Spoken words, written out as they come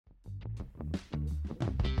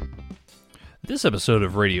This episode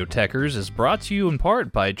of Radio Techers is brought to you in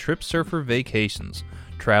part by Trip Surfer Vacations.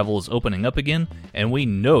 Travel is opening up again, and we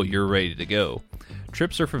know you're ready to go.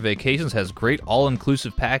 Trip Surfer Vacations has great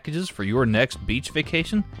all-inclusive packages for your next beach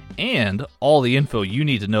vacation and all the info you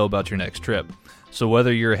need to know about your next trip. So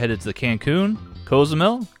whether you're headed to Cancun,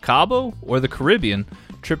 Cozumel, Cabo, or the Caribbean,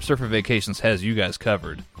 Trip Surfer Vacations has you guys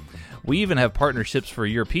covered. We even have partnerships for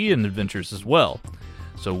European adventures as well.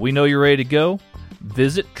 So we know you're ready to go.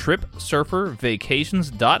 Visit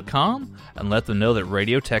TripSurferVacations.com and let them know that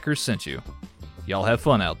Radio Techers sent you. Y'all have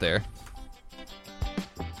fun out there.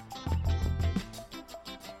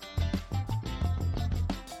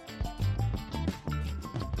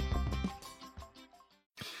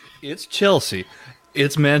 It's Chelsea.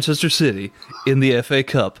 It's Manchester City in the FA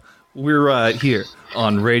Cup. We're right here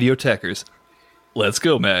on Radio Techers. Let's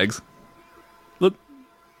go, Mags. Look.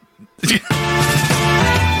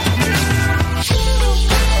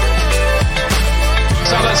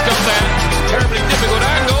 Salah's got that terribly difficult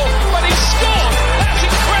angle, but he scored! That's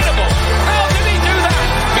incredible! How did he do that?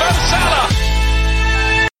 Mo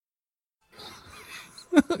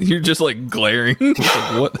Salah! You're just like glaring.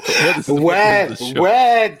 What is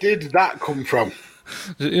Where did that come from?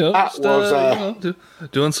 You know, That just, was,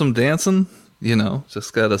 doing some dancing. You know,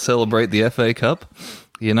 just got to celebrate the FA Cup.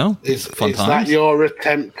 You know, Is fun times. that your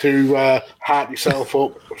attempt to hype yourself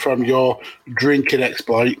up from your drinking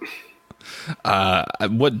exploit?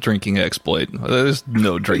 What drinking exploit? There's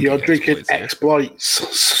no drinking. You're drinking exploits here.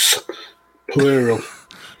 exploits, plural.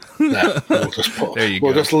 There, There you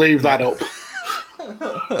we'll go. just leave that up.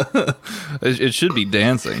 It should be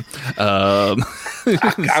dancing. I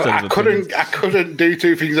couldn't do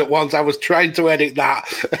two things at once. I was trying to edit that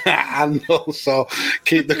and also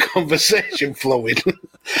keep the conversation flowing.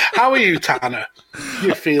 How are you, Tanner?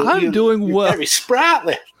 I'm doing well. Very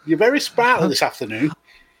sprightly. You're very sprightly this afternoon.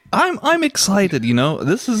 I'm excited. You know,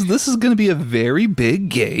 this is going to be a very big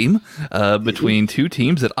game between two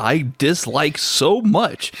teams that I dislike so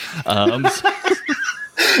much.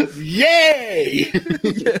 Yay!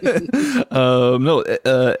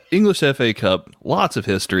 English FA Cup, lots of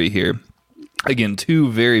history here. Again,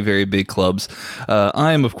 two very, very big clubs.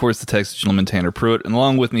 I am, of course, the Texas gentleman Tanner Pruitt, and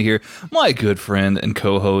along with me here, my good friend and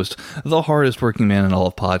co-host, the hardest working man in all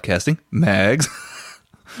of podcasting, Mags.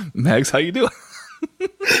 Mags, how you doing?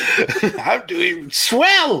 I'm doing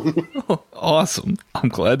swell. Awesome. I'm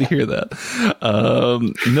glad to hear that.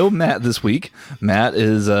 No Matt this week. Matt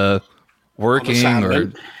is working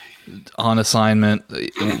or on assignment.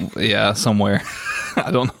 Yeah, somewhere.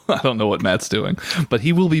 I don't know what Matt's doing, but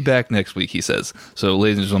he will be back next week, he says. So,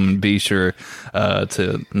 ladies and gentlemen, be sure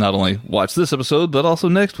to not only watch this episode, but also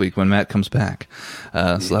next week when Matt comes back.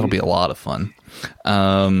 So that'll be a lot of fun.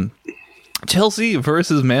 Chelsea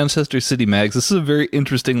versus Manchester City, Mags. This is a very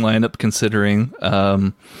interesting lineup considering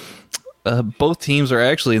both teams are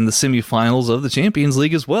actually in the semifinals of the Champions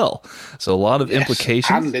League as well. So a lot of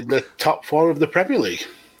implications. And in the top four of the Premier League.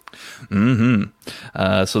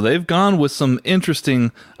 So they've gone with some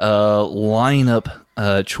interesting lineup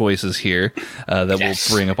choices here that we'll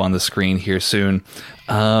bring up on the screen here soon.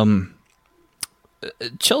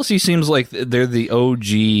 Chelsea seems like they're the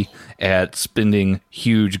OG at spending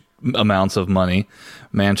huge amounts of money.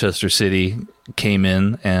 Manchester City came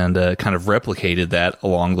in and kind of replicated that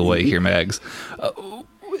along the way here, Mags.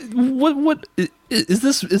 What is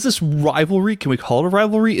this? Is this rivalry? Can we call it a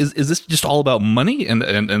rivalry? Is this just all about money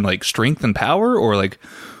and like strength and power, or like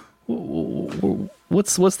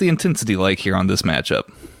what's the intensity like here on this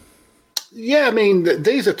matchup? Yeah, I mean,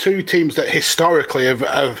 these are two teams that historically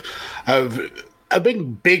have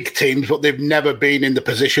been big teams, but they've never been in the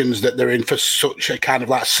positions that they're in for such a kind of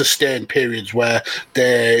like sustained periods where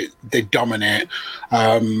they dominate.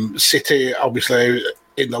 City, obviously,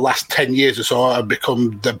 in the last 10 years or so, have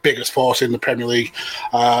become the biggest force in the Premier League,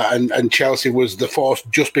 and Chelsea was the force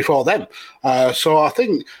just before them. So I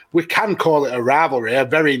think we can call it a rivalry, a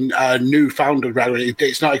very newfound rivalry.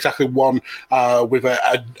 It's not exactly one with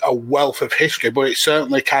a wealth of history, but it's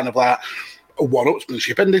certainly kind of like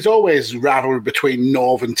one-upsmanship, and there's always rivalry between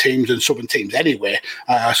northern teams and southern teams anyway.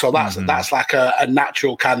 So that's like a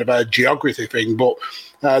natural kind of a geography thing. But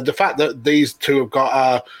the fact that these two have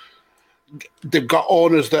got they've got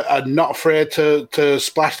owners that are not afraid to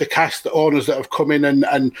splash the cash, the owners that have come in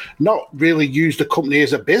and not really used the company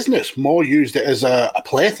as a business, more used it as a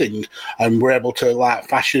plaything, and were able to like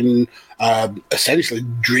fashion essentially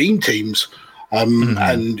dream teams.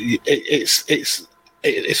 And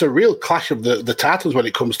it's a real clash of the titles when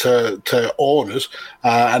it comes to owners,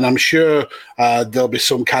 and I'm sure there'll be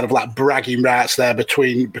some kind of like bragging rights there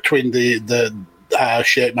between the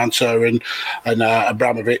Sheikh Mansour and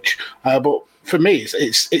Abramovich. But for me,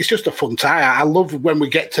 it's just a fun tie. I love when we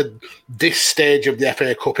get to this stage of the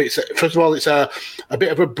FA Cup. It's first of all, it's a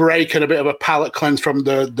bit of a break and a bit of a palate cleanse from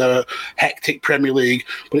the hectic Premier League.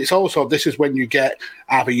 But it's also, this is when you get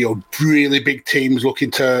either your really big teams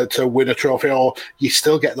looking to win a trophy, or you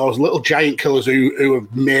still get those little giant killers who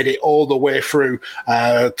have made it all the way through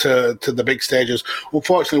to the big stages.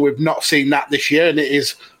 Unfortunately, we've not seen that this year, and it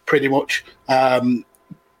is pretty much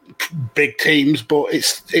big teams, but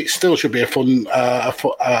it still should be a fun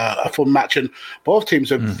match. And both teams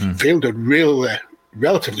have fielded really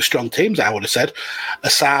relatively strong teams, I would have said,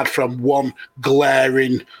 aside from one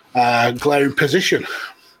glaring position.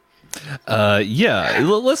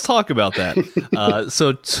 Let's talk about that.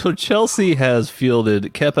 So Chelsea has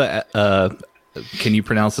fielded Kepa. Can you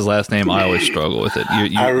pronounce his last name? I always struggle with it.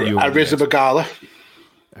 Arrizabalaga.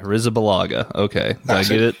 Arrizabalaga. Okay, did I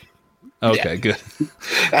get it? Okay, good.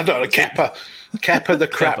 I don't know, Kepa the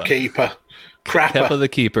crap keeper. Crapper. Kepa the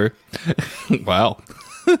keeper. Wow.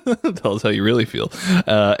 Tell us how you really feel.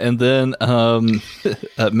 And then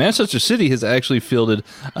Manchester City has actually fielded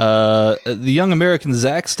the young American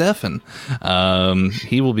Zach Steffen.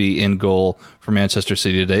 He will be in goal for Manchester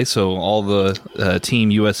City today. So all the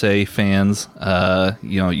Team USA fans,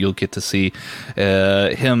 you'll get to see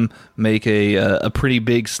him make a pretty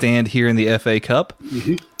big stand here in the FA Cup.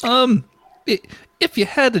 Mm-hmm. If you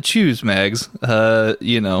had to choose, Mags,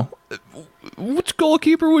 which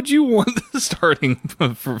goalkeeper would you want starting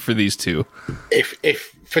for these two?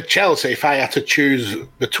 If for Chelsea, if I had to choose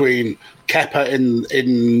between Kepa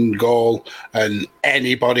in goal and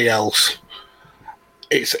anybody else,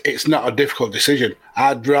 it's not a difficult decision.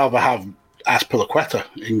 I'd rather have Azpilicueta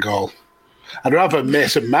in goal. I'd rather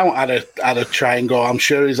Mason Mount had a try and goal. I'm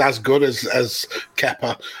sure he's as good as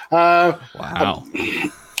Kepa. Wow.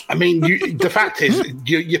 I mean, the fact is,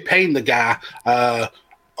 you're paying the guy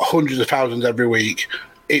hundreds of thousands every week.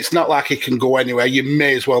 It's not like he can go anywhere. You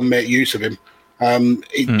may as well make use of him.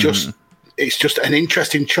 It's just an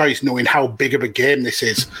interesting choice, knowing how big of a game this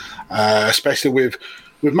is, especially with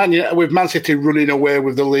Man City running away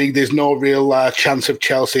with the league. There's no real chance of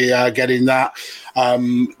Chelsea getting that.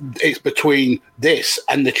 It's between this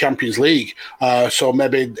and the Champions League, so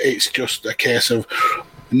maybe it's just a case of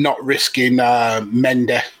not risking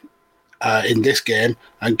Mendy in this game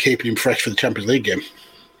and keeping him fresh for the Champions League game.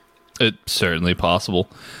 It's certainly possible.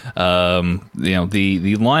 The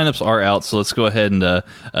lineups are out, so let's go ahead and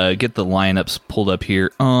get the lineups pulled up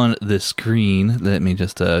here on the screen. Let me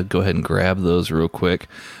just go ahead and grab those real quick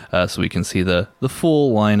so we can see the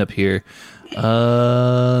full lineup here.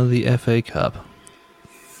 The FA Cup.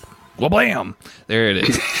 Well, bam! There it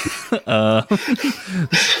is.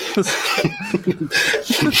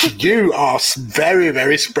 You are very,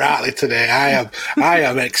 very sprightly today. I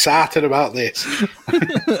am excited about this.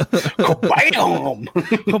 Bam!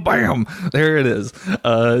 Bam! There it is.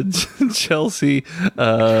 Chelsea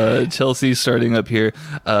starting up here.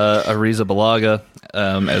 Arrizabalaga,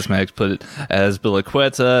 as Max put it, as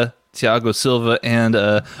Azpilicueta, Thiago Silva, and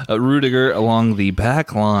Rudiger along the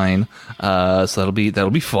back line. So that'll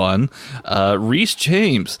be fun. Reece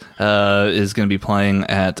James is going to be playing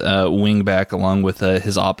at wing back along with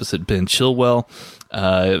his opposite Ben Chilwell.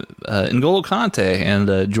 N'Golo Kante and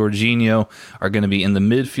Jorginho are going to be in the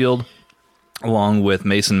midfield, along with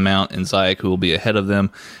Mason Mount and Ziyech, who will be ahead of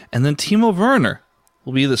them. And then Timo Werner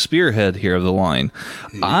will be the spearhead here of the line.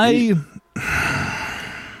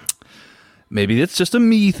 Maybe it's just a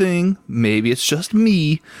me thing. Maybe it's just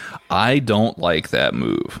me. I don't like that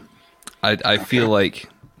move. I feel like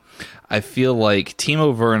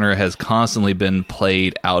Timo Werner has constantly been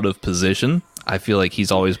played out of position. I feel like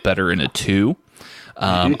he's always better in a 2.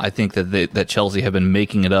 I think that Chelsea have been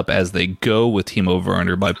making it up as they go with Timo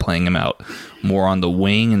Werner by playing him out more on the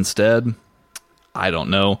wing instead. I don't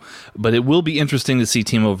know, but it will be interesting to see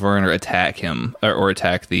Timo Werner attack him or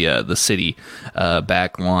attack the City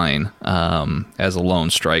back line as a lone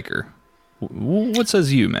striker. What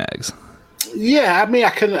says you, Mags? Yeah, I mean, I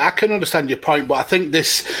can understand your point, but I think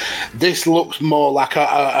this looks more like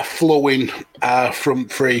a flowing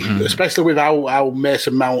front three, especially with how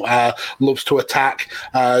Mason Mount loves to attack.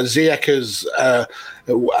 Ziyech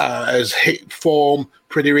has hit form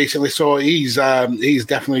pretty recently, so he's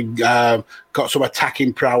definitely got some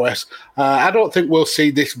attacking prowess. I don't think we'll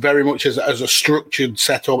see this very much as a structured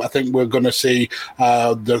setup. I think we're going to see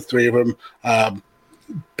the three of them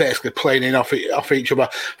basically playing in off each other.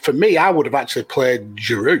 For me, I would have actually played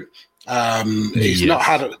Giroud. He's not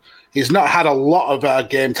had he's not had a lot of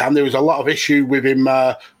game time. There was a lot of issue with him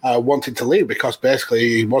wanting to leave because basically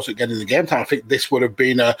he wasn't getting the game time. I think this would have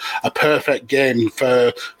been a perfect game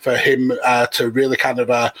for him to really kind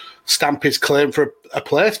of stamp his claim for a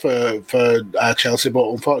place for Chelsea, but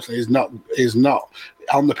unfortunately he's not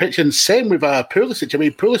on the pitch. And same with Pulisic. I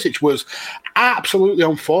mean, Pulisic was absolutely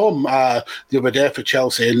on form the other day for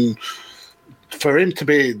Chelsea, and for him to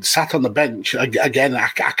be sat on the bench again, I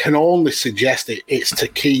can only suggest it's to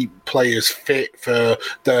keep players fit for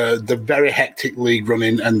the very hectic league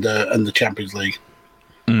running and the Champions League.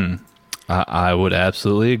 I would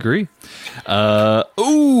absolutely agree.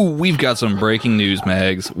 We've got some breaking news,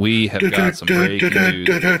 Mags. We have got some breaking news.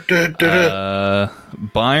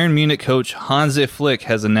 Bayern Munich coach Hansi Flick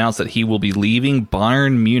has announced that he will be leaving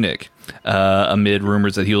Bayern Munich amid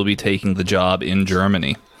rumors that he will be taking the job in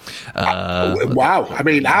Germany. Wow. I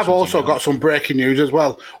mean, I've also got some breaking news as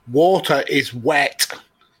well. Water is wet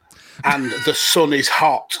and the sun is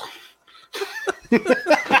hot.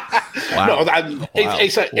 Wow. No,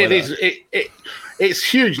 it's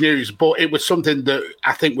huge news, but it was something that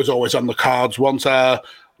I think was always on the cards once that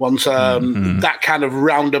kind of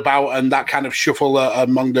roundabout and that kind of shuffle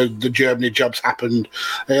among the Germany jobs happened.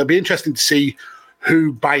 It'll be interesting to see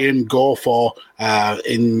who Bayern go for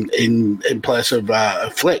in place of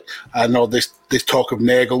Flick. I know this talk of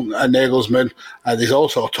Nagelsmann. There's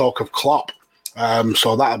also talk of Klopp.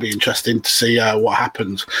 So that'll be interesting to see what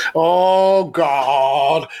happens. Oh,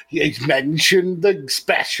 God, he's mentioned the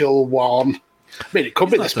special one. I mean, it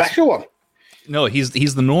could be the special one. No, he's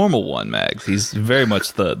the normal one, Mags. He's very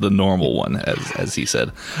much the normal one, as he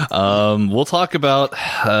said. We'll talk about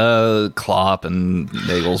Klopp and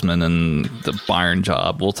Nagelsmann and the Bayern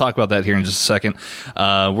job. We'll talk about that here in just a second.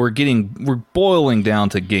 We're boiling down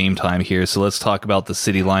to game time here, so let's talk about the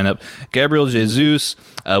City lineup. Gabriel Jesus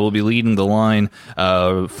will be leading the line,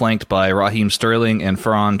 flanked by Raheem Sterling and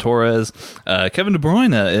Ferran Torres. Kevin De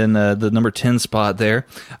Bruyne in the number 10 spot there.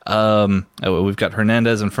 We've got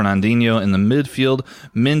Hernandez and Fernandinho in the midfield.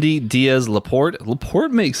 Mendy, Diaz, Laporte.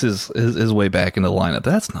 Laporte makes his way back into the lineup.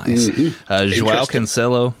 That's nice. Joao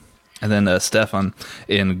Cancelo, and then Stefan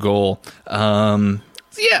in goal.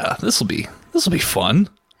 This will be fun.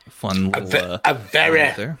 A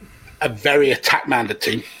very attack-minded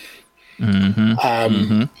team.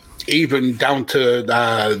 Even down to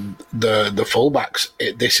the fullbacks.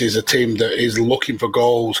 This is a team that is looking for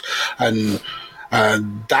goals, and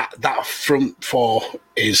that front four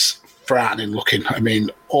is frightening looking. I mean,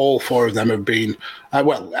 all four of them have been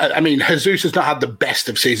Jesus has not had the best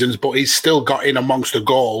of seasons, but he's still got in amongst the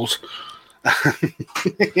goals.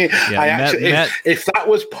 If that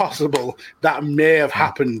was possible, that may have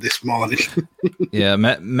happened this morning. Yeah,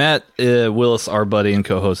 Matt Willis, our buddy and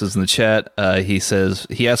co-host, is in the chat. He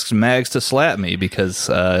asks Mags to slap me because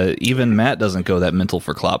even Matt doesn't go that mental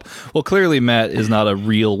for Klopp. Well, clearly Matt is not a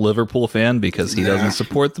real Liverpool fan because he doesn't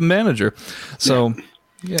support the manager. So.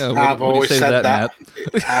 Yeah, I've always said that.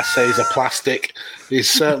 I say he's a plastic. He's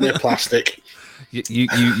certainly a plastic.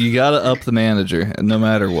 You got to up the manager, no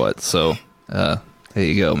matter what. So there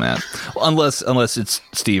you go, Matt. Well, unless it's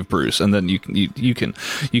Steve Bruce, and then you can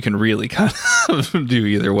really kind of do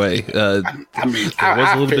either way. There was a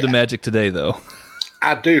little bit of magic today, though.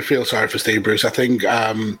 I do feel sorry for Steve Bruce. I think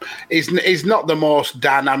he's not the most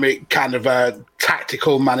dynamic kind of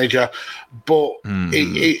tactical manager, but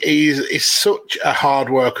he's such a hard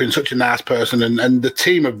worker and such a nice person, and the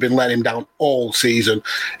team have been letting him down all season.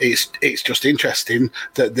 It's just interesting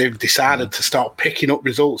that they've decided to start picking up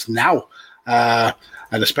results now, and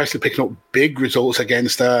especially picking up big results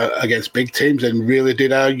against big teams, and really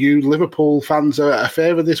did you Liverpool fans a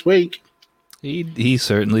favour this week. He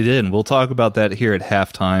certainly did. And we'll talk about that here at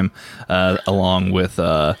halftime, along with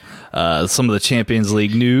some of the Champions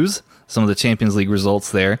League news, some of the Champions League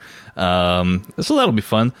results there. So that'll be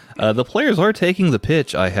fun. The players are taking the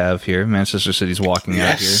pitch. I have here. Manchester City's walking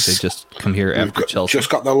out here. They just come here after Chelsea.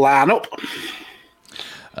 Just got the lineup.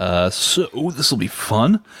 So this will be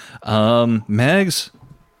fun. Mags,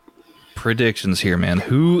 predictions here, man.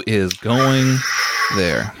 Who is going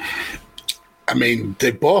there? I mean,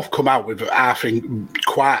 they both come out with, I think,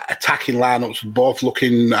 quite attacking lineups, both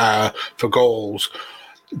looking for goals.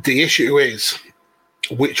 The issue is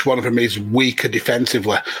which one of them is weaker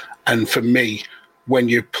defensively. And for me, when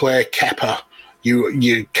you play Kepa,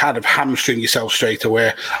 you kind of hamstring yourself straight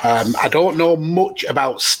away. I don't know much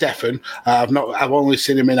about Stefan. I've only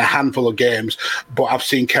seen him in a handful of games, but I've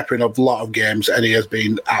seen Kepa in a lot of games, and he has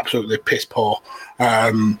been absolutely piss poor.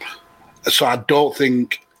 So I don't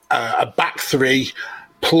think a back three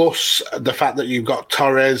plus the fact that you've got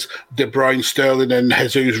Torres, De Bruyne, Sterling, and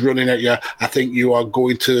Jesus running at you, I think you're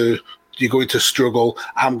going to struggle.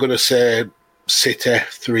 I'm going to say City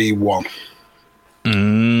 3-1.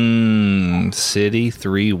 City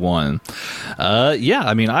 3-1. Yeah,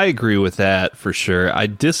 I mean, I agree with that for sure. I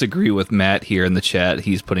disagree with Matt here in the chat.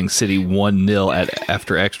 He's putting City 1-0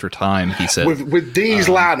 after extra time, he said. With these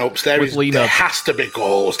lineups, there has to be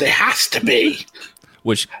goals. There has to be.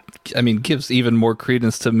 Which, I mean, gives even more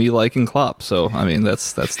credence to me liking Klopp. So, I mean,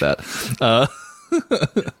 that's that.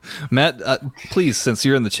 Matt, please, since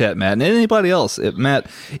you're in the chat, Matt, and anybody else, Matt,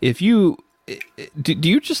 if you... Do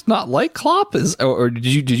you just not like Klopp, or do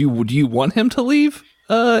you want him to leave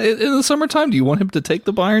in the summertime? Do you want him to take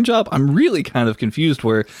the Bayern job? I'm really kind of confused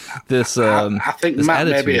where this. I think this Matt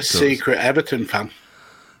may be a goes. secret Everton fan.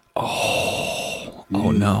 Oh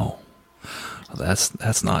no,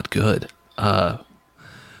 that's not good.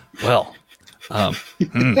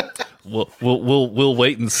 We'll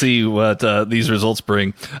wait and see what these results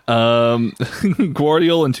bring.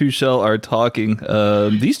 Guardiola and Tuchel are talking.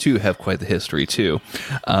 These two have quite the history too.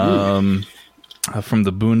 From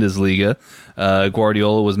the Bundesliga,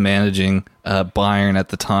 Guardiola was managing Bayern at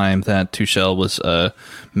the time that Tuchel was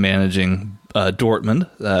managing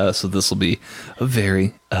Dortmund. So this will be a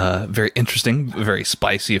very interesting, very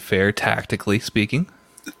spicy affair, tactically speaking.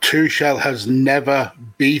 Tuchel has never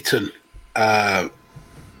beaten Pep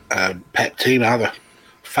team either.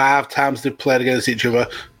 5 times they've played against each other.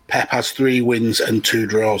 Pep has 3 wins and 2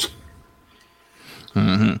 draws.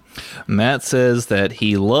 Mm-hmm. Matt says that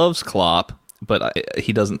he loves Klopp, but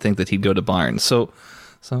he doesn't think that he'd go to Bayern. So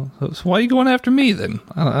why are you going after me then?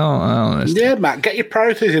 I don't understand. Yeah, Matt, get your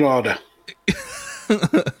priorities in order.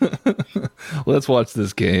 Let's watch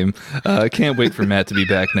this game. I can't wait for Matt to be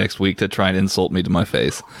back next week to try and insult me to my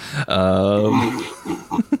face.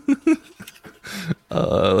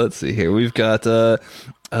 Let's see here. We've got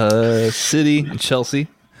City and Chelsea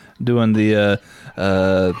doing the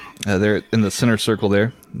they're in the center circle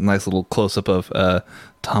there. Nice little close up of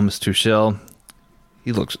Thomas Tuchel.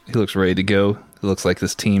 He looks ready to go. It looks like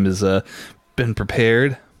this team has been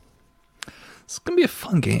prepared. It's gonna be a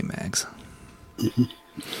fun game, Mags. Mm-hmm.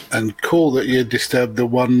 And cool that you disturbed the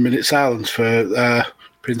 1 minute silence for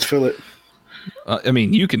Prince Philip. I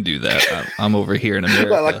mean, you can do that. I'm over here in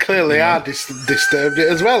America. Well, I clearly are disturbed it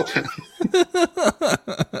as well.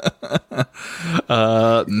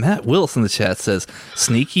 Matt Willis in the chat says,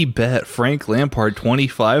 sneaky bet Frank Lampard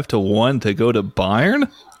 25-1 to go to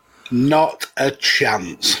Bayern? Not a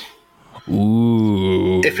chance.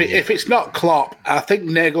 Ooh. If it's not Klopp, I think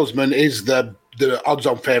Nagelsmann is the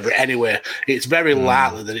odds-on favourite anyway. It's very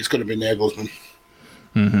likely that it's going to be Nagelsmann.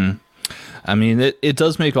 Mm-hmm. I mean, it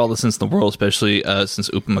does make all the sense in the world, especially since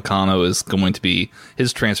Upamecano is going to be,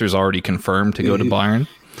 his transfer is already confirmed to go to Bayern.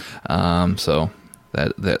 So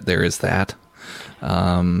that there is that.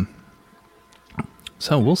 So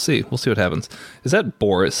we'll see. We'll see what happens. Is that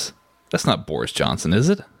Boris? That's not Boris Johnson, is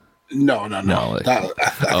it? No. I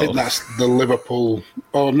think that's the Liverpool.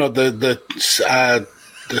 Oh no, the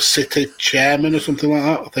City chairman or something like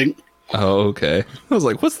that. I think. Oh, okay. I was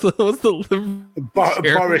like, what's the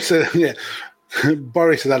Boris? Yeah,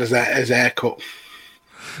 Boris has had his haircut.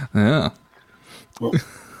 Yeah. Well,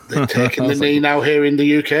 they're taking the knee now here in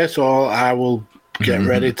the UK, so I will get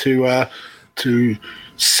ready to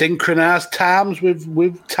synchronise times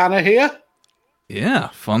with Tanner here. Yeah,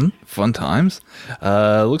 fun times.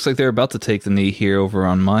 Looks like they're about to take the knee here over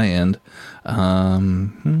on my end.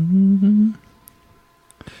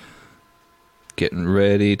 Getting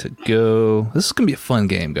ready to go. This is going to be a fun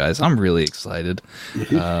game, guys. I'm really excited.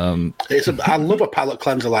 I love a palate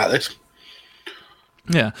cleanser like this.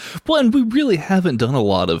 Yeah. Well, and we really haven't done a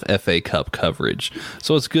lot of FA Cup coverage.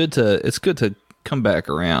 So it's good to come back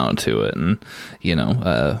around to it. And,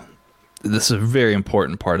 this is a very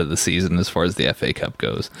important part of the season as far as the FA Cup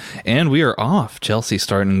goes. And we are off. Chelsea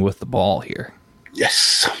starting with the ball here.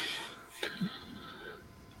 Yes.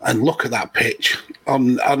 And look at that pitch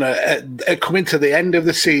coming to the end of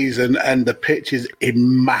the season, and the pitch is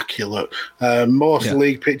immaculate. Most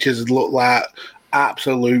league pitches look like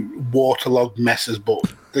absolute waterlogged messes, but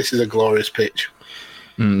this is a glorious pitch.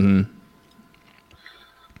 Mm-hmm.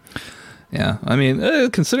 Yeah, I mean,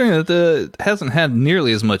 considering that it hasn't had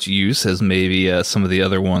nearly as much use as maybe some of the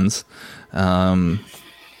other ones, and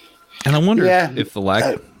I wonder if the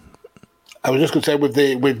lack. I was just going to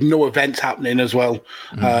say with no events happening as well,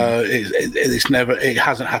 it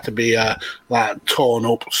hasn't had to be like torn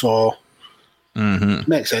up, so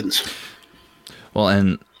makes sense. Well,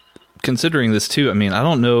 and considering this too, I mean, I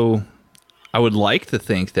don't know. I would like to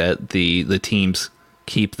think that the teams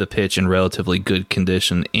keep the pitch in relatively good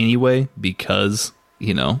condition anyway, because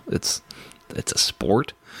it's a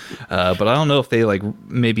sport. But I don't know if they like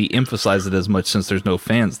maybe emphasize it as much since there's no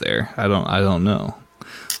fans there. I don't know.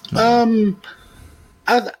 I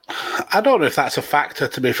don't know if that's a factor,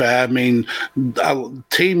 to be fair. I mean,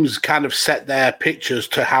 teams kind of set their pictures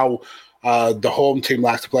to how the home team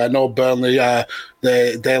likes to play. I know Burnley,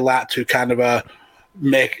 they like to kind of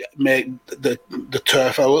make the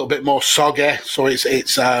turf a little bit more soggy, so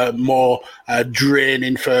it's more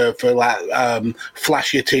draining for like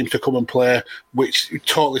flashier teams to come and play, which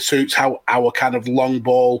totally suits how our kind of long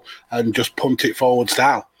ball and just punt it forward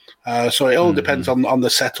style. So it all depends on the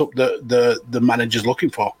setup that the manager's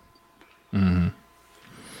looking for. Mm-hmm.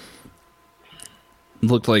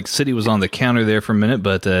 Looked like City was on the counter there for a minute,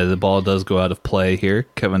 but the ball does go out of play here.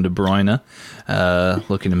 Kevin De Bruyne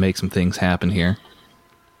looking to make some things happen here.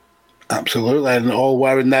 Absolutely, and all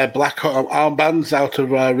wearing their black armbands out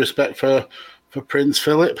of respect for Prince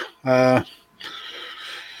Philip. I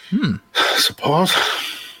suppose.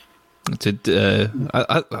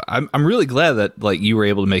 I'm really glad that like you were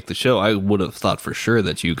able to make the show. I would have thought for sure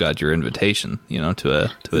that you got your invitation,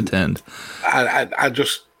 to attend. I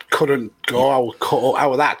just couldn't go. I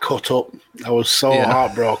was that cut up. I was so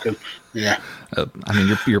heartbroken. Yeah. I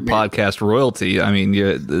mean, your podcast royalty. I mean,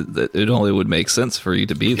 it only would make sense for you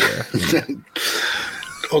to be there.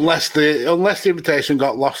 unless the invitation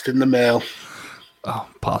got lost in the mail. Oh,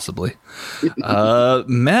 possibly.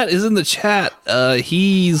 Matt is in the chat.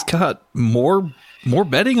 He's got more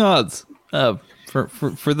betting odds for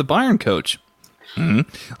the Bayern coach. Mm-hmm.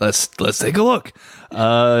 Let's take a look.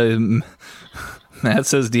 Matt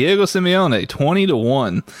says Diego Simeone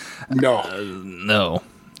 20-1. No.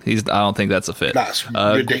 I don't think that's a fit. That's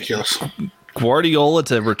ridiculous. Guardiola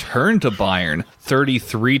to return to Bayern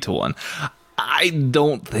 33-1. I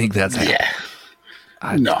don't think that's No.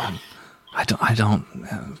 I don't.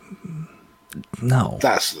 No.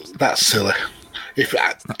 That's silly.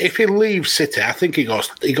 If he leaves City, I think he goes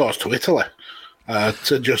to Italy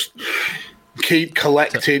to just keep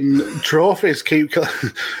collecting trophies.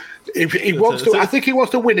 If he wants to, I think he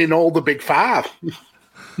wants to win in all the big five.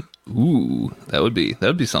 Ooh, that would be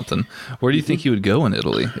something. Where do you think he would go in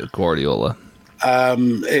Italy, Guardiola?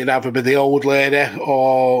 It'd either be the old lady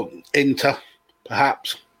or Inter,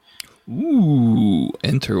 perhaps. Ooh,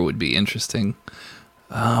 Inter would be interesting.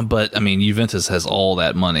 But I mean, Juventus has all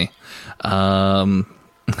that money.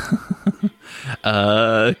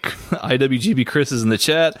 IWGB Chris is in the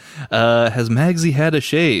chat. Has Magsy had a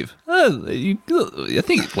shave? I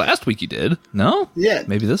think last week you did. No? Yeah.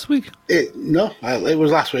 Maybe this week? It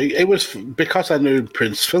was last week. It was because I knew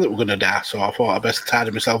Prince Philip were going to die, so I thought I'd best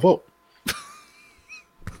tidy myself up.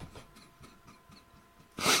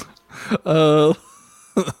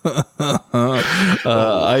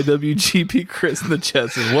 IWGP Chris in the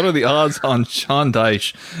chat says, what are the odds on Sean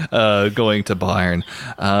Dyche going to Bayern?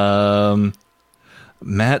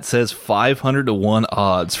 Matt says 500-1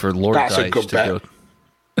 odds for Lord Dyche to go.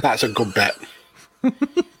 That's a good bet.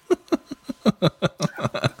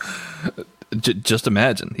 Just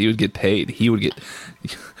imagine, he would get paid. You would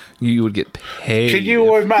get paid. Can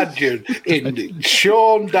you imagine in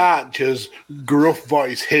Sean Dyche's gruff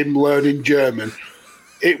voice, him learning German?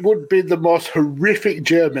 It would be the most horrific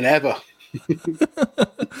German ever.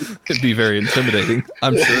 It'd be very intimidating,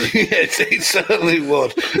 I'm sure. Yes, it certainly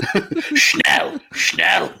would. Schnell.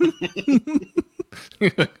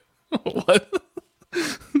 What?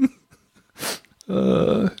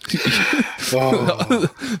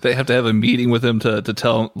 They have to have a meeting with him to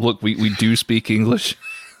tell him, look, we do speak English.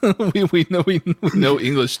 we know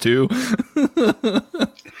English too.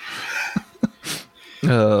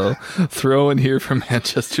 Throw in here from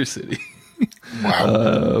Manchester City.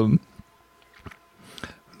 Wow.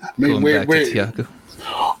 We're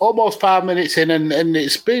almost 5 minutes in, and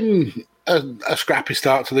it's been a scrappy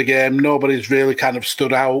start to the game. Nobody's really kind of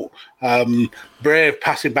stood out. Brave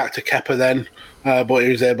passing back to Kepa then, but he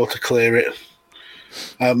was able to clear it.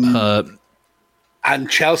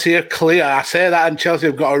 And Chelsea are clear. I say that, and Chelsea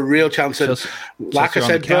have got a real chance. Like I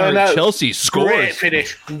said, Werner, Chelsea scores. Great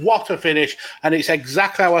finish. What a finish. And it's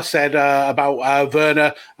exactly how I said about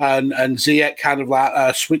Werner and Ziyech kind of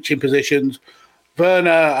like switching positions.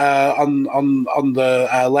 Werner on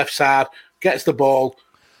the left side gets the ball.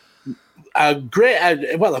 A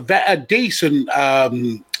decent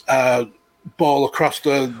ball across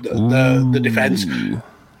the defence.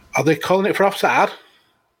 Are they calling it for offside?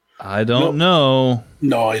 I don't know.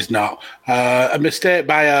 No, it's not. A mistake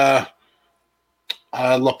by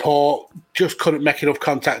Laporte. Just couldn't make enough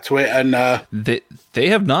contact to it, and they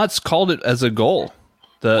have not called it as a goal.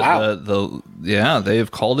 They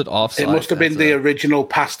have called it offside. It must have been the original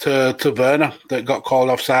pass to Werner that got called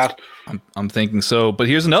offside. I'm thinking so, but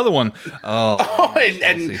here's another one.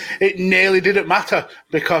 And it nearly didn't matter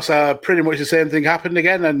because pretty much the same thing happened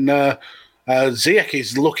again, and Ziyech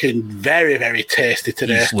is looking very, very tasty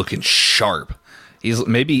today. He's looking sharp. He's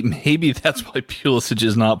maybe that's why Pulisic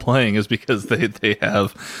is not playing, is because they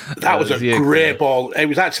have. That was a great ball. It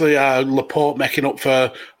was actually Laporte making up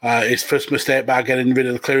for his first mistake by getting rid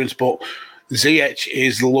of the clearance, but Ziyech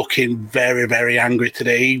is looking very, very angry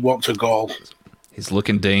today. He wants a goal. He's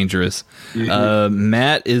looking dangerous.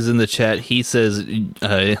 Matt is in the chat. He says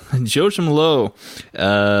Joachim Low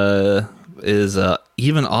is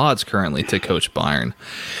even odds currently to coach Bayern.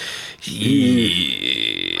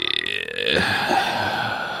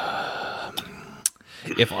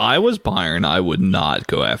 If I was Bayern, I would not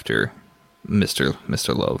go after Mr.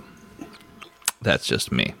 Lowe. That's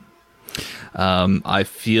just me. I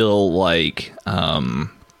feel like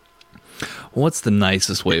what's the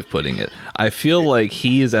nicest way of putting it? I feel like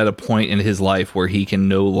he is at a point in his life where he can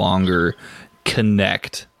no longer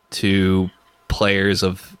connect to players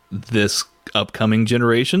of this upcoming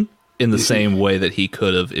generation in the same way that he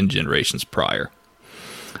could have in generations prior.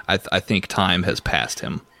 I think time has passed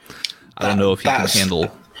him. I don't know if he can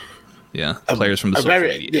handle players from the social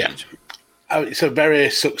media age. It's a very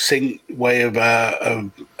succinct way of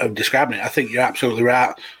describing it. I think you're absolutely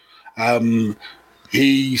right.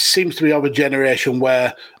 He seems to be of a generation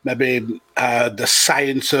where maybe the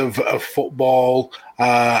science of football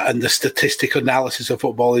and the statistic analysis of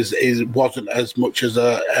football wasn't as much as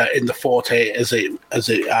in the forte as it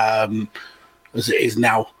is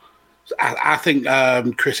now. I think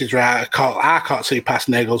Chris is right. I can't see past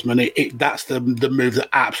Nagelsmann. That's the move that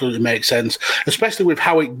absolutely makes sense, especially with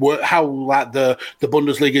how the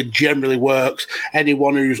Bundesliga generally works.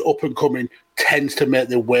 Anyone who's up and coming tends to make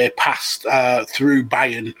their way past through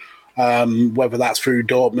Bayern, whether that's through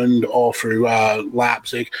Dortmund or through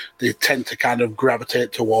Leipzig. They tend to kind of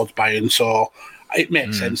gravitate towards Bayern, so it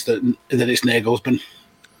makes sense that it's Nagelsmann.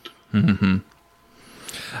 Mm-hmm.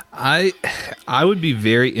 I would be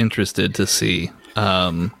very interested to see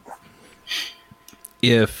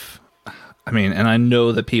if and I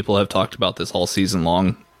know that people have talked about this all season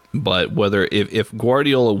long, but whether if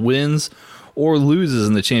Guardiola wins or loses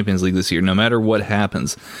in the Champions League this year, no matter what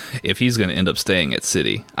happens, if he's going to end up staying at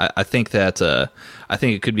City, I think that I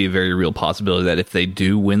think it could be a very real possibility that if they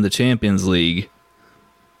do win the Champions League,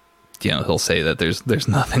 he'll say that there's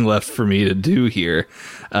nothing left for me to do here,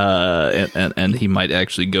 and he might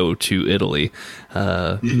actually go to Italy,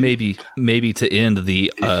 maybe to end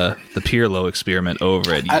the Pirlo experiment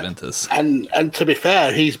over at Juventus. And to be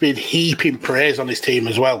fair, he's been heaping praise on his team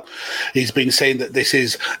as well. He's been saying that this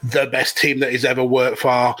is the best team that he's ever worked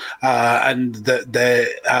for, and that they're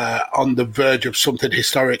on the verge of something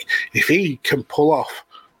historic. If he can pull off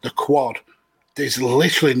the quad, there's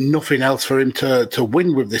literally nothing else for him to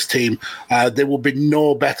win with this team. There will be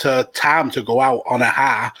no better time to go out on a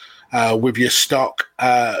high with your stock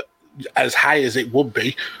as high as it would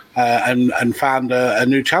be and find a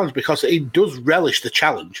new challenge, because he does relish the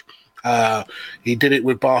challenge. He did it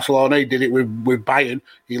with Barcelona. He did it with Bayern.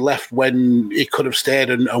 He left when he could have stayed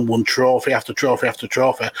and won trophy after trophy after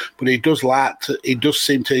trophy. But he does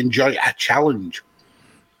seem to enjoy a challenge.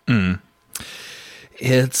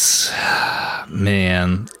 It's,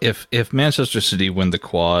 man, if Manchester City win the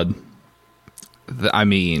quad,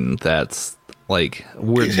 that's like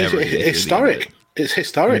historic. It's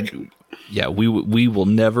historic. Yeah, we will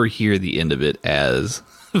never hear the end of it as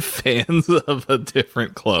fans of a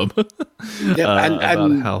different club. About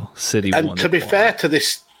how City won. And to be fair to the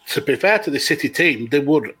City team, they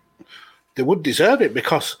would deserve it,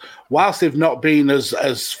 because whilst they've not been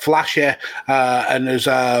as flashy and as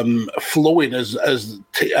flowing as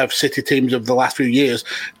City teams of the last few years,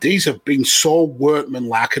 these have been so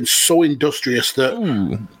workmanlike and so industrious that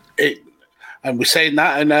and we're saying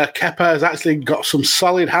that, and Kepa has actually got some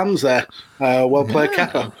solid hands there. Well played,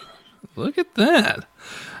 Kepa. Look at that.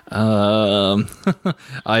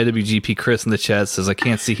 IWGP Chris in the chat says, I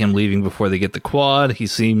can't see him leaving before they get the quad. He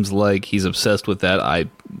seems like he's obsessed with that. I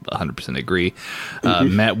 100% agree.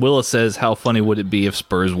 Matt Willis says, how funny would it be if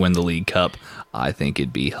Spurs win the League Cup? I think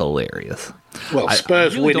it'd be hilarious. Well,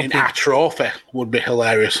 Spurs winning a trophy would be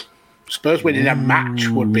hilarious. Spurs winning a match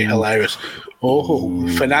would be hilarious.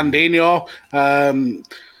 Fernandinho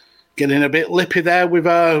getting a bit lippy there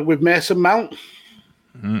with Mason Mount.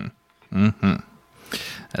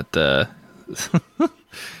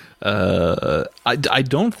 I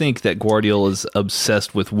don't think that Guardiola is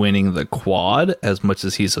obsessed with winning the quad as much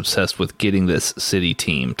as he's obsessed with getting this City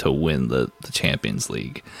team to win the Champions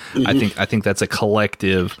League. Mm-hmm. I think that's a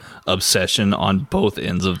collective obsession on both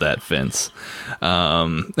ends of that fence.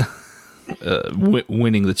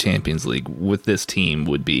 Winning the Champions League with this team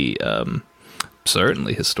would be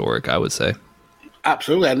certainly historic, I would say.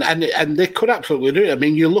 Absolutely, and they could absolutely do it. I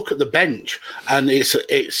mean, you look at the bench, and it's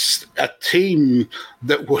a team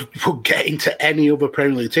that would get into any other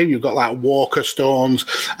Premier League team. You've got like Walker, Stones,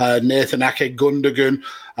 Nathan Ake, Gundogan,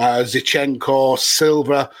 Zinchenko,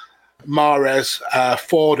 Silva, Mahrez,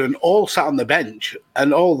 Foden, all sat on the bench,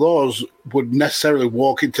 and all those would necessarily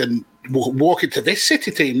walk into this City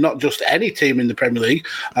team, not just any team in the Premier League.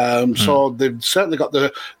 So they've certainly got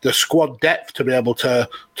the squad depth to be able to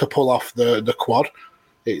pull off the quad.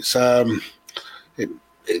 It's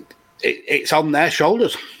it's on their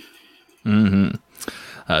shoulders. Mm-hmm.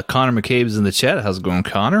 Connor McCabe is in the chat. How's it going,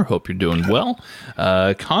 Connor? Hope you're doing well.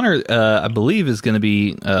 Connor, I believe, is going to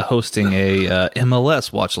be hosting a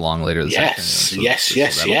MLS watch along later this afternoon.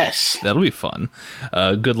 Yes. That'll be fun.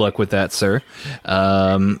 Good luck with that, sir.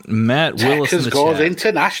 Matt Willis in the goes chat.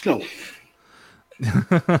 International.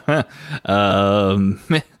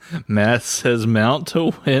 Matt says Mount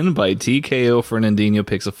to win by TKO. Fernandinho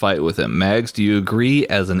picks a fight with him. Mags, do you agree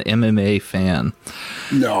as an MMA fan?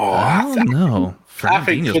 No. I don't know.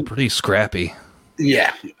 Fernandinho's pretty scrappy.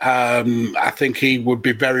 Yeah, I think he would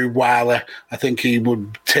be very wily. I think he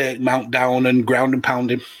would take Mount down and ground and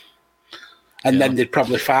pound him. And then they'd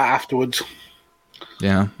probably fight afterwards.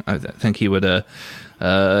 Yeah, I think he would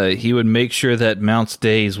make sure that Mount's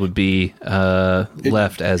days would be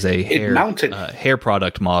left as a hair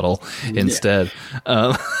product model instead.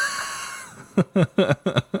 Yeah.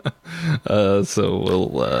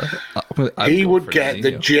 So he would get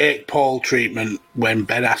the Jake Paul treatment when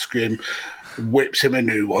Ben Askren whips him a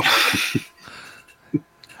new one.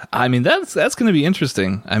 I mean, that's going to be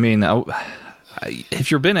interesting. I mean,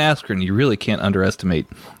 if you're Ben Askren, you really can't underestimate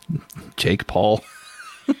Jake Paul.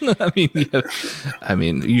 I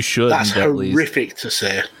mean, you should. That's horrific to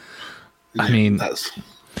say. I mean,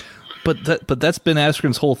 But that's been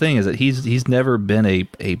Askren's whole thing, is that he's never been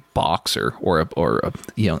a boxer or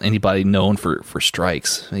anybody known for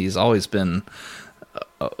strikes. He's always been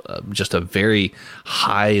just a very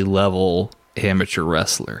high level amateur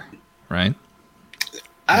wrestler, right?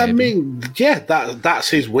 I mean, yeah, that's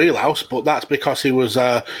his wheelhouse, but that's because he was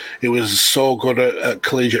so good at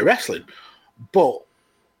collegiate wrestling. But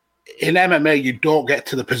in MMA, you don't get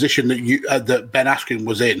to the position that that Ben Askren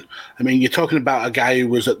was in. I mean, you're talking about a guy who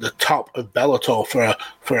was at the top of Bellator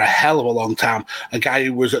for a hell of a long time, a guy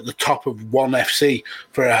who was at the top of ONE FC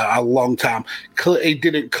for a long time. He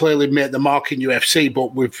didn't clearly make the mark in UFC,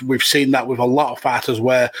 but we've seen that with a lot of fighters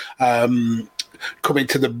where coming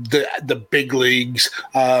to the big leagues,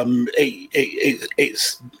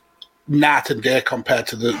 it's night and day compared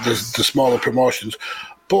to the smaller promotions.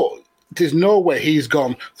 But there's no way he's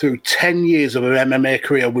gone through 10 years of an MMA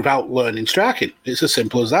career without learning striking. It's as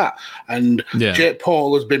simple as that. And Jake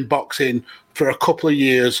Paul has been boxing for a couple of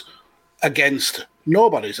years against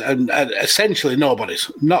nobodies, and essentially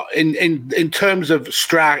nobodies. Not in terms of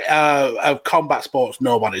of combat sports,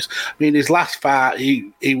 nobodies. I mean, his last fight,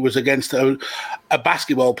 he was against a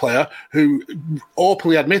basketball player who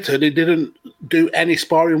openly admitted he didn't do any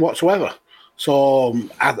sparring whatsoever. So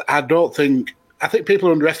I think people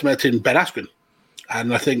are underestimating Ben Askren,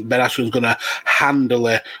 and I think Ben Askren's going to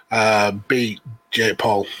handily beat Jake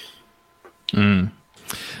Paul. We've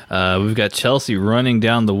got Chelsea running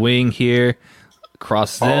down the wing here,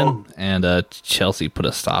 crossed in, and Chelsea put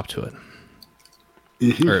a stop to it.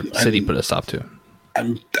 Mm-hmm. Or City put a stop to it.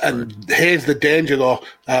 And here's the danger, though.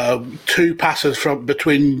 2 passes from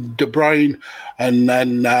between De Bruyne and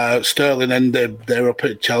then Sterling, and they're up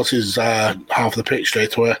at Chelsea's half of the pitch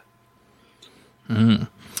straight away.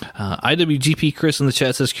 IWGP Chris in the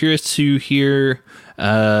chat says, curious to hear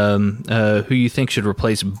who you think should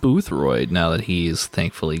replace Boothroyd now that he's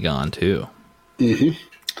thankfully gone too.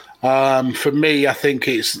 Mm-hmm. For me, I think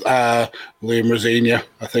it's Liam Rosenior.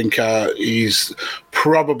 I think he's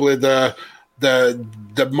probably the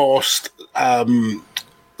most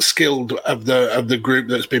skilled of the group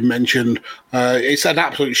that's been mentioned. It's an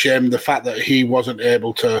absolute shame the fact that he wasn't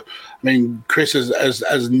able to. I mean, Chris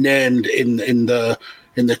has named in the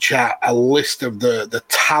chat a list of the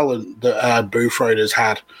talent that Boothroyd has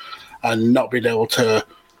had, and not being able to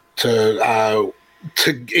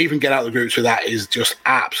even get out of the groups with that is just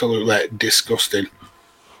absolutely disgusting.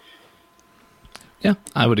 Yeah,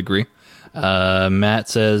 I would agree. Matt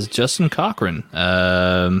says Justin Cochran.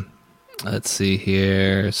 Let's see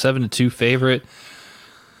here. 7-2 favorite.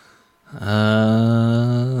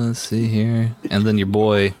 Let's see here. And then your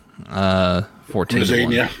boy,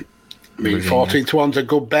 14-1. I mean, 14-1's a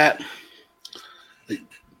good bet.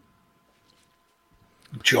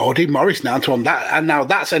 Jody Morris 9-1. And now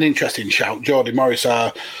that's an interesting shout. Jody Morris,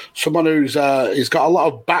 someone who's he's got a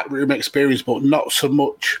lot of backroom experience, but not so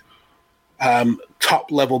much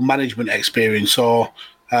top level management experience. So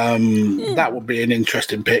that would be an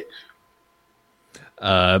interesting pick.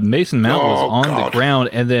 Mason Mount was on the ground,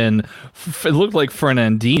 and then it looked like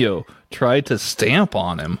Fernandinho tried to stamp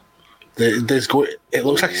on him. It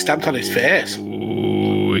looks like he stamped on his face.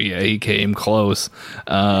 Ooh, yeah, he came close.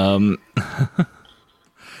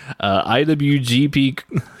 IWGP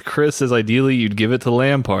Chris says ideally you'd give it to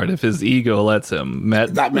Lampard if his ego lets him.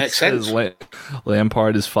 Matt, that makes sense.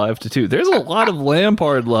 Lampard is 5-2. There's a lot of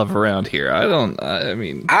Lampard love around here. I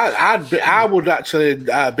would actually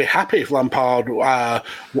be happy if Lampard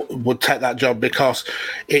would take that job, because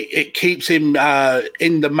it keeps him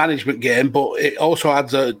in the management game, but it also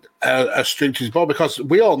adds a string to his bow, because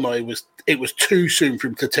we all know it was too soon for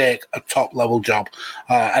him to take a top level job,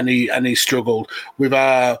 and he struggled with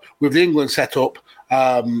the England setup.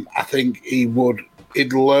 I think he'd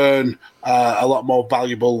learn a lot more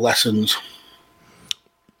valuable lessons.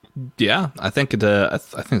 Yeah, I think I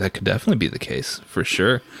think that could definitely be the case for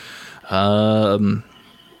sure.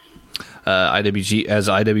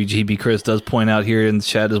 IWGP Chris does point out here in the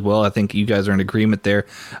chat as well. I think you guys are in agreement there.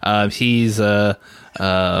 He's not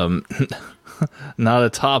a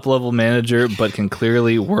top level manager, but can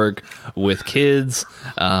clearly work with kids.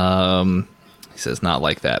 He says not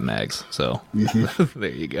like that, Mags. So there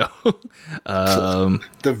you go.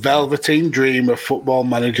 The Velveteen dream of football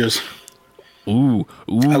managers. Ooh,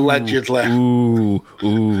 allegedly. Ooh.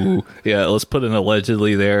 Yeah, let's put an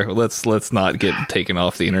allegedly there. Let's not get taken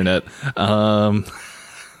off the internet.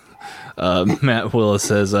 Matt Willis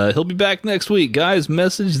says he'll be back next week. Guys,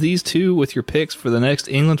 message these two with your picks for the next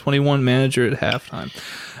England 21 manager at halftime.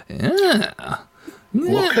 Yeah.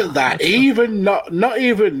 Look at that. Even not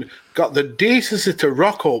even got the decency to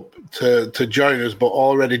rock up to join us, but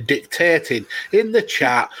already dictating in the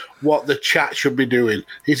chat what the chat should be doing.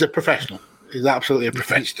 He's a professional. He's absolutely a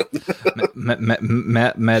professional.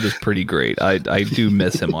 Matt is pretty great. I do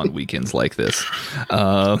miss him on weekends like this.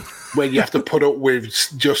 When you have to put up with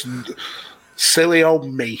just silly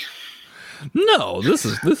old me. No, this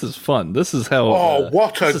is fun. This is how. Oh,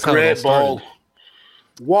 what a great ball!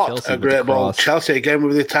 What Chelsea a great ball! Chelsea again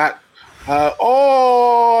with the attack.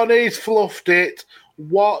 And he's fluffed it.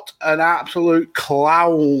 What an absolute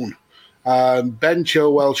clown! Ben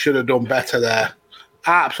Chilwell should have done better there.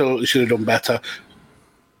 Absolutely should have done better.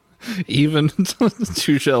 Even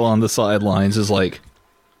Tuchel on the sidelines is like,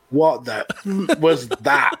 what was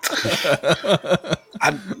that?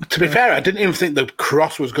 And to be fair, I didn't even think the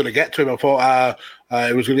cross was going to get to him. I thought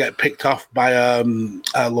it was going to get picked off by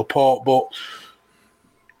Laporte, but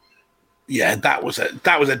yeah, that was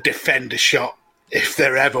a defender shot if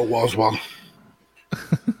there ever was one.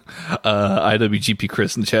 IWGP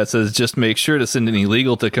Chris in the chat says just make sure to send any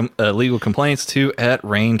legal complaints to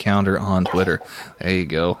 @RainCounter on Twitter. There you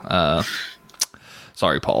go.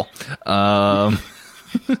 Sorry, Paul.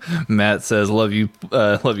 Matt says love you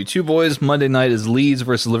two boys. Monday night is Leeds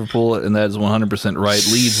versus Liverpool, and that is 100% right.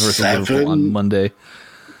 Leeds versus Liverpool on Monday.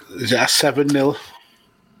 Is that 7-0?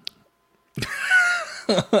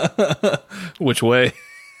 Which way?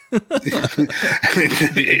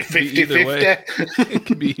 50-50. It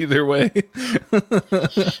could be either way.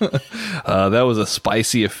 That was a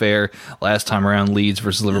spicy affair last time around. Leeds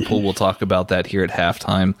versus Liverpool. We'll talk about that here at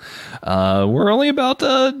halftime. We're only about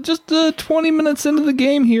just 20 minutes into the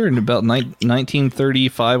game here, and about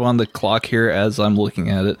 19:35 on the clock here as I'm looking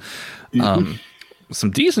at it.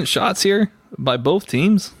 Some decent shots here by both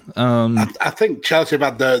teams. I think Chelsea have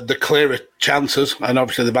had the clearer chances, and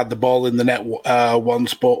obviously they've had the ball in the net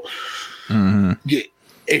once, but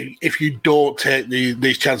if you don't take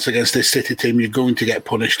these chances against this City team, you're going to get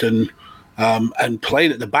punished, and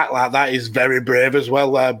playing at the back like that is very brave as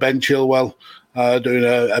well. Ben Chilwell doing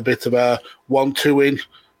a bit of a 1-2 in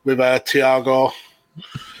with Thiago.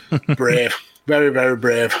 Brave. Very, very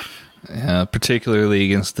brave. Yeah, particularly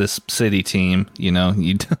against this City team,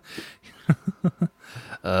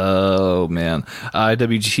 Oh man,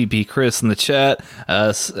 IWGP Chris in the chat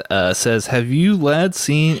says, "Have you lads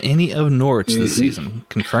seen any of Norwich this season?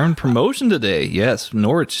 Confirmed promotion today. Yes,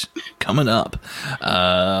 Norwich coming up.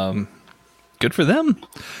 Good for them.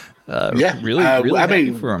 Yeah, really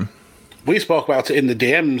happy for them. We spoke about it in the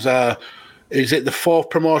DMs. is it the fourth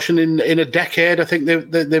promotion in a decade? I think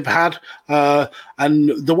they've had.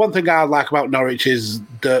 And the one thing I like about Norwich is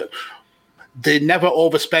that they never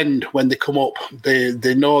overspend when they come up.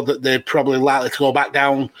 They know that they're probably likely to go back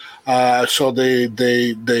down, so they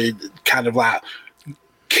kind of like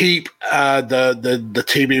keep the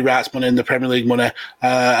TV rights money and the Premier League money,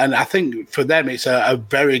 and I think for them it's a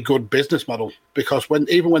very good business model, because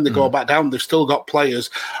even when they go back down, they've still got players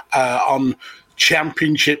on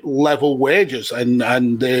Championship level wages, and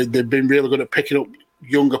they've been really good at picking up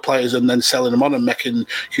younger players and then selling them on and making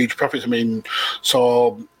huge profits. I mean,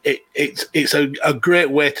 so it's a great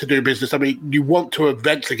way to do business. I mean, you want to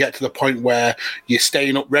eventually get to the point where you're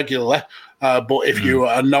staying up regularly, but if you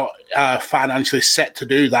are not financially set to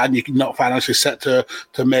do that, and you're not financially set to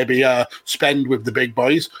maybe spend with the big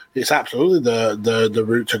boys, it's absolutely the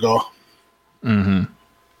route to go. Mm-hmm.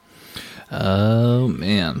 Oh,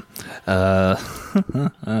 man. Well,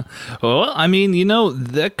 I mean,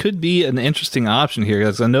 that could be an interesting option here,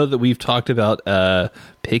 because I know that we've talked about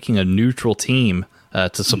picking a neutral team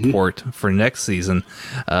to support for next season.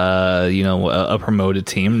 A promoted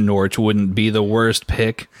team. Norwich wouldn't be the worst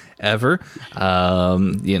pick ever.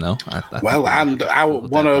 One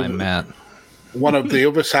of the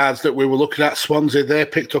other sides that we were looking at, Swansea, they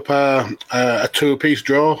picked up a two-piece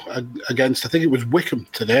draw against, I think it was Wickham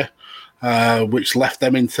today, which left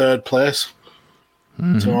them in third place.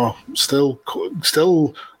 So still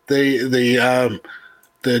the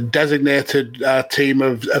designated team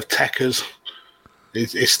of techers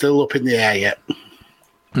is still up in the air yet.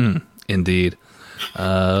 Indeed.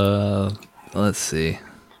 Let's see.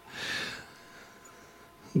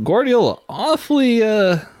 Guardiola, awfully.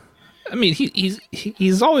 I mean,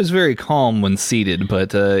 he's always very calm when seated,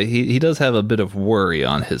 but he does have a bit of worry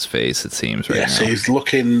on his face, it seems, right now. Yes, he's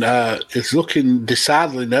looking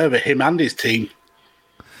decidedly nervous, him and his team.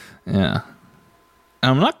 Yeah.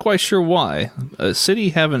 I'm not quite sure why. City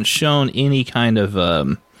haven't shown any kind of,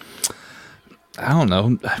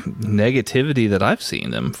 negativity that I've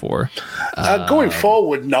seen them for. Going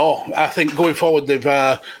forward, no. I think going forward they've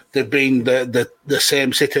been the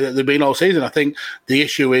same City that they've been all season. I think the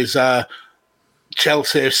issue is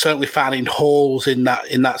Chelsea is certainly finding holes in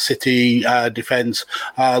that City defence.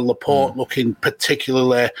 Laporte looking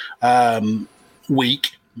particularly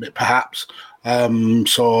weak, perhaps.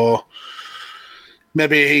 So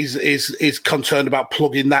maybe he's concerned about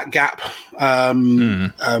plugging that gap.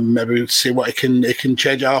 Maybe see what he can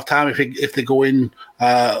change at half time if they go in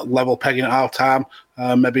level pegging at half time.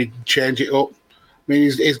 Maybe change it up. I mean,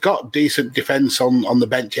 he's got decent defence on the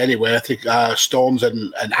bench anyway. I think Stones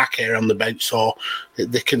and Ake are on the bench, so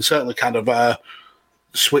they can certainly kind of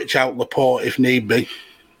switch out Laporte if need be.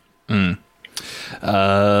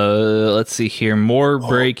 Let's see here. More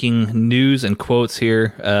breaking news and quotes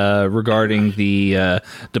here regarding the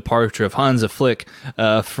departure of Hansi Flick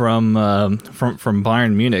from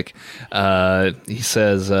Bayern Munich. He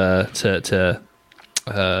says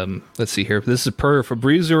let's see here. This is per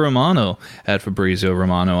Fabrizio Romano at Fabrizio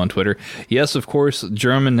Romano on Twitter. Yes, of course,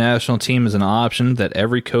 German national team is an option that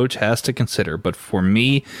every coach has to consider, but for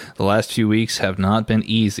me, the last few weeks have not been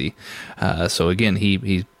easy. So again,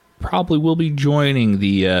 he probably will be joining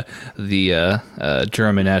the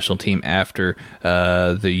German national team after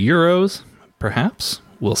the Euros, perhaps.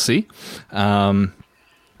 We'll see.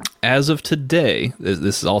 As of today,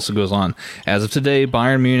 this also goes on. As of today,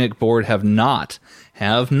 Bayern Munich board have not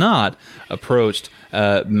approached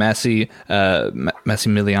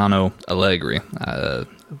Massimiliano Allegri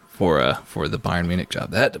for the Bayern Munich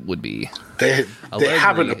job. That would be they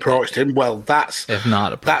haven't approached him. Well, that's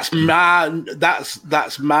my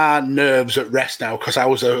nerves at rest now, because I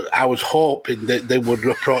was hoping that they would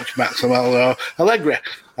approach Massimiliano Allegri.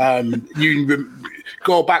 You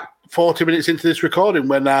go back 40 minutes into this recording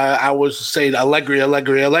when I was saying Allegri.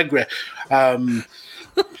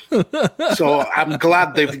 So I'm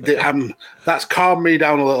glad that's calmed me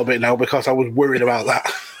down a little bit now, because I was worried about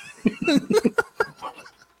that.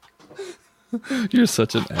 You're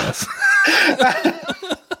such an ass.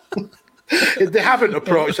 They haven't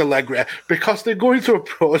approached Allegri because they're going to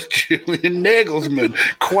approach Julian Nagelsmann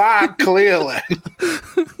quite clearly.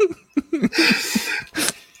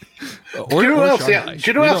 Do you know what else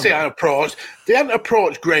they haven't approached? They haven't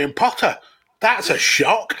approached Graham Potter. That's a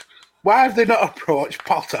shock. Why have they not approached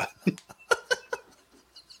Potter?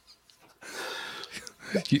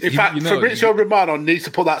 In fact, Fabrizio Romano needs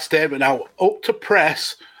to put that statement out. Up to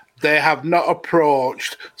press, they have not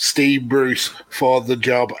approached Steve Bruce for the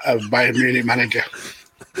job of Bayern Munich manager.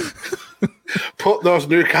 Put those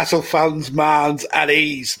Newcastle fans' minds at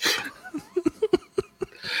ease.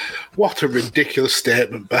 What a ridiculous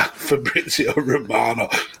statement by Fabrizio Romano.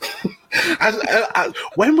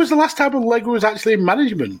 When was the last time Allegri was actually in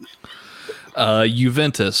management?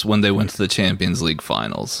 Juventus, when they went to the Champions League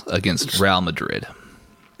finals against Real Madrid.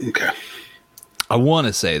 Okay. I want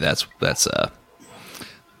to say that's that's.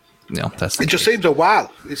 It just seems a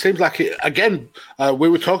while. It seems like again. We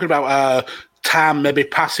were talking about time maybe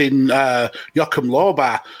passing Joachim Löw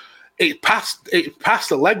by. It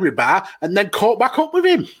passed Allegri by and then caught back up with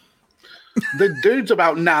him. The dude's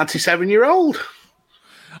about 97-year-old.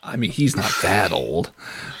 I mean, he's not that old.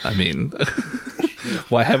 I mean,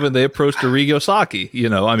 why haven't they approached Arrigo Sacchi?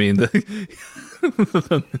 I mean,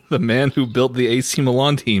 the man who built the AC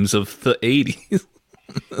Milan teams of the 80s.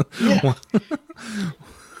 Yeah.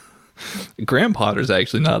 Graham Potter's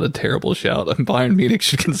actually not a terrible shout. Bayern Munich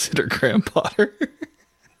should consider Graham Potter.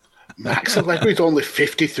 Max Allegri's only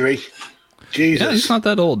 53. Jesus. Yeah, he's not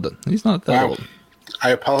that old. He's not that old. I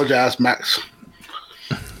apologize, Max.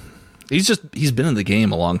 He's been in the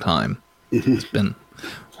game a long time. Mm-hmm. It's been,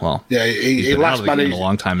 yeah, he last managed a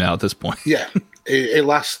long time now at this point. Yeah, he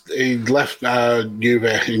left Juve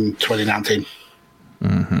in 2019.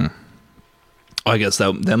 Mm-hmm. I guess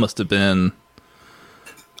that must have been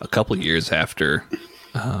a couple of years after.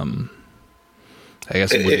 I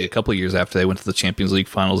guess it would be a couple of years after they went to the Champions League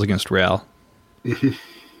finals against Real. Mm-hmm.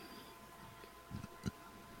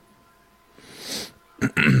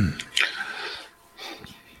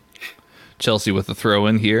 Chelsea with the throw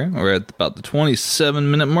in here. We're at about the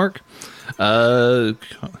 27-minute mark. I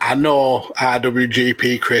know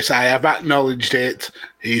RWGP, Chris. I have acknowledged it.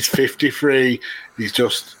 He's 53. He's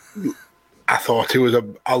just... I thought he was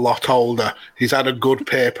a lot older. He's had a good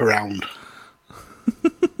paper round.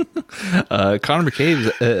 Connor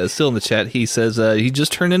McCabe is still in the chat. He says he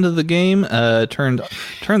just turned into the game, turned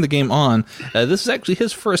the game on. This is actually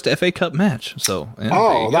his first FA Cup match. So,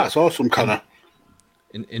 that's awesome, Connor.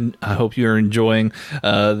 And I hope you're enjoying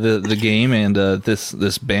the game and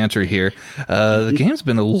this banter here. The game's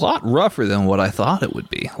been a lot rougher than what I thought it would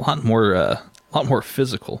be. A lot more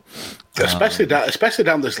physical. Especially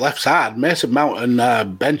down this left side. Mason Mount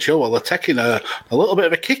and Ben Chilwell are taking a little bit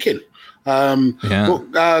of a kicking. But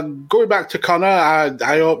going back to Connor,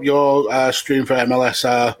 I hope your stream for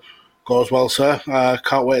MLS goes well, sir.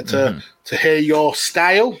 Can't wait to hear your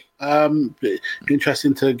style.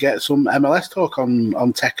 Interesting to get some MLS talk on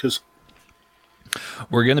Techers.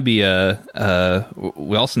 We're going to be.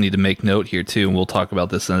 We also need to make note here too, and we'll talk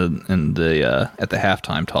about this in the at the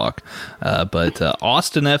halftime talk. But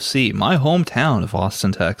Austin FC, my hometown of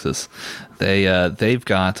Austin, Texas, they've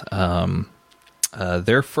got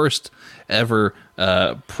their first ever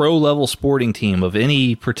pro level sporting team of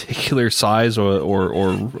any particular size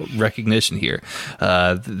or recognition here.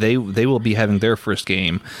 They will be having their first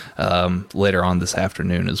game later on this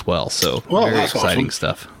afternoon as well. So very exciting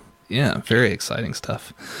stuff. Yeah, very exciting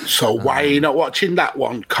stuff. So why are you not watching that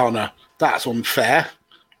one, Connor? That's unfair.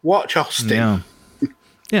 Watch Austin.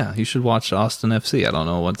 Yeah, you should watch Austin FC. I don't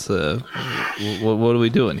know what are we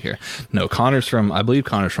doing here. No, I believe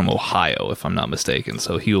Connor's from Ohio, if I'm not mistaken.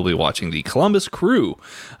 So he will be watching the Columbus Crew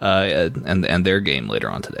and their game later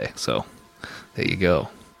on today. So there you go.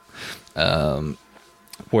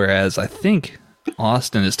 Whereas I think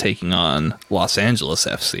Austin is taking on Los Angeles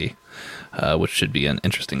FC. Which should be an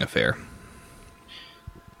interesting affair.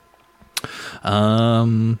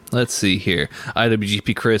 Let's see here.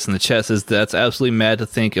 IWGP Chris in the chat says that's absolutely mad to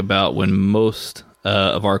think about when most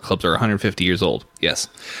of our clubs are 150 years old. Yes.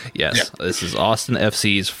 Yep. This is Austin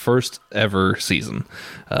FC's first ever season.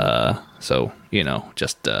 So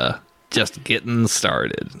just getting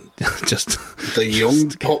started. Just the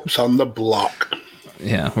young pups on the block.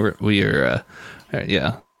 Yeah, we are.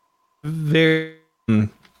 Very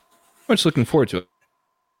much looking forward to a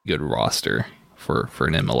good roster for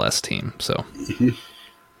an MLS team. So,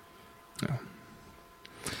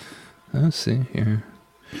 Let's see here.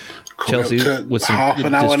 Chelsea with some half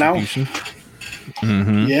an hour now.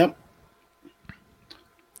 Mm-hmm. Yep.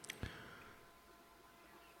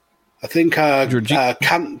 I think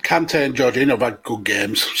Kante and Jorginho have had good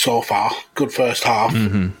games so far. Good first half.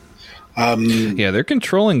 Mm-hmm. They're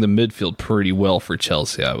controlling the midfield pretty well for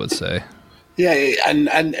Chelsea, I would say. Yeah, and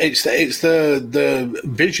it's the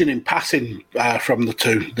vision in passing from the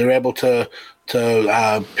two. They're able to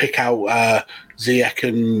pick out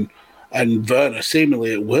Ziyech and Werner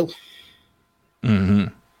seemingly at will. Mm-hmm.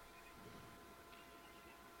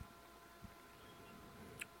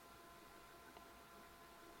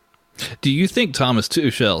 Do you think Thomas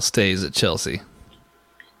Tuchel stays at Chelsea?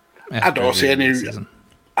 I don't see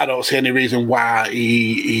any reason why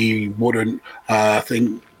he wouldn't. I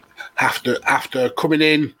think after coming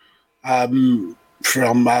in,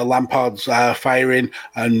 from Lampard's firing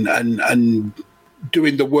and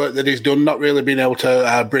doing the work that he's done, not really being able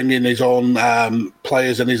to bring in his own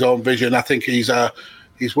players and his own vision. I think he's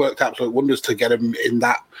worked absolute wonders to get him in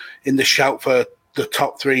the shout for the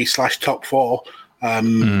top 3/top 4.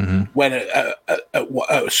 When at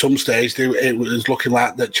some stage it was looking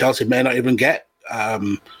like that Chelsea may not even get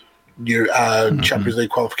Champions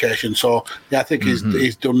League qualification. So yeah, I think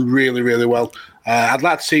he's done really, really well. I'd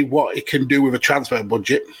like to see what he can do with a transfer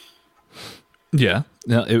budget. Yeah,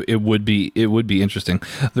 no, it would be interesting.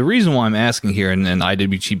 The reason why I'm asking here, and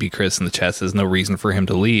IWGP Chris in the chat says no reason for him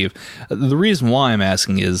to leave. The reason why I'm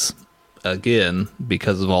asking is, again,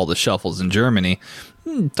 because of all the shuffles in Germany.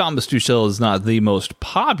 Thomas Tuchel is not the most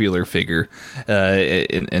popular figure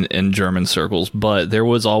in German circles, but there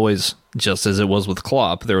was always, just as it was with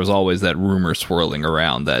Klopp, there was always that rumor swirling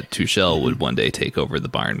around that Tuchel would one day take over the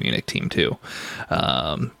Bayern Munich team too.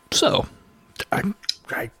 So I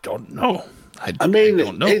don't know. I mean,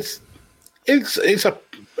 don't know. It's a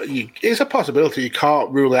possibility. You can't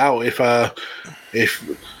rule it out if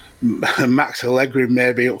Max Allegri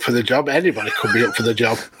may be up for the job. Anybody could be up for the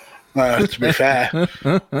job. To be fair,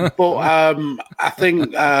 but I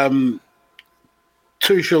think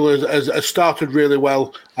Tuchel has started really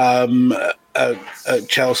well at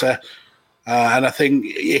Chelsea, and I think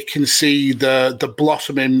you can see the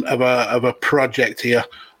blossoming of a project here.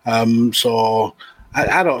 So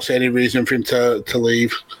I don't see any reason for him to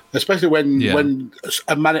leave, especially when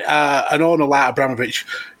an owner like Abramovich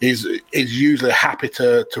is usually happy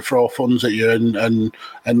to throw funds at you and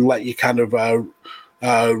let you kind of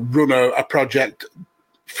run a project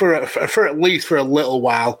for at least for a little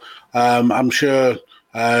while. I'm sure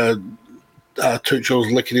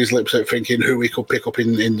Tuchel's licking his lips at thinking who we could pick up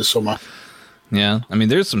in the summer. Yeah, I mean,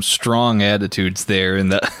 there's some strong attitudes there in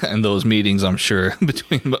those meetings, I'm sure,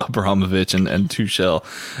 between Abramovich and Tuchel.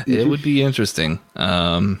 It would be interesting.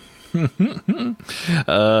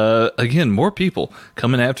 Again, more people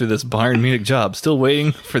coming after this Bayern Munich job. Still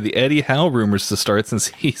waiting for the Eddie Howe rumors to start, since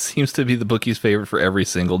he seems to be the bookie's favorite for every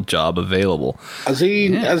single job available. Has he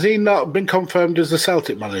not been confirmed as the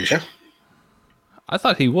Celtic manager? I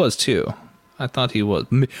thought he was too. I thought he was.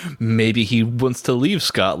 Maybe he wants to leave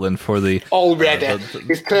Scotland for the... Already.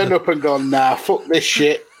 He's turned up and gone, nah, fuck this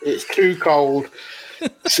shit. It's too cold.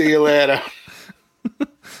 See you later.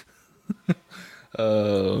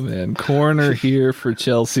 Oh, man. Corner here for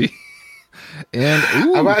Chelsea. And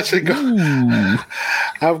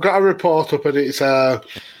I've got a report up, and it's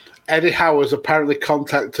Eddie Howe has apparently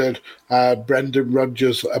contacted Brendan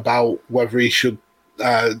Rodgers about whether he should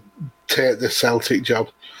take the Celtic job.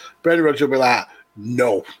 Brendan Rodgers will be like,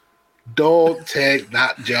 no, don't take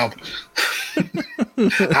that job.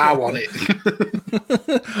 I want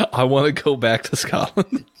it. I want to go back to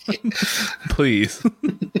Scotland. Please.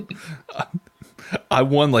 I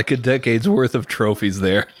won like a decade's worth of trophies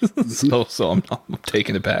there. so I'm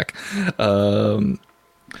taking it back.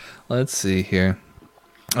 Let's see here.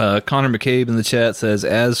 Connor McCabe in the chat says,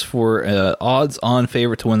 as for odds-on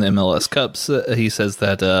favorite to win the MLS Cups, he says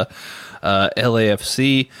that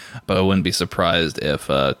LAFC, but I wouldn't be surprised if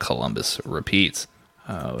Columbus repeats.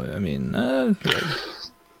 I mean,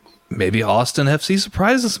 maybe Austin FC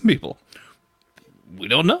surprises some people. We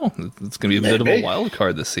don't know. It's going to be a bit of a wild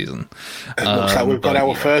card this season. It looks like we've got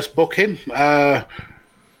our first booking.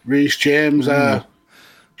 Reece James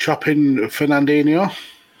chopping Fernandinho.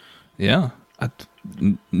 Yeah.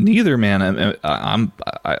 Neither, man. I'm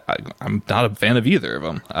not a fan of either of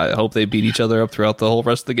them. I hope they beat each other up throughout the whole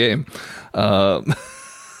rest of the game.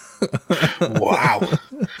 Wow.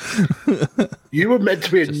 You were meant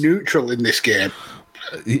to be a neutral in this game.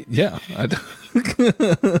 Yeah.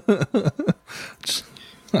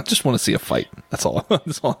 I just want to see a fight. That's all.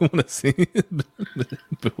 That's all I want to see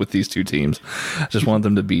with these two teams. I just want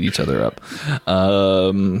them to beat each other up.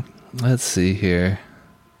 Let's see here.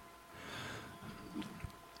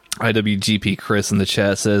 IWGP Chris in the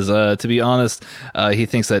chat says, to be honest, he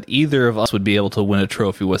thinks that either of us would be able to win a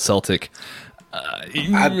trophy with Celtic.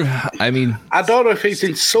 I mean, I don't know if he's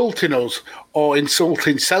insulting us or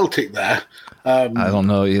insulting Celtic there. I don't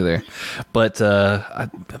know either, but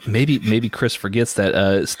maybe Chris forgets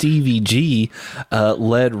that Stevie G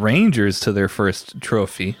led Rangers to their first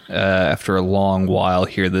trophy after a long while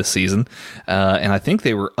here this season, and I think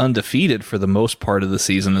they were undefeated for the most part of the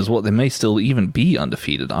season as well. They may still even be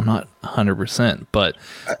undefeated. I'm not 100%, but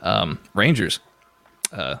Rangers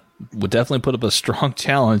would definitely put up a strong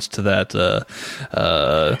challenge to that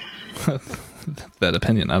that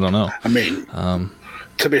opinion. I don't know. I mean,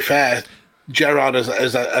 to be fair, Gerrard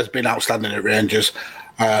has been outstanding at Rangers.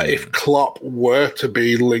 If Klopp were to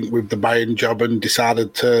be linked with the Bayern job and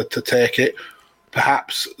decided to take it,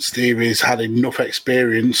 perhaps Stevie's had enough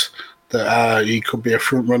experience that he could be a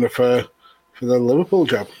front runner for the Liverpool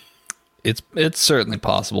job. It's certainly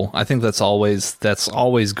possible. I think that's always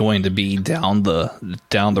going to be down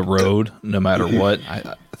the road, no matter what.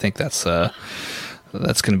 I think that's going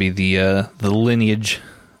to be the lineage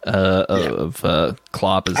of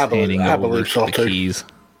Klopp is handing over the keys.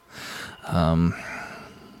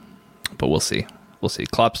 But we'll see.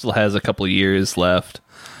 Klopp still has a couple of years left.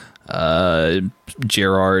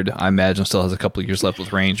 Gerrard, I imagine, still has a couple of years left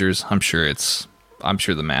with Rangers. I'm sure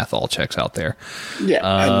the math all checks out there.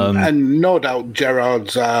 Yeah, and no doubt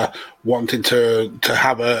Gerrard's wanting to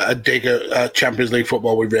have a dig at Champions League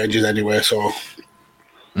football with Rangers anyway. So,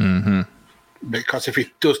 because if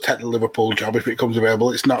he does take the Liverpool job, if it comes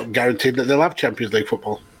available, it's not guaranteed that they'll have Champions League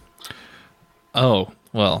football. Oh,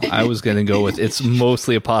 well, I was going to go with it's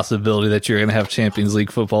mostly a possibility that you're going to have Champions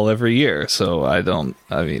League football every year. So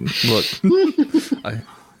look,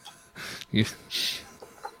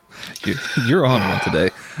 you're on one today.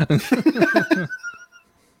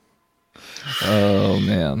 Oh,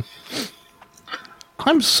 man.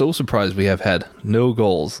 I'm so surprised we have had no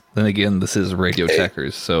goals. Then again, this is Radio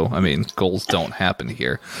Checkers, so I mean, goals don't happen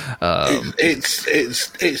here.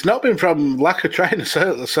 It's not been from lack of trying,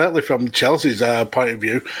 certainly from Chelsea's point of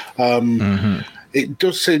view. It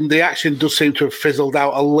does seem the action does seem to have fizzled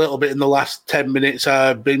out a little bit in the last 10 minutes.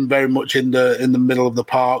 Been very much in the middle of the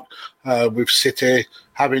park with City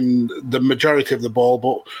having the majority of the ball,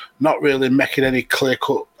 but not really making any clear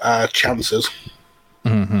cut chances.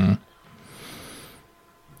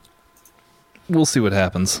 We'll see what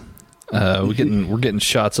happens. We're getting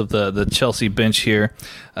shots of the Chelsea bench here.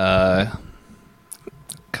 Kai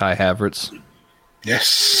Havertz.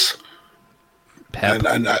 Yes. Pep.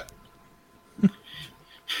 And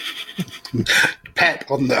Pep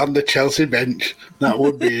on the Chelsea bench. That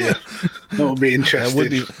would be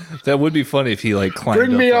interesting. That would be funny if he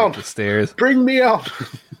climbed up the stairs. Bring me on.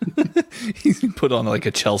 He put on a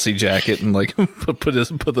Chelsea jacket and put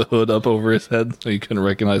the hood up over his head so you couldn't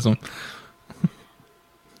recognize him.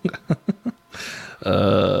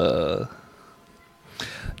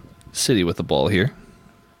 City with the ball here,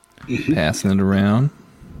 passing it around,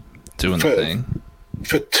 doing the thing.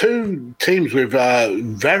 For two teams with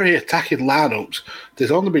very attacking lineups, there's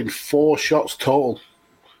only been 4 shots total,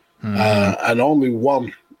 and only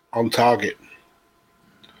 1 on target.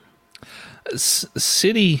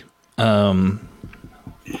 City, I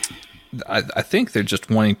think they're just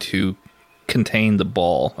wanting to contain the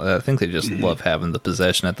ball. I think they just love having the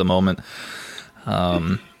possession at the moment.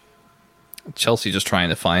 Chelsea just trying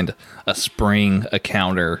to find a spring, a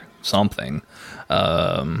counter, something.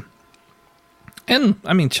 And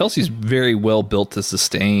I mean, Chelsea's very well built to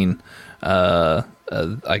sustain, I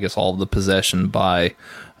guess, all of the possession by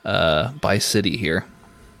City here.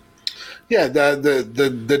 Yeah,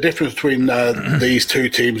 the difference between these two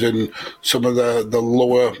teams and some of the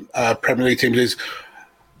lower Premier League teams is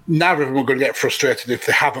neither of them are going to get frustrated if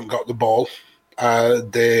they haven't got the ball.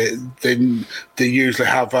 They usually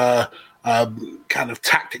have kind of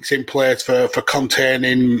tactics in place for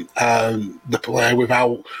containing the player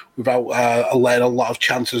without letting a lot of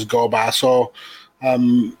chances go by. So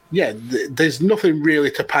there's nothing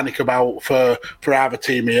really to panic about for either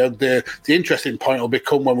team here. The interesting point will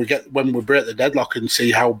become when we break the deadlock and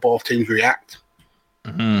see how both teams react.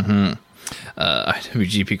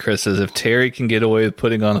 IWGP Chris says if Terry can get away with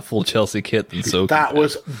putting on a full Chelsea kit, then so that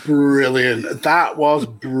was brilliant.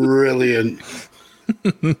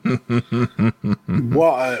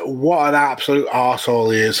 What an absolute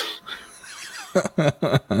arsehole he is.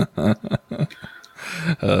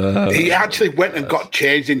 He actually went and got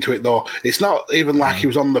changed into it though. It's not even like he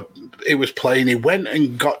was playing. He went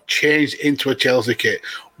and got changed into a Chelsea kit.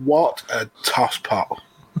 What a toss pot.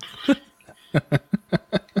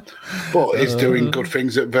 But he's doing good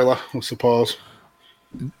things at Villa, I suppose.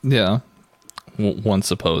 Yeah, one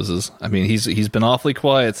supposes. I mean, he's been awfully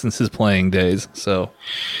quiet since his playing days, so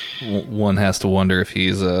one has to wonder if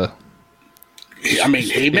he's I mean,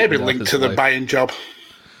 he may be linked to the Bayern job.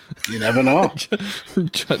 You never know.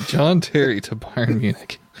 John Terry to Bayern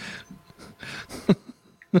Munich.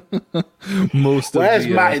 Where's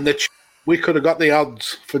Matt in the? We could have got the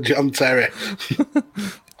odds for John Terry.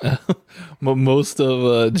 Most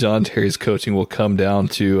of John Terry's coaching will come down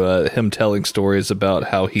to him telling stories about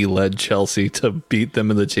how he led Chelsea to beat them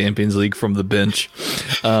in the Champions League from the bench.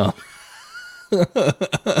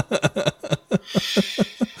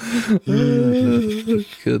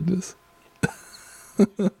 Goodness.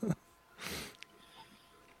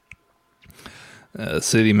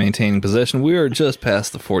 City maintaining possession. We are just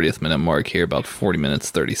past the 40th minute mark here, about 40 minutes,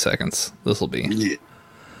 30 seconds. This will be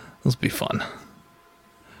fun.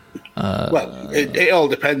 Well, it all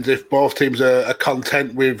depends if both teams are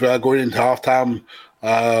content with going into halftime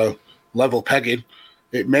level pegging.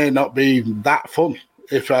 It may not be that fun.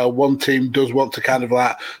 If one team does want to kind of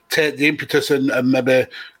like take the impetus and maybe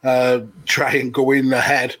try and go in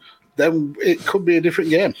ahead, then it could be a different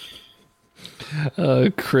game.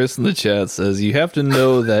 Chris in the chat says, you have to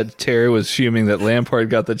know that Terry was fuming that Lampard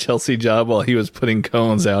got the Chelsea job while he was putting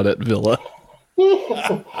cones out at Villa.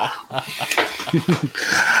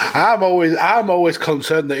 I'm always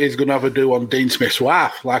concerned that he's going to have a do on Dean Smith's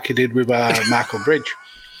wife, like he did with Michael Bridge.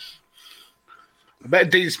 I bet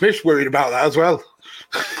Dean Smith's worried about that as well.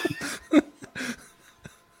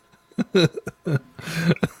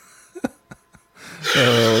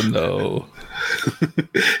 Oh no.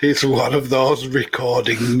 It's one of those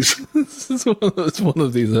recordings. It's one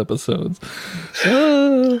of these episodes.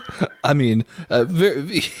 I mean,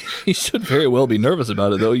 he should very well be nervous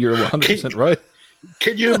about it, though. You're 100% right.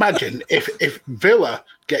 Can you imagine if Villa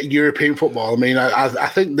get European football? I mean, I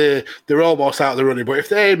think they're almost out of the running, but if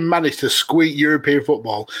they manage to squeak European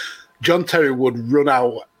football, John Terry would run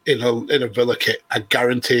out in a Villa kit. I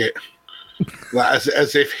guarantee it. Like,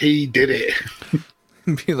 as if he did it.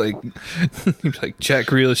 He'd be like Jack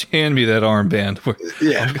Grealish, hand me that armband.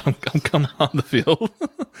 Yeah, I'm coming on the field.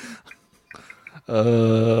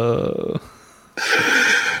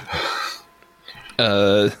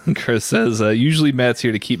 Chris says, usually Matt's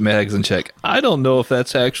here to keep Mags in check. I don't know if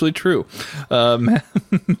that's actually true.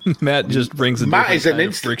 Matt just brings a different kind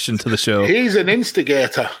of friction to the show. He's an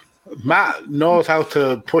instigator. Matt knows how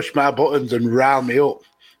to push my buttons and rile me up.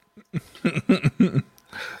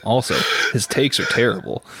 Also, his takes are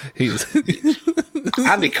terrible.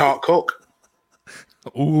 And he can't cook.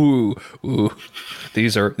 Ooh.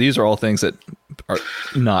 These are all things that are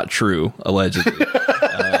not true, allegedly.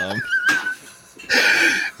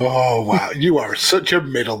 Oh wow, you are such a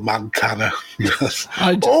middleman, Tanner. Yes.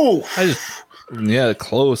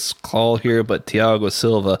 Close call here, but Thiago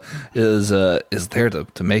Silva is there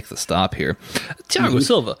to make the stop here. Thiago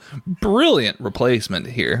Silva, brilliant replacement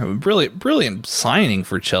here, brilliant signing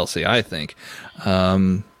for Chelsea, I think.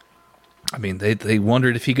 I mean, they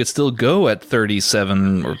wondered if he could still go at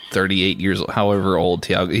 37 or 38 years old, however old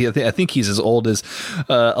Thiago. I think he's as old as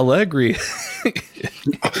Allegri.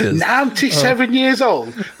 97 years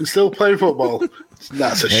old and still playing football.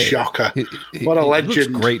 That's a shocker. What a legend. He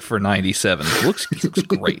looks great for 97. He looks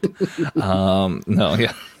great.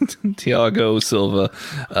 Thiago Silva,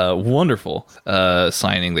 wonderful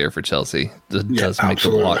signing there for Chelsea. Does make the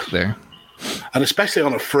block there. And especially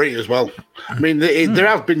on a free as well. I mean, there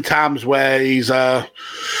have been times where he's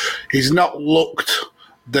not looked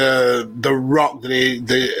the rock that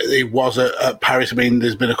he was at Paris. I mean,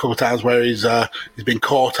 there's been a couple of times where he's been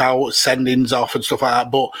caught out, sendings off and stuff like that.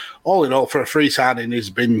 But all in all, for a free signing, he's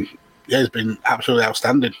been absolutely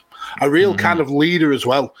outstanding. A real kind of leader as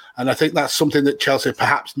well, and I think that's something that Chelsea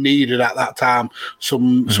perhaps needed at that time.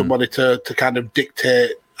 Somebody to kind of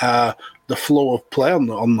dictate the flow of play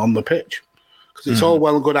on the pitch. Because it's all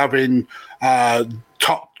well and good having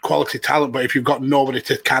top quality talent, but if you've got nobody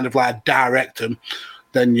to kind of like direct them,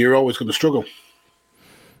 then you're always going to struggle.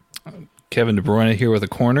 Kevin De Bruyne here with a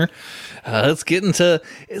corner. It's getting to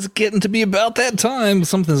be about that time.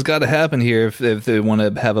 Something's got to happen here if they want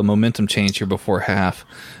to have a momentum change here before half.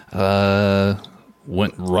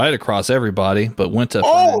 Went right across everybody, but went to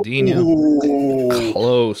Fernandinho.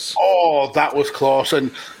 Close. Oh, that was close.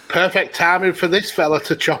 And perfect timing for this fella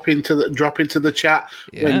to drop into the chat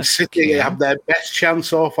when City have their best chance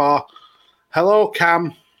so far. Hello,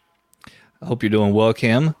 Cam. I hope you're doing well,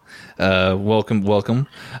 Cam. Welcome.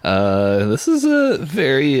 This is a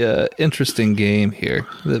very interesting game here.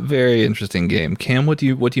 A very interesting game. Cam, what do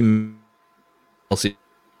you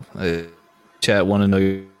chat want to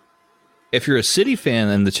know? If you're a City fan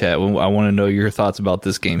in the chat, I want to know your thoughts about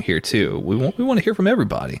this game here too. We want to hear from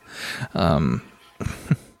everybody. Here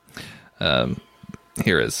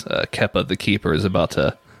is Kepa, the keeper, is about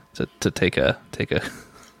to take a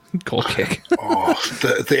goal kick.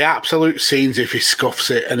 The absolute scenes if he scuffs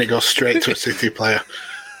it and it goes straight to a City player.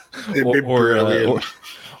 It'd be brilliant.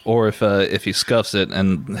 Or if he scuffs it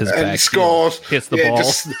and his back scores, hits the ball,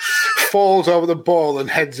 just falls over the ball and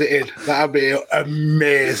heads it in. That'd be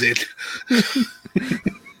amazing.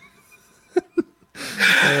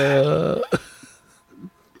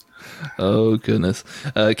 Oh goodness!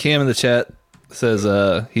 Cam in the chat says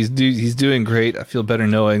he's doing great. I feel better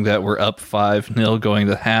knowing that we're up 5-0 going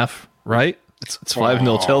to half. Right? It's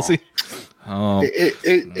 5-0 Chelsea. Oh,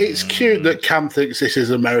 It's cute that Cam thinks this is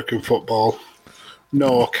American football.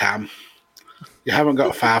 No, Cam. You haven't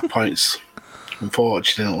got 5 points,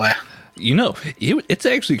 unfortunately. you know, it's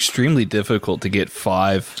actually extremely difficult to get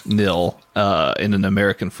 5-0 in an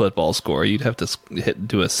American football score. You'd have to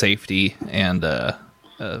do a safety and a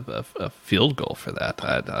field goal for that.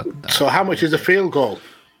 So how much is a field goal?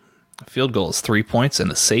 A field goal is 3 points,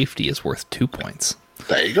 and a safety is worth 2 points.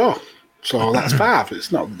 There you go. So that's 5.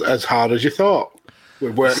 It's not as hard as you thought.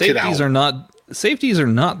 We've worked it out. Safeties are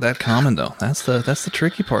not that common, though. That's the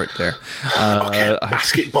tricky part there. Okay,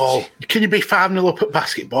 basketball. Can you be 5-0 up at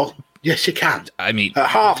basketball? Yes, you can. I mean, at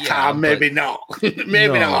half time, maybe not.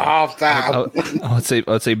 Maybe not at half time. I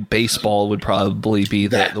would say baseball would probably be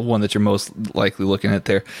the one that you're most likely looking at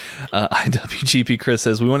there. IWGP Chris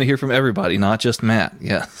says we want to hear from everybody, not just Matt.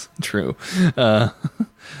 Yes, true.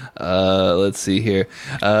 Let's see here.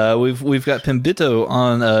 We've got Pimbito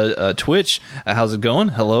on Twitch. How's it going?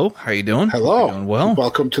 Hello. How are you doing? Hello. Doing well.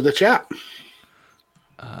 Welcome to the chat.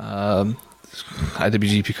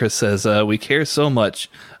 IWGP Chris says we care so much.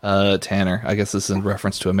 Tanner, I guess this is in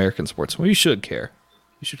reference to American sports. Well, you should care.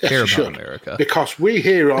 You should care about America. Because we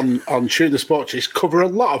here on Shooting the Sports cover a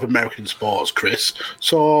lot of American sports, Chris.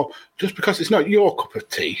 So just because it's not your cup of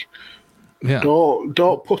tea,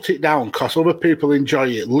 don't put it down because other people enjoy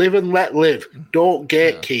it. Live and let live. Don't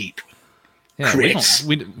gatekeep. Yeah, Chris,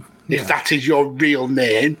 if that is your real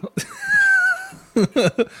name.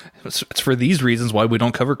 It's for these reasons why we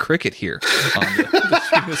don't cover cricket here on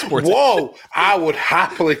the sports. Whoa, I would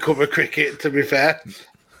happily cover cricket, to be fair.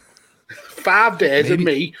 5 days of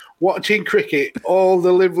me watching cricket all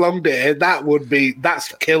the live long day,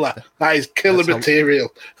 that's killer. That is killer material.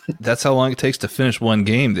 That's how long it takes to finish one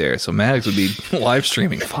game there. So Mags would be live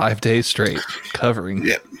streaming 5 days straight, covering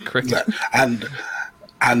cricket. And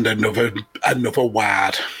another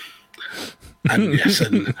wad. And yes,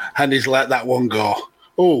 and he's let that one go.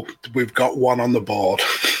 Oh, we've got one on the board.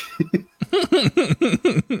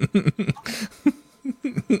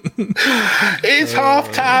 It's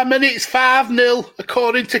half time and it's 5-0,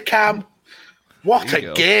 according to Cam. What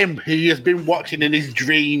a game he has been watching in his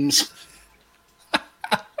dreams.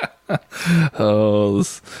 Oh,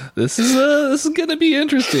 this is going to be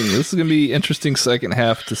interesting. This is going to be interesting second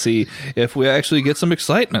half to see if we actually get some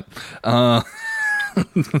excitement.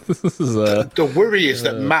 The worry is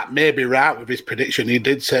that Matt may be right with his prediction. He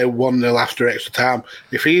did say 1-0 after extra time.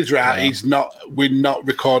 If he's right, we're not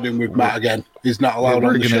recording with Matt again. He's not allowed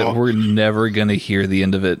on the show. We're never going to hear the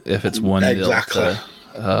end of it if it's 1-0. Exactly.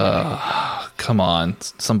 Come on.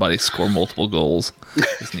 Somebody score multiple goals.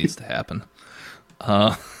 This needs to happen.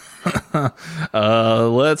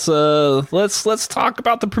 Let's talk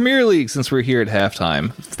about the Premier League since we're here at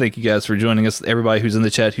halftime. Thank you guys for joining us. Everybody who's in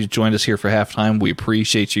the chat who's joined us here for halftime, we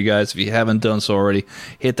appreciate you guys. If you haven't done so already,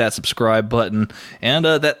 hit that subscribe button and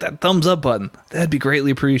that thumbs up button. That'd be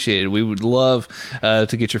greatly appreciated. We would love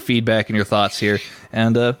to get your feedback and your thoughts here.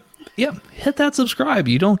 And hit that subscribe.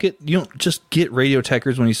 You don't just get Radio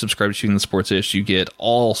Techers when you subscribe to Shooting the Sports-ish. You get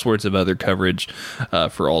all sorts of other coverage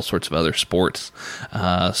for all sorts of other sports.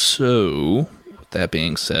 So, with that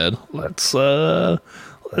being said, let's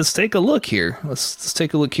take a look here. Let's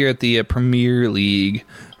take a look here at the Premier League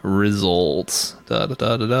results.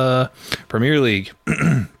 Premier League.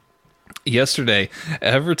 Yesterday,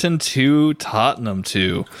 Everton 2, Tottenham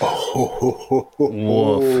 2.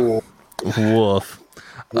 Woof. Woof.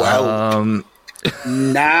 Well,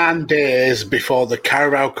 9 days before the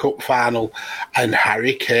Carabao Cup final, and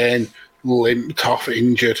Harry Kane limped off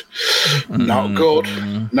injured. Not good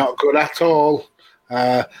at all.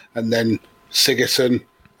 And then Sigurdsson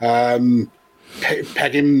pegging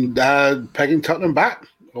Tottenham back.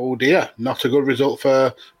 Oh dear, not a good result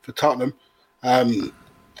for Tottenham.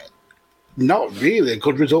 Not really a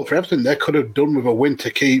good result for Everton. They could have done with a win to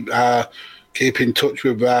keep in touch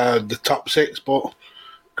with the top 6, but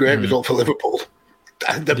great result for Liverpool.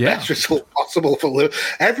 The best result possible for Liverpool.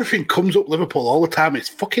 Everything comes up Liverpool all the time. It's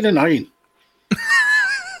fucking annoying.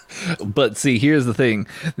 But see, here's the thing: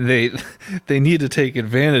 they need to take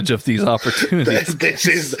advantage of these opportunities. This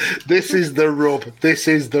is the rub. This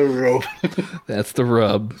is the rub. That's the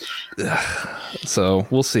rub. So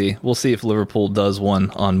we'll see. We'll see if Liverpool does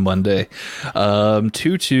one on Monday.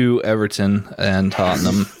 2-2 Everton and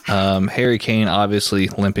Tottenham. Harry Kane obviously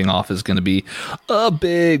limping off is going to be a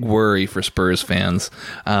big worry for Spurs fans.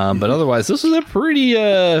 But otherwise, this is a pretty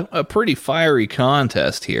fiery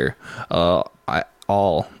contest here. All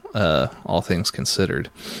things considered.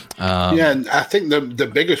 And I think the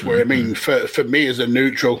biggest worry, I mean, for me as a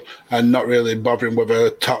neutral and not really bothering whether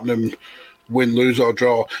Tottenham win, lose or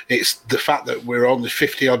draw. It's the fact that we're only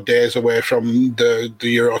 50 odd days away from the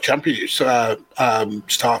Euro Championships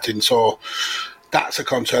starting. So that's a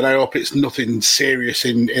concern. I hope it's nothing serious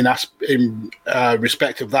in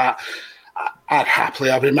respect of that. I'd happily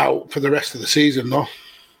have him out for the rest of the season, though.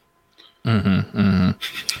 Connor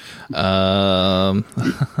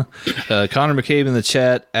McCabe in the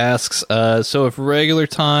chat asks, so if regular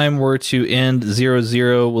time were to end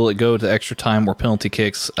 0-0, will it go to extra time or penalty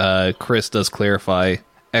kicks? Chris does clarify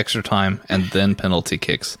extra time and then penalty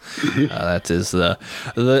kicks. That is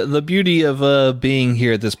the beauty of being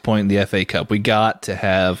here at this point in the FA Cup. We got to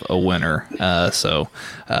have a winner. So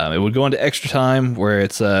it would go into extra time where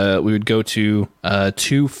it's we would go to 2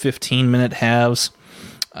 15-minute halves.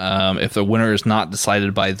 If the winner is not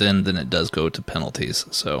decided by then it does go to penalties.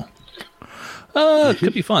 So it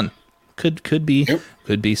could be fun. Could be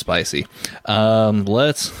spicy.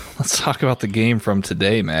 Let's talk about the game from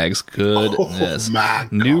today, Mags. Goodness.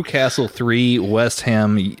 Newcastle 3, West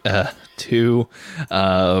Ham 2.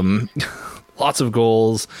 Lots of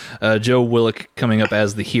goals. Joe Willock coming up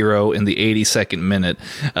as the hero in the 82nd minute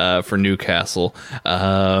for Newcastle.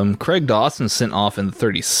 Craig Dawson sent off in the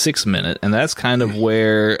 36th minute, and that's kind of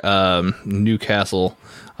where Newcastle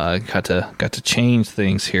got to change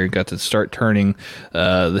things here. Got to start turning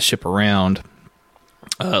the ship around.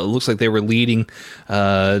 It looks like they were leading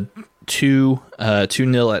 2-0 at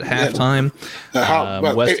halftime.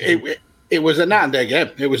 It was a night and day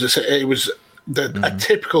game. It was a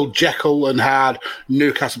typical Jekyll and Hyde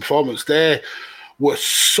Newcastle performance. They were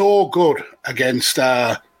so good against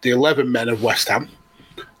the 11 men of West Ham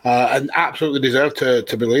and absolutely deserved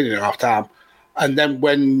to be leading at half time. And then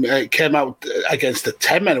when it came out against the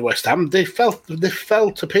 10 men of West Ham, they fell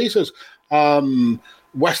to pieces.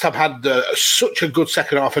 West Ham had such a good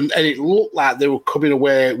second half, and it looked like they were coming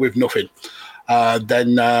away with nothing.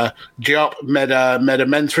 Then Diop made a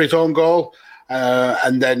amends for his own goal.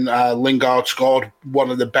 And then Lingard scored one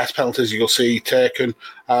of the best penalties you'll see taken.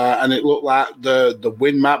 And it looked like the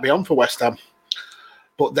win might be on for West Ham.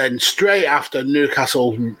 But then straight after,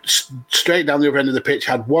 Newcastle, straight down the other end of the pitch,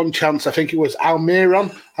 had one chance. I think it was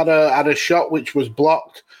Almiron had a shot which was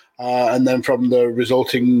blocked. And then from the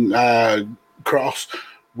resulting cross,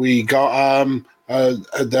 we got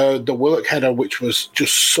the Willock header, which was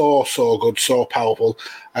just so good, so powerful.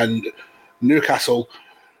 And Newcastle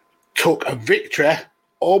took a victory,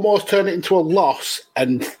 almost turned it into a loss,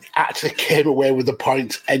 and actually came away with the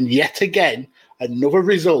points. And yet again, another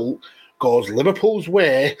result goes Liverpool's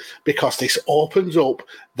way, because this opens up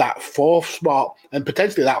that fourth spot and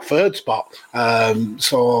potentially that third spot.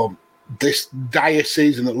 So this dire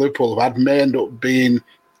season that Liverpool have had may end up being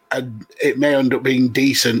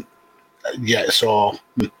decent. Yeah, so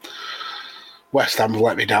West Ham have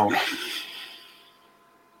let me down.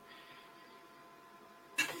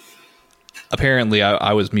 Apparently,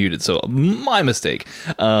 I was muted, so my mistake.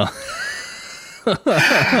 I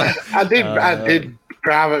did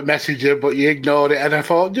private message you, but you ignored it, and I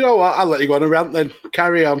thought, you know what? I'll let you go on a rant then.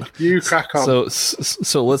 Carry on. You crack on.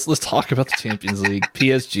 So let's talk about the Champions League.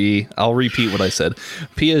 PSG. I'll repeat what I said.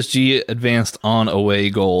 PSG advanced on away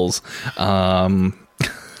goals. The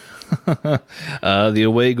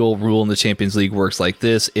away goal rule in the Champions League works like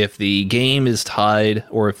this. If the game is tied,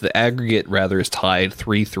 or if the aggregate rather is tied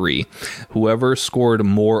 3-3, whoever scored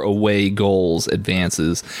more away goals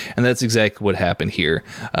advances. And that's exactly what happened here.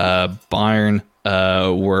 Bayern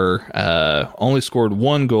were only scored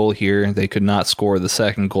one goal here. They could not score the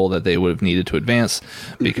second goal that they would have needed to advance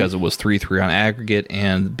because it was 3-3 on aggregate,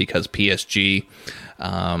 and because PSG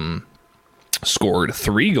scored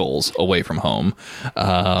 3 goals away from home,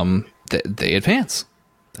 they advance.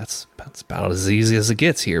 That's about as easy as it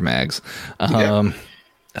gets here, Mags.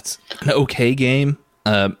 That's an okay game.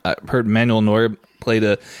 I heard Manuel Neuer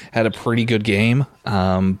had a pretty good game,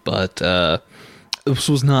 but this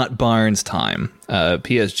was not Bayern's time.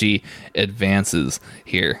 PSG advances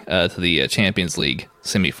here to the Champions League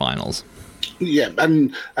semifinals. Yeah,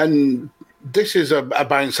 and this is a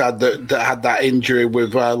Bayern side that had that injury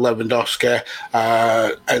with Lewandowski,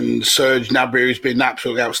 and Serge Gnabry, who's been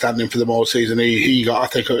absolutely outstanding for them all season. He got, I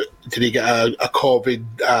think, did he get a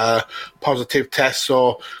COVID positive test?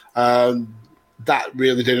 So that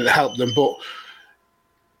really didn't help them. But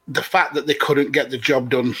the fact that they couldn't get the job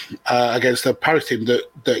done against the Paris team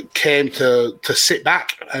that came to sit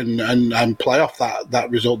back and play off that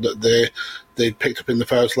result that they picked up in the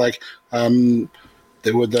first leg,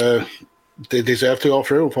 they deserve to go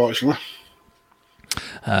through, unfortunately.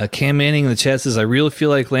 Cam Manning in the chat says, I really feel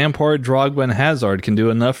like Lampard, Drogba, and Hazard can do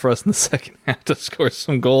enough for us in the second half to score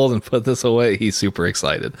some goals and put this away. He's super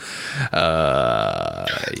excited.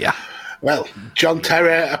 Yeah. Well, John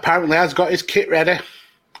Terry apparently has got his kit ready.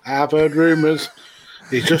 I've heard rumours.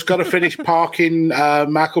 He's just got to finish parking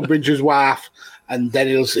Michael Bridges' wife, and then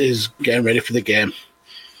he's getting ready for the game.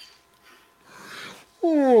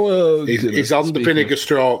 He's on the vinegar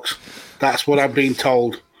strokes. That's what I'm being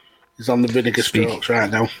told. He's on the vinegar strokes right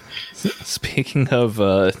now. Speaking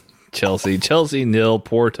of Chelsea 0,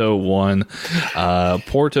 Porto 1.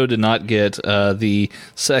 Porto did not get the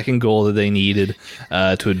second goal that they needed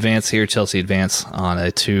to advance here. Chelsea advance on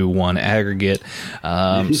a 2-1 aggregate.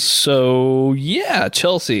 So yeah,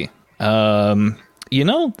 Chelsea. They've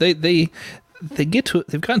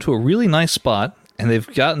gotten to a really nice spot, and they've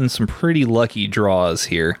gotten some pretty lucky draws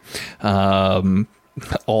here.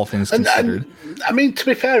 All things considered. I mean, to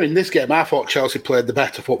be fair, in this game, I thought Chelsea played the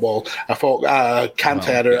better football. I thought Kante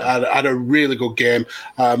had a really good game.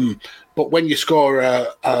 But when you score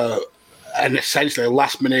an essentially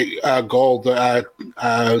last-minute goal that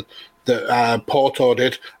Porto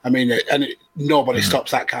did, I mean, nobody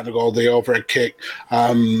stops that kind of goal, the overhead kick.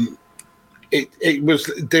 It was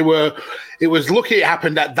lucky it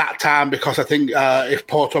happened at that time, because I think if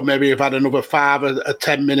Porto maybe have had another 5 or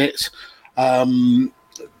 10 minutes,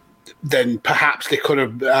 then perhaps they could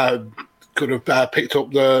have picked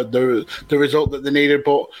up the result that they needed.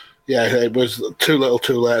 But yeah, it was too little,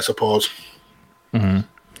 too late, I suppose.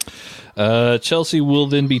 Mm-hmm. Chelsea will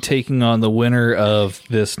then be taking on the winner of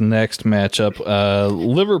this next matchup.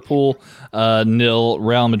 Liverpool 0,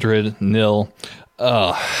 Real Madrid 0.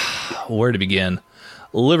 Where to begin?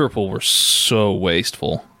 Liverpool were so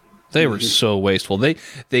wasteful. They were so wasteful.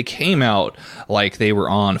 They came out like they were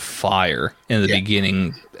on fire in the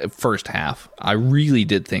beginning, first half. I really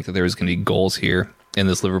did think that there was going to be goals here in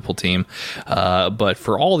this Liverpool team. But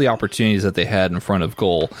for all the opportunities that they had in front of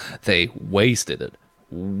goal, they wasted it.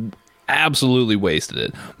 Absolutely wasted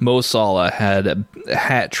it. Mo Salah had a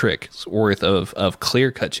hat trick worth of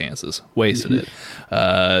clear-cut chances. Wasted it.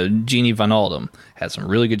 Gini Wijnaldum had some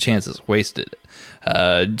really good chances. Wasted it.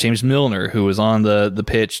 James Milner, who was on the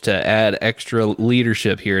pitch to add extra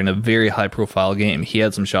leadership here in a very high-profile game, he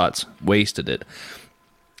had some shots. Wasted it.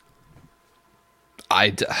 I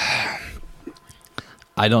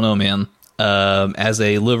don't know, man. As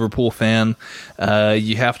a Liverpool fan,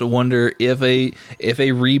 you have to wonder if a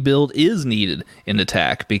rebuild is needed in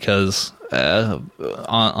attack, because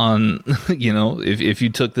if you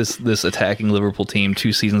took this attacking Liverpool team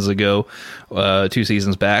 2 seasons ago, 2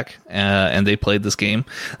 seasons back, and they played this game,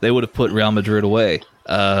 they would have put Real Madrid away.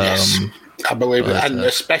 Yes, I believe it, and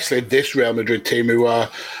especially this Real Madrid team, who are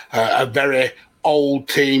a very old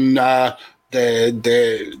team.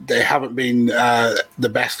 They haven't been the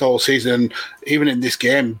best all season. Even in this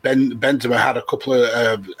game, Benzema had a couple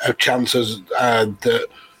of chances that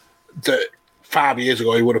 5 years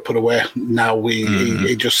ago he would have put away. Now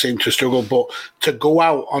he just seemed to struggle. But to go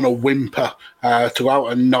out on a whimper, to go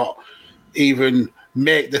out and not even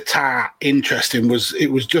make the tie interesting was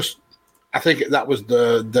just. I think that was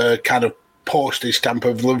the kind of postage stamp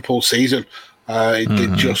of Liverpool season. They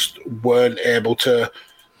just weren't able to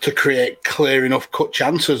create clear enough cut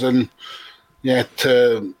chances, and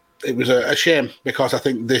it was a shame, because I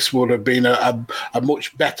think this would have been a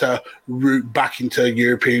much better route back into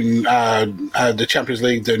European, the Champions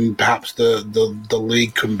League, than perhaps the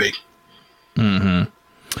league can be.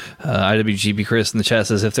 IWGP Chris in the chat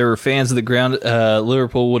says, if there were fans of the ground,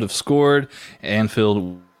 Liverpool would have scored.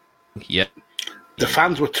 Anfield, yeah. The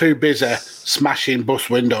fans were too busy smashing bus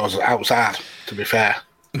windows outside, to be fair.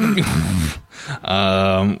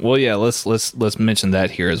 Well, yeah, let's mention that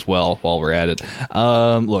here as well while we're at it.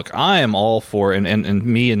 Look, I am all for, and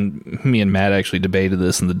me and Matt actually debated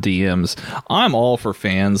this in the DMs. I'm all for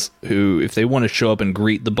fans who, if they want to show up and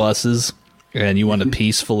greet the buses, and you want to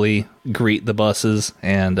peacefully greet the buses,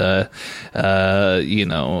 and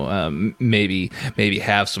maybe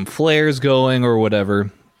have some flares going or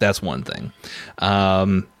whatever. That's one thing.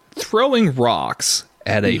 Throwing rocks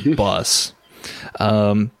at a bus.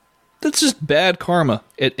 That's just bad karma.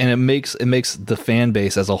 It makes the fan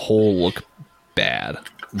base as a whole look bad.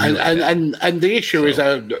 Really and the issue is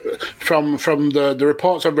from the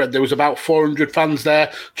reports I've read, there was about 400 fans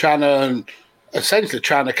there trying to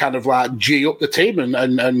kind of like G up the team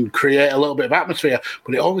and create a little bit of atmosphere.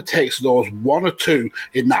 But it only takes those 1 or 2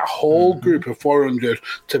 in that whole group of 400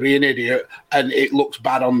 to be an idiot, and it looks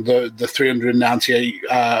bad on the 398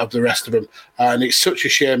 of the rest of them. And it's such a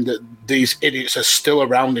shame that these idiots are still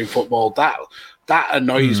around in football. That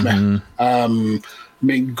annoys me. I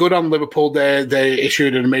mean, good on Liverpool. They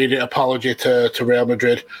issued an immediate apology to Real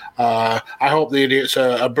Madrid. I hope the idiots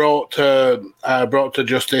are brought to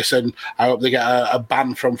justice, and I hope they get a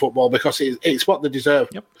ban from football because it's what they deserve.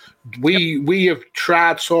 Yep. We have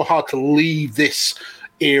tried so hard to leave this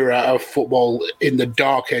era of football in the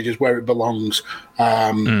dark ages where it belongs,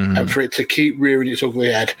 and for it to keep rearing its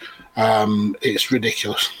ugly head, it's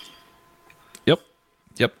ridiculous. Yep.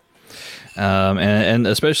 And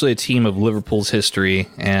especially a team of Liverpool's history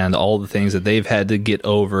and all the things that they've had to get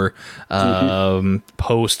over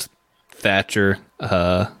post Thatcher,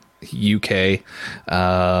 UK,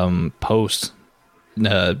 post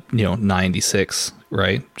 96,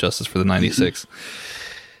 right? Justice for the 96.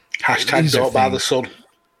 Hashtag don't buy the sun.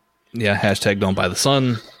 Yeah, hashtag don't buy the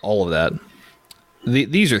sun, all of that.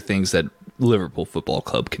 These are things that Liverpool Football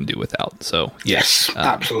Club can do without. So, yes,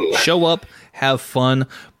 absolutely. Show up, have fun,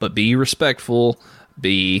 but be respectful,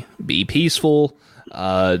 be peaceful.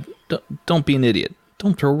 Don't be an idiot.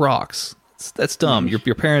 Don't throw rocks. That's dumb.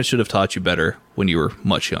 Your parents should have taught you better when you were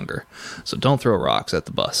much younger. So don't throw rocks at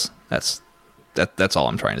the bus. That's all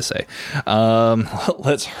I'm trying to say.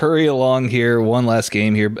 Let's hurry along here. One last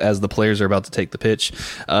game here as the players are about to take the pitch.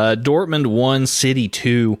 Dortmund 1, City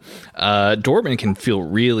 2. Dortmund can feel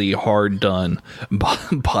really hard done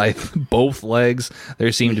by both legs.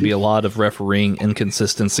 There seem to be a lot of refereeing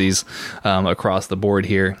inconsistencies across the board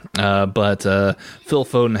here. But Phil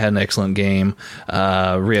Foden had an excellent game.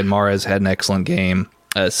 Riyad Mahrez had an excellent game.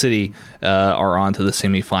 City are on to the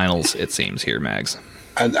semifinals, it seems here, Mags.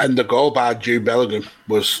 And the goal by Jude Bellingham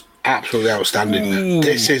was absolutely outstanding. Ooh.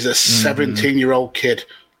 This is a 17-year-old kid,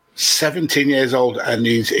 17 years old, and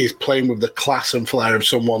he's playing with the class and flair of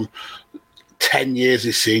someone 10 years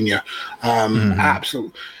his senior.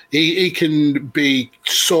 Absolutely. He can be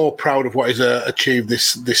so proud of what he's achieved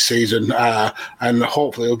this season, and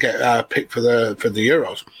hopefully he'll get picked for the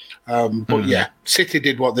Euros. But yeah, City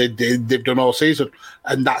did what they've done all season,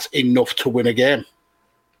 and that's enough to win a game.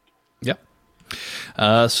 Yep.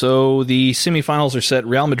 So the semifinals are set.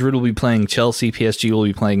 Real Madrid will be playing Chelsea. PSG will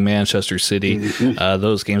be playing Manchester City.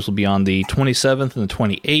 Those games will be on the 27th and the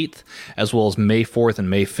 28th, as well as May 4th and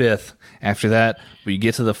May 5th. After that, we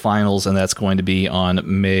get to the finals, and that's going to be on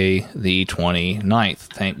May the 29th.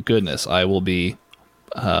 Thank goodness. I'll be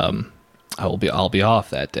off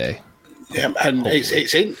that day. Yeah, and it's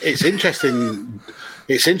interesting.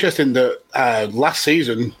 It's interesting that last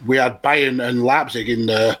season we had Bayern and Leipzig in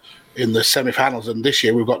the semi-finals, and this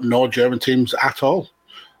year we've got no German teams at all.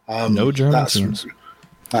 No German teams.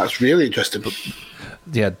 That's really interesting.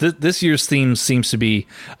 Yeah, this year's theme seems to be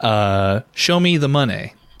 "Show me the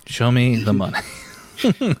money, show me the money."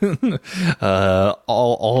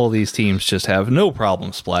 all these teams just have no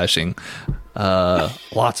problem splashing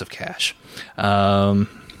lots of cash.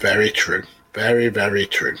 Very true. Very, very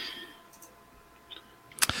true.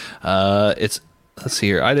 Let's see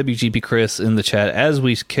here. IWGP Chris in the chat. As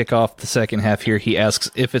we kick off the second half here, he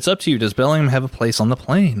asks, if it's up to you, does Bellingham have a place on the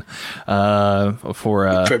plane?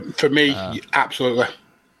 For me, absolutely.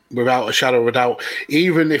 Without a shadow of a doubt.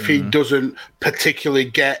 Even if he doesn't particularly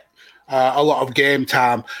get a lot of game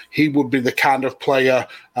time, he would be the kind of player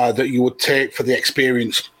that you would take for the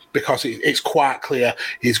experience, because it's quite clear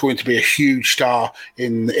he's going to be a huge star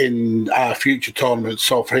in future tournaments.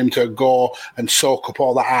 So for him to go and soak up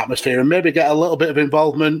all that atmosphere and maybe get a little bit of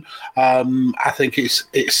involvement, I think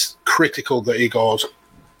it's critical that he goes.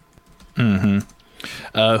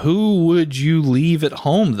 Who would you leave at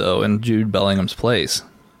home, though, in Jude Bellingham's place?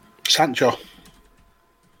 Sancho.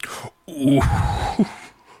 Ooh.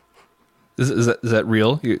 Is that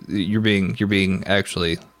real? You're being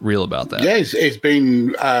actually real about that. Yeah, he's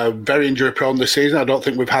been very injury prone this season. I don't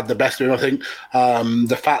think we've had the best of him. I think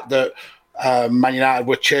the fact that Man United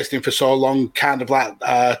were chasing him for so long kind of like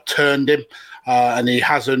turned him, and he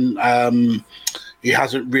hasn't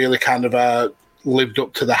really kind of lived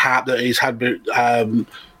up to the hype that he's had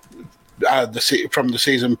from the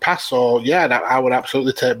season past. So yeah, I would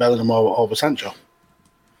absolutely take Bellingham over Sancho.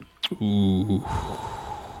 Ooh.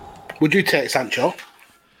 Would you take Sancho?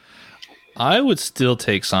 I would still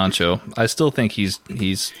take Sancho. I still think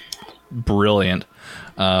he's brilliant.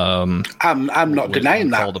 I'm not denying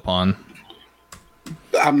that. Called upon.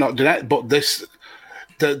 I'm not denying, but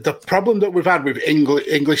the problem that we've had with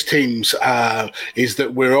English teams is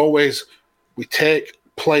that we take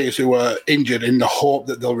players who are injured in the hope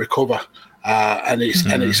that they'll recover, and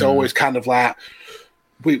it's always kind of like.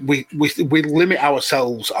 We limit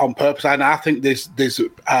ourselves on purpose, and I think there's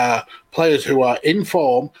players who are in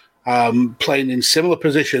form playing in similar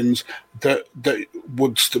positions that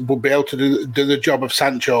would be able to do the job of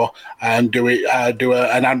Sancho and do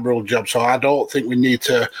an admirable job. So I don't think we need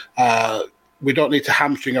to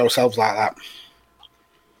hamstring ourselves like that.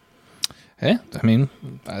 Yeah, I mean,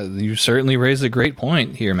 you certainly raised a great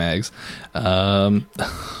point here, Mags. One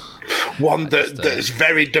that is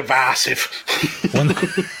very divisive. One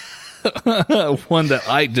that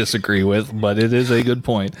I disagree with, but it is a good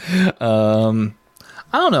point.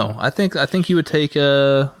 I don't know. I think you would take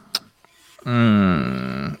you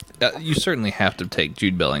certainly have to take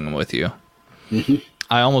Jude Bellingham with you. Mm-hmm.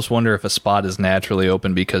 I almost wonder if a spot is naturally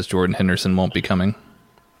open because Jordan Henderson won't be coming.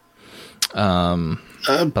 But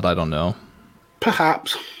I don't know.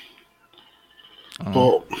 Perhaps.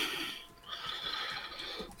 But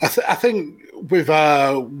I think with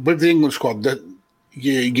the England squad that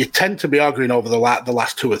you tend to be arguing over the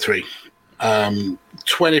last two or three.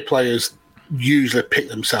 20 players usually pick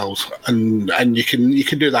themselves, and you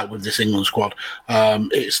can do that with this England squad.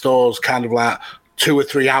 It's those kind of like two or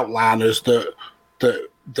three outliners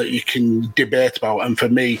that you can debate about. And for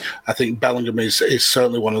me, I think Bellingham is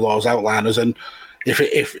certainly one of those outliners. And if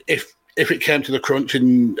it came to the crunch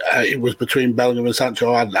and it was between Bellingham and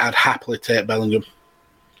Sancho, I'd happily take Bellingham.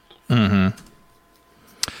 Mm-hmm.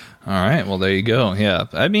 All right. Well, there you go. Yeah.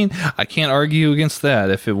 I mean, I can't argue against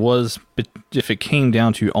that. If it came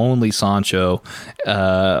down to only Sancho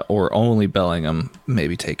or only Bellingham,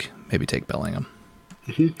 maybe take Bellingham.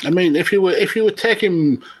 Mm-hmm. I mean, if you were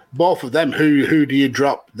taking both of them, who do you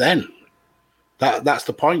drop then? That's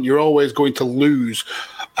the point. You're always going to lose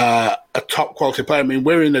a top quality player. I mean,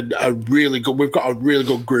 we're in we've got a really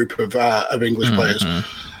good group of English players,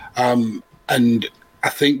 and I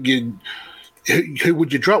think who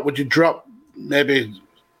would you drop? Would you drop maybe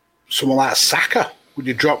someone like Saka? Would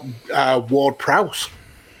you drop Ward-Prowse?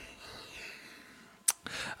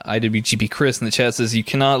 IWGP Chris in the chat says you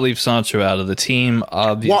cannot leave Sancho out of the team.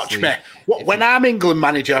 Obviously, watch me. When I'm England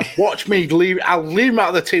manager, watch me leave. I'll leave him out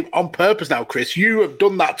of the team on purpose now, Chris. You have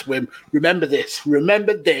done that to him. Remember this.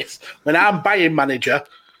 When I'm Bayern manager,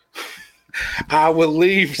 I will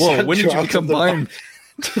leave. Whoa, Sancho when did you out become of the Bayern?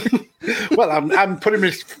 Well, I'm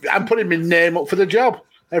putting my name up for the job.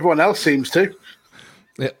 Everyone else seems to.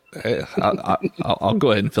 Yeah, I'll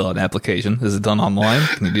go ahead and fill out an application. Is it done online?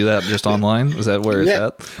 Can you do that just online? Is that where it's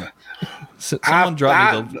at? Someone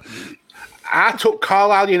drop me the... I took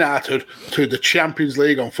Carlisle United to the Champions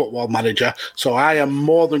League on Football Manager, so I am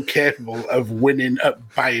more than capable of winning at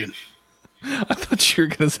Bayern. I thought you were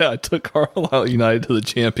going to say I took Carlisle United to the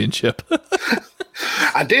Championship.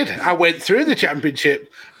 I did. I went through the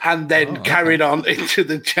Championship and then carried on into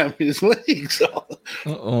the Champions League. So,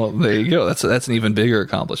 well, there you go. That's an even bigger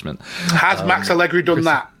accomplishment. Has Max Allegri done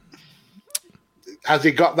that? Has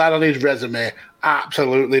he got that on his resume?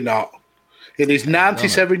 Absolutely not. In his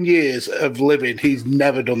 97 years of living, he's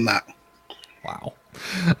never done that. Wow.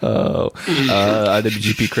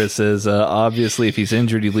 IWGP Chris says, obviously, if he's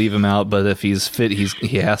injured, you leave him out, but if he's fit,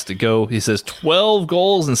 he has to go. He says 12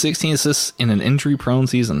 goals and 16 assists in an injury-prone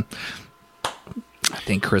season. I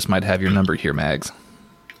think Chris might have your number here, Mags.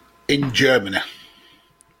 In Germany.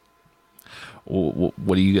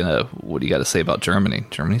 What do you got to say about Germany?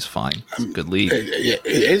 Germany's fine. It's a good league. It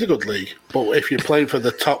is a good league, but if you're playing for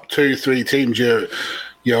the top 2-3 teams,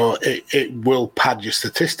 it will pad your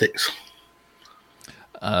statistics.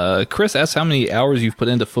 Chris asks how many hours you've put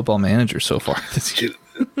into Football Manager so far this year.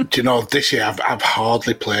 Do you know, this year I've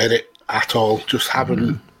hardly played it at all. Just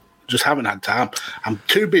haven't had time. I'm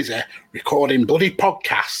too busy recording bloody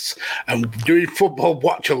podcasts and doing football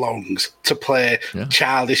watch-alongs to play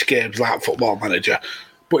childish games like Football Manager.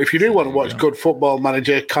 But if you do want to watch good Football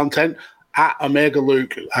Manager content, at Omega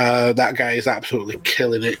Luke, that guy is absolutely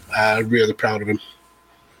killing it. Really proud of him.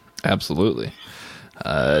 Absolutely.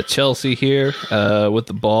 Chelsea here with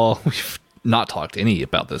the ball. We've not talked any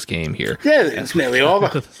about this game here. Yeah, it's nearly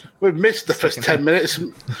over. We've missed the first 10 minutes.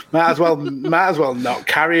 Might as well not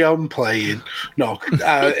carry on playing. No,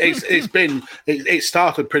 it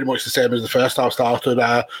started pretty much the same as the first half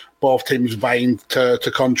started. Both teams vying to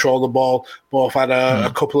control the ball. Both had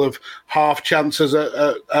a couple of half chances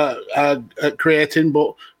at creating,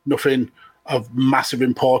 but nothing of massive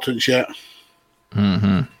importance yet.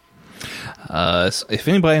 Mm-hmm. If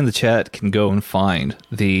anybody in the chat can go and find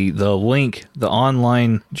the link, the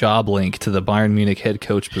online job link to the Bayern Munich head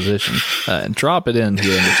coach position, and drop it in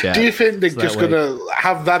here in the chat. Do you think they're just going to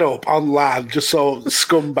have that up online just so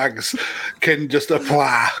scumbags can just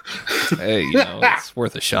apply? Hey, it's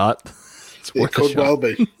worth a shot. It could well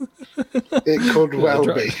be. It could well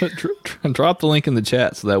be. Drop the link in the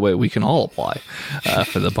chat so that way we can all apply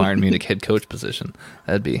for the Bayern Munich head coach position.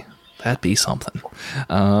 That'd be something.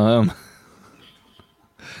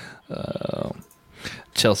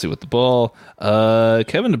 Chelsea with the ball.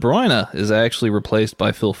 Kevin De Bruyne is actually replaced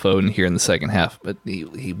by Phil Foden here in the second half, but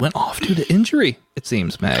he went off due to injury, it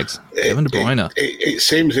seems, Mags. Kevin De Bruyne. It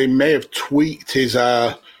seems he may have tweaked his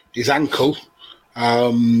ankle.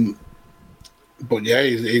 But yeah,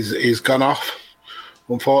 he's gone off,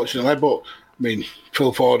 unfortunately. But I mean,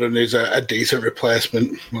 Phil Foden is a decent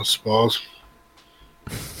replacement, I suppose.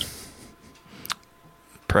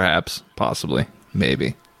 Perhaps, possibly,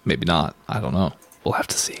 maybe not. I don't know. We'll have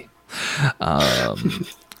to see. I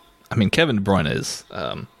mean, Kevin De Bruyne is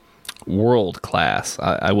world class.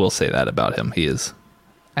 I will say that about him. He is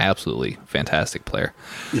absolutely fantastic player.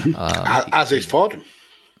 As is Foden.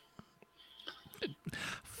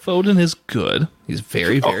 Foden is good. He's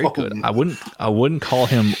very, very good. I wouldn't call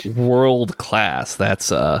him world class.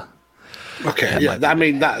 That's okay. Yeah, I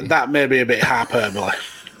mean that may be a bit hyperbole.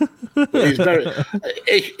 He's very.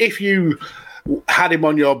 If you had him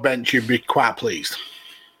on your bench, you'd be quite pleased.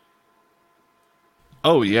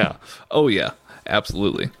 Oh yeah,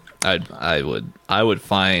 absolutely. I would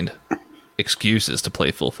find excuses to play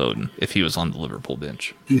Phil Foden if he was on the Liverpool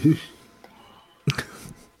bench. Mm-hmm.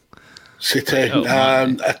 City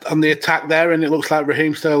on the attack there, and it looks like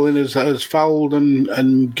Raheem Sterling has fouled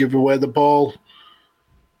and give away the ball.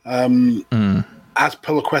 As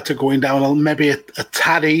Pilaqueta going down, maybe a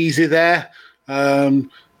tad easy there.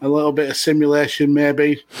 A little bit of simulation,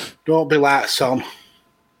 maybe. Don't be like Son.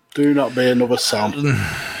 Do not be another Son.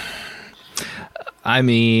 I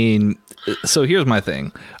mean, so here's my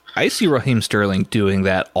thing. I see Raheem Sterling doing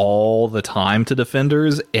that all the time to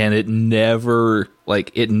defenders, and it never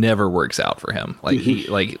works out for him.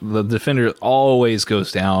 The defender always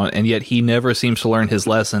goes down, and yet he never seems to learn his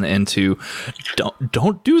lesson into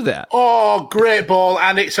don't do that. Oh, great ball,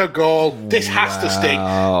 and it's a goal. This has to stick.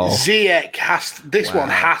 Ziyech one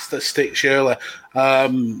has to stick, surely.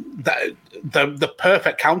 The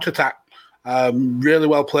perfect counterattack. Really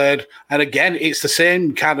well played, and again, it's the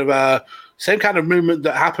same kind of movement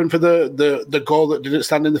that happened for the goal that didn't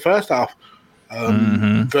stand in the first half.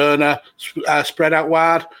 Werner spread out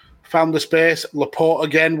wide, found the space. Laporte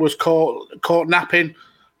again was caught napping.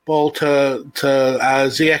 Ball to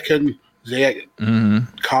Ziyech, and Ziyech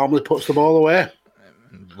calmly puts the ball away.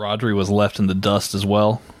 Rodri was left in the dust as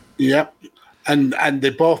well. Yep, and they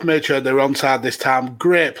both made sure they were onside this time.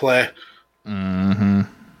 Great play. Mm-hmm.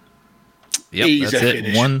 Yep, easy that's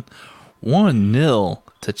finish. it. 1-0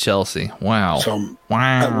 to Chelsea. Wow. So,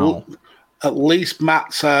 wow. At least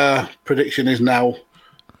Matt's prediction is now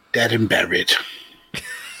dead and buried.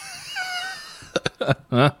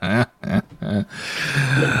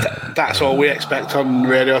 That's all we expect on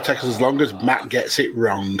Radio Texas, as long as Matt gets it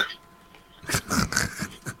wrong.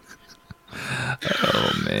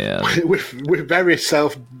 Oh man, we're very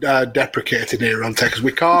self-deprecating here on Texas.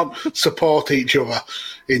 We can't support each other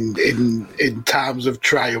in times of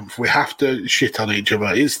triumph. We have to shit on each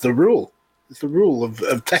other. It's the rule. It's the rule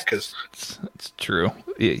of Texas. It's true.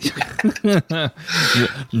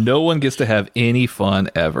 No one gets to have any fun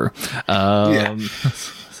ever. So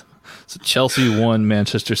Chelsea 1,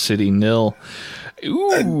 Manchester City 0.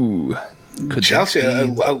 Ooh, Chelsea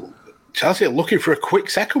are looking for a quick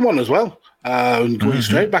second one as well. Going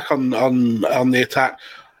straight back on the attack,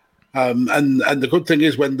 and the good thing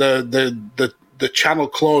is when the channel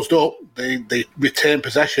closed up, they retain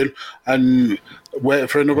possession and wait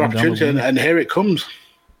for another opportunity, and here it comes.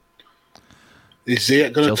 Is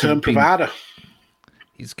Ziyech going to turn provider?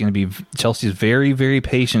 He's going to be. Chelsea's very, very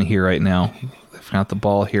patient here right now. They've got the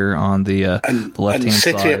ball here on the left-hand side. And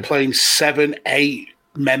City are playing 7-8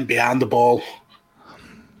 men behind the ball.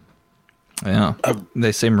 Yeah,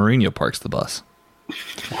 they say Mourinho parks the bus.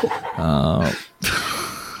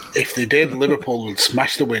 If they did, Liverpool would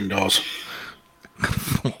smash the windows.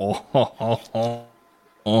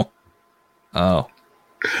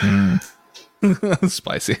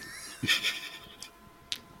 Spicy.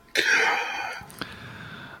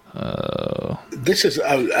 This is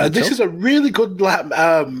a really good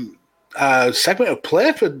segment of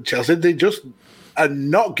play for Chelsea. They just are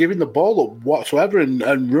not giving the ball up whatsoever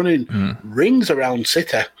and running rings around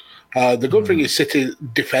City. The good thing is City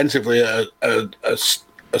defensively are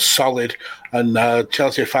solid, and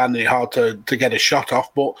Chelsea are finding it hard to get a shot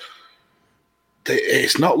off, but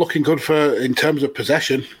it's not looking good in terms of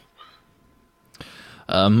possession.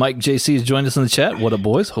 Mike JC has joined us in the chat. What up,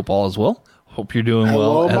 boys? Hope all is well. Hope you're doing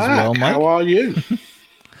well as well, Mike. How are you?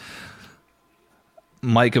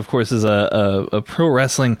 Mike, of course, is a pro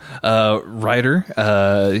wrestling writer,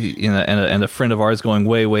 and a friend of ours going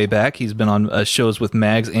way, way back. He's been on shows with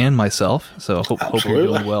Mags and myself, so hope you're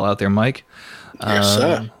doing well out there, Mike. Yes,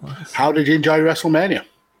 sir. How did you enjoy WrestleMania?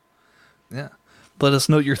 Yeah. Let us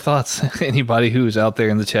know your thoughts. Anybody who's out there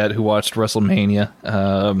in the chat who watched WrestleMania,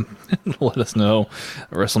 let us know.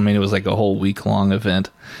 WrestleMania was like a whole week-long event.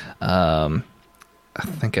 I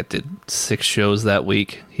think I did 6 shows that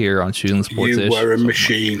week here on Shooting Sports. You were a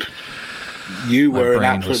machine. You were an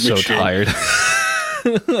absolute machine. So tired.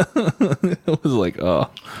 It was like, oh,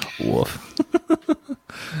 woof.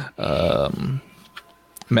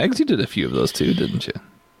 Mags, you did a few of those too, didn't you?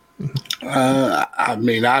 I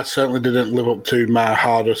mean, I certainly didn't live up to my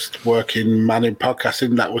hardest working man in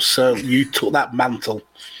podcasting. That was you took that mantle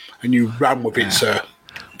and you ran with it, sir.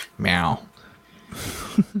 Meow.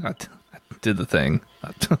 I did the thing,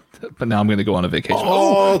 but now I'm going to go on a vacation.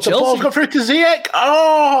 Oh, the ball's gone through to Ziyech.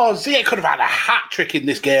 Oh, Ziyech could have had a hat trick in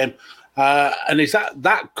this game, and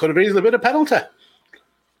that could have easily been a penalty.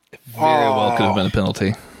 Very well could have been a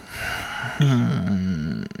penalty.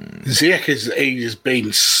 Ziyech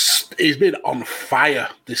he's been on fire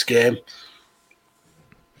this game.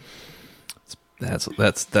 That's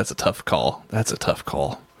a tough call. That's a tough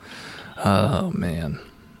call. Oh man.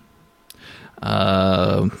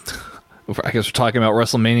 I guess we're talking about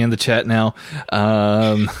WrestleMania in the chat now.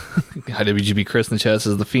 IWGB Chris in the chat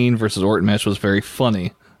says the Fiend versus Orton match was very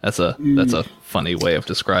funny. That's a funny way of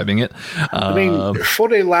describing it. I mean,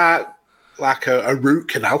 funny like a root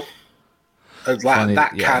canal. Funny,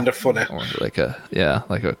 kind of funny. Or like a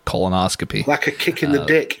colonoscopy. Like a kick in the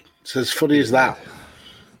dick. It's as funny as that.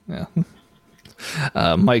 Yeah.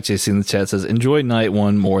 Mike JC in the chat says, enjoy night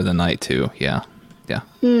 1 more than night 2. Yeah. Yeah.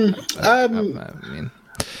 I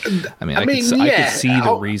could see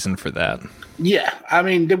the reason for that. Yeah, I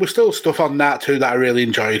mean, there was still stuff on that too that I really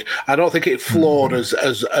enjoyed. I don't think it flowed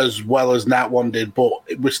as well as that one did, but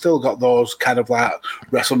we still got those kind of like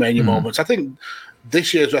WrestleMania moments. I think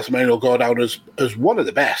this year's WrestleMania will go down as one of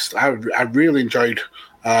the best. I really enjoyed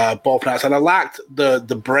both nights, and I liked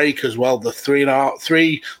the break as well. The three and a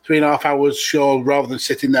half hours show rather than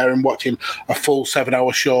sitting there and watching a full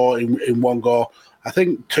 7-hour show in one go. I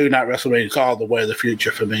think 2-night WrestleMania is all the way of the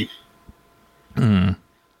future for me.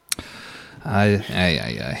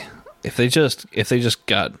 If they just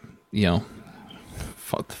got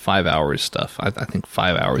 5 hours stuff, I think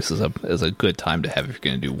 5 hours is a good time to have if you're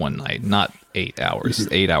going to do one night, not 8 hours.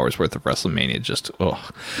 8 hours worth of WrestleMania, just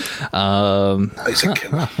it's a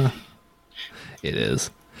killer. It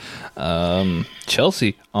is.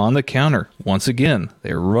 Chelsea on the counter once again.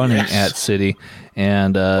 They're running at City,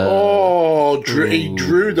 and he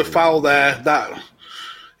drew the foul there.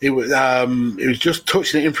 He was just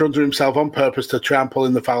touching it in front of himself on purpose to try and pull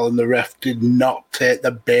in the foul, and the ref did not take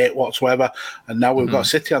the bait whatsoever. And now we've got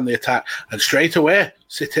City on the attack, and straight away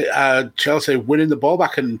Chelsea winning the ball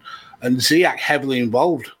back, and Ziyech heavily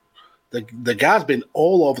involved. The guy's been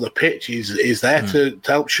all over the pitch. He's there to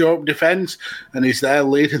help shore up defence, and he's there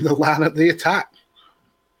leading the line at the attack.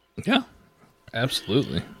 Yeah,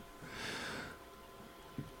 absolutely.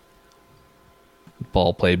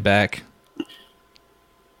 Ball played back.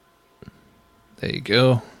 There you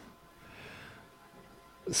go.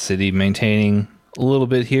 City maintaining a little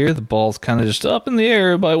bit here. The ball's kind of just up in the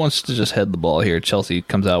air. Everybody wants to just head the ball here. Chelsea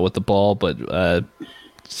comes out with the ball, but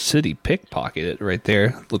City pickpocketed it right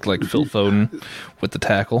there. Looked like Phil Foden with the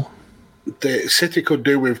tackle. The City could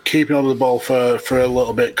do with keeping on the ball for a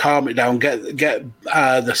little bit, calm it down, get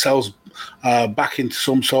themselves back into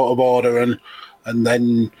some sort of order, and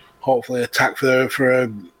then hopefully attack for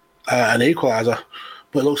an equaliser.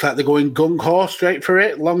 But it looks like they're going gung-ho straight for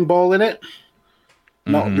it, long ball in it.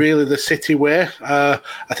 Not really the City way. I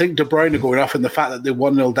think De Bruyne going off, and the fact that they're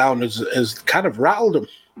 1-0 down has kind of rattled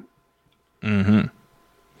them.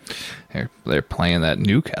 They're playing that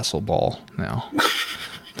Newcastle ball now.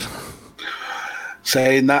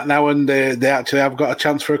 Saying that now, and they actually have got a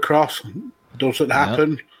chance for a cross. Doesn't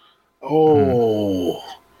happen. Oh,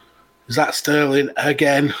 is that Sterling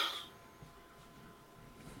again?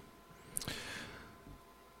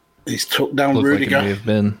 He's took down Rudiger. Like it may have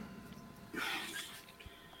been.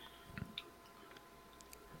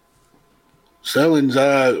 Sterling's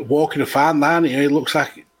walking a fine line. It looks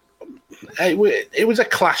like it was a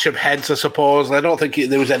clash of heads, I suppose. I don't think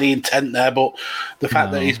there was any intent there, but the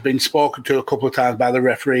fact that he's been spoken to a couple of times by the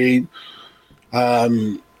referee,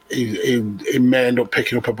 he may end up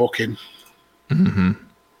picking up a booking.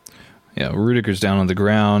 Yeah, Rudiger's down on the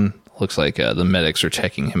ground. Looks like the medics are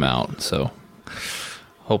checking him out, so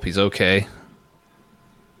hope he's okay.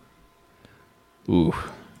 Ooh,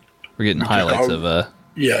 We're getting highlights of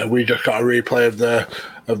Yeah, we just got a replay of the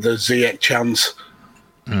Ziyech chance.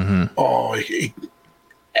 Mm-hmm. Oh,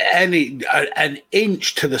 an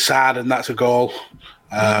inch to the side, and that's a goal.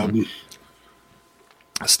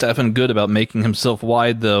 Stefan good about making himself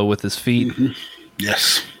wide though with his feet. Mm-hmm.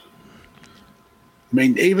 Yes. I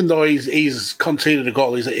mean, even though he's conceded a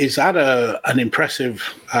goal, he's had an impressive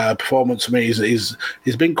performance. To me, he's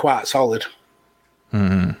been quite solid.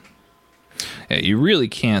 Mm-hmm. Yeah, you really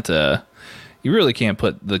can't put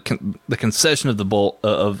the concession of the ball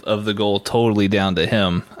of the goal totally down to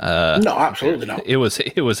him. No, absolutely not. It was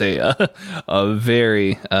a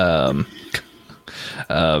very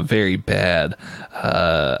very bad,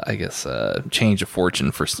 I guess, change of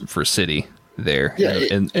fortune for City there. Yeah,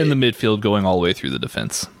 in the midfield, going all the way through the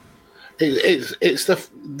defense. It's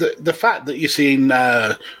the fact that you're seeing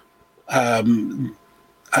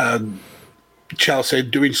Chelsea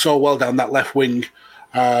doing so well down that left wing,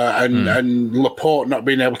 and Laporte not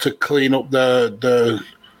being able to clean up the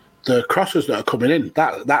crosses that are coming in.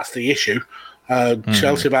 That's the issue.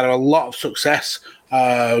 Chelsea have had a lot of success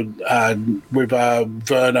with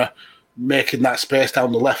Werner making that space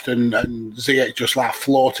down the left, and Ziyech just like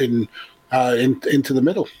floating into the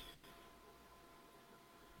middle.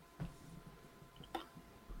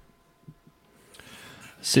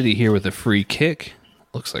 City here with a free kick.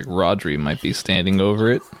 Looks like Rodri might be standing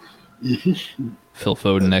over it. Mm-hmm. Phil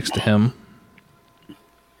Foden next to him.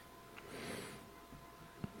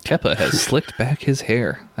 Kepa has slicked back his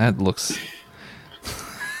hair. That looks...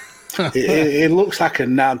 it looks like a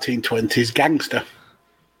 1920s gangster.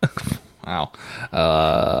 Wow.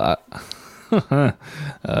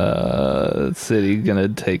 City gonna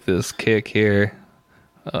take this kick here.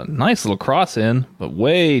 Nice little cross in, but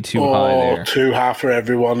way too high there. Too high for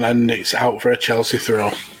everyone, and it's out for a Chelsea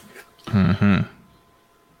throw. Mm-hmm.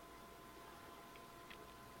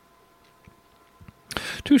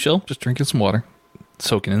 Tuchel just drinking some water,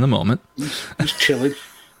 soaking in the moment. Just chilling.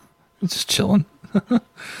 Just chilling.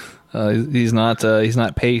 He's not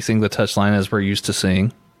pacing the touchline as we're used to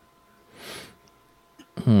seeing.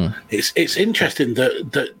 It's interesting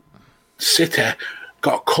that City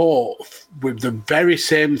got caught with the very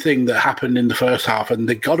same thing that happened in the first half, and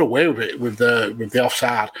they got away with it with the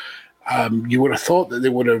offside. You would have thought that they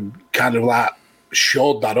would have kind of like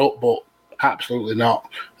showed that up, but absolutely not.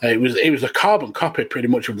 It was a carbon copy pretty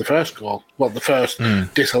much of the first goal. Well, the first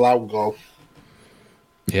disallowed goal.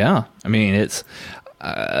 Yeah, I mean it's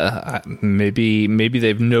maybe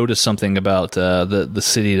they've noticed something about the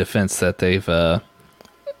City defense that they've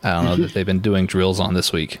that they've been doing drills on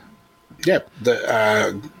this week. Yeah,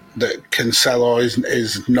 that Cancelo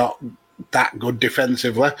is not that good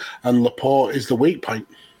defensively, and Laporte is the weak point.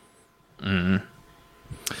 Connor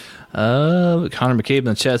McCabe in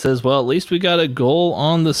the chat says, well, at least we got a goal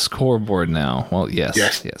on the scoreboard now. Well,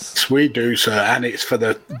 yes. We do, sir, and it's for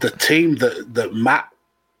the team that Matt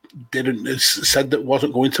said that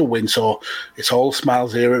wasn't going to win, so it's all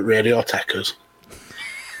smiles here at Radio Techers.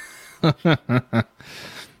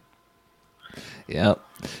 Yep.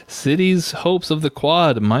 City's hopes of the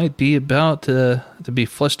quad might be about to be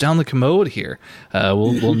flushed down the commode here.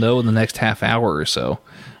 We'll know in the next half hour or so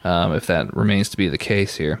if that remains to be the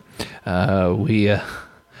case here. We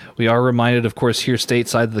are reminded, of course, here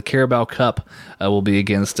stateside, the Carabao Cup will be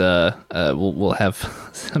against. We'll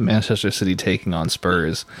have Manchester City taking on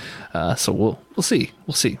Spurs. So we'll see.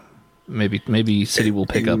 We'll see. Maybe City will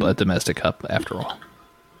pick up a domestic cup after all.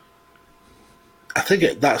 I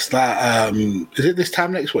think that's that. Is it this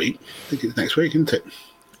time next week? I think it's next week, isn't it?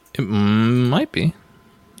 It might be.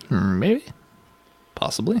 Maybe.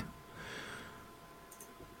 Possibly.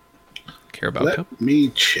 Carabao Cup? Let me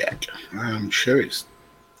check. I'm sure it's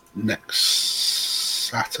next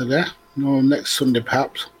Saturday. No, next Sunday,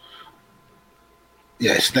 perhaps.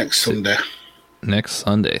 Yes, next Sunday. Next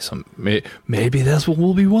Sunday. So maybe that's what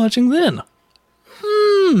we'll be watching then.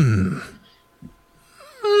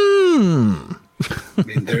 I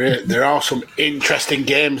mean, there are some interesting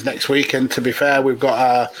games next weekend. To be fair, we've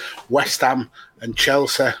got West Ham and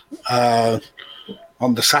Chelsea on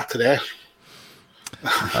the Saturday.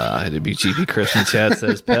 WGP Christian chat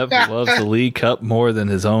says Pep loves the League Cup more than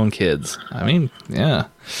his own kids. I mean, yeah.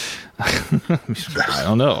 I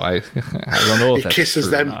don't know. I don't know if he kisses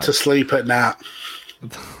them to sleep at night.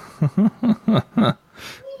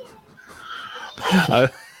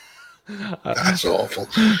 That's awful.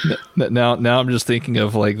 Now I'm just thinking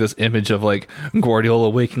of like this image of like Guardiola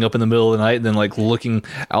waking up in the middle of the night and then like looking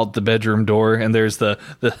out the bedroom door, and there's the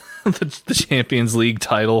Champions League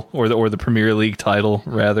title or the Premier League title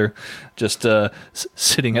rather, just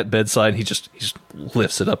sitting at bedside. He just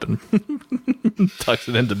lifts it up and tucks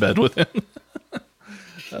it into bed with him.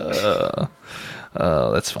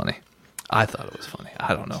 That's funny. I thought it was funny.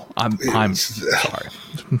 I don't know. I'm sorry.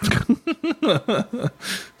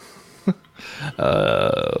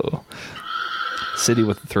 City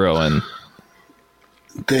with the throw in.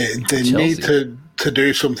 They need to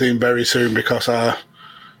do something very soon because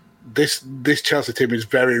this Chelsea team is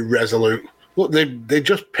very resolute. Look, they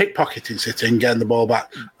just pickpocketing City and getting the ball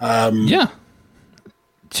back. Yeah,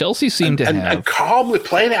 Chelsea seemed to have and calmly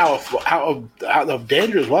playing it out of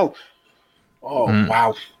danger as well. Oh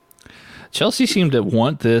wow! Chelsea seemed to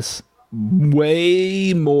want this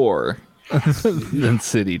way more than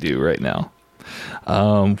City do right now,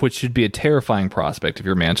 which should be a terrifying prospect if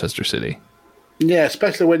you're Manchester City. Yeah,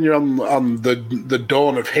 especially when you're on the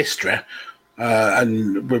dawn of history,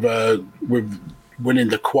 and with winning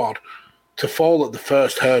the quad, to fall at the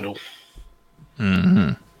first hurdle.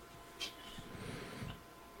 Mm-hmm.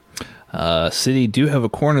 City do have a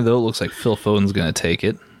corner though. It looks like Phil Foden's going to take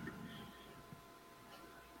it.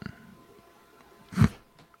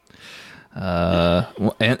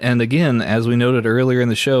 And again, as we noted earlier in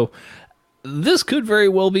the show, this could very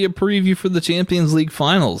well be a preview for the Champions League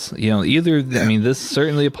finals. You know, this is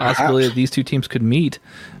certainly a possibility that these two teams could meet.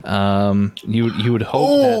 You would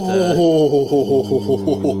hope that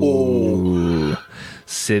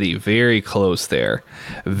City very close there,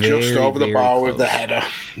 just over the bar close. With the header,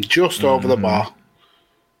 just over the bar.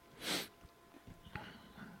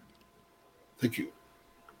 Thank you.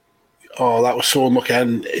 Oh, that was so unlucky.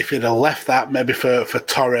 And if he'd have left that maybe for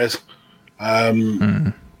Torres,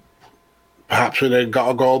 perhaps we'd have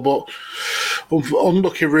got a goal. But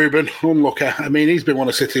unlucky, Ruben. Unlucky. I mean, he's been one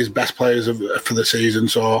of City's best players for the season.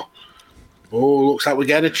 So, looks like we're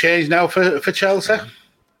getting a change now for Chelsea.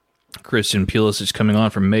 Christian Pulisic coming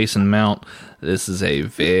on from Mason Mount. This is a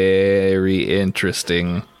very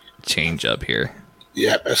interesting change up here.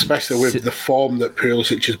 Yeah, especially with the form that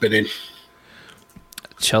Pulisic has been in.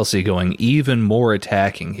 Chelsea going even more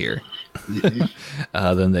attacking here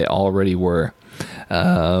than they already were.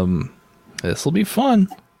 This will be fun.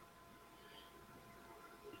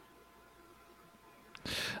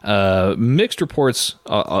 Mixed reports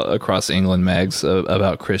across England mags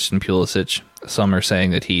about Christian Pulisic. Some are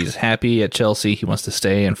saying that he's happy at Chelsea. He wants to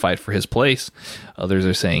stay and fight for his place. Others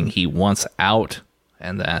are saying he wants out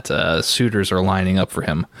and that suitors are lining up for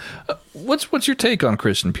him. What's your take on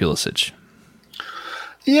Christian Pulisic?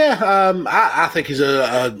 Yeah, I think he's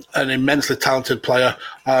an immensely talented player.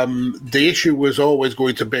 The issue was always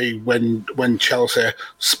going to be when Chelsea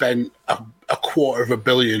spent a $250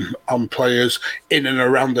 million on players in and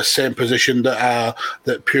around the same position that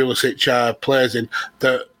Pulisic plays in,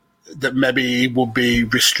 that maybe would be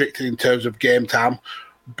restricted in terms of game time.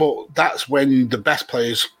 But that's when the best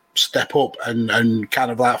players step up and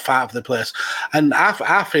kind of like fight for the place. And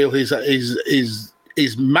I feel he's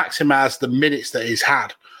maximised the minutes that he's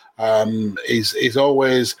had. He's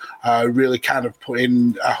always really kind of put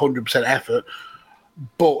in 100% effort.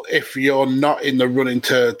 But if you're not in the running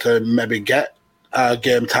to maybe get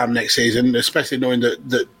game time next season, especially knowing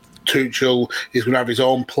that Tuchel is going to have his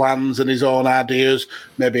own plans and his own ideas,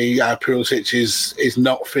 maybe Pulisic is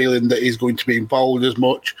not feeling that he's going to be involved as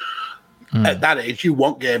much. At that age, you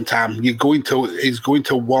want game time. He's going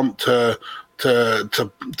to want to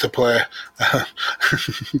play.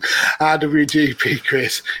 RWGP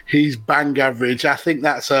Chris, he's bang average. I think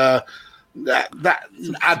that's that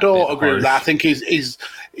I don't agree with that. I think he's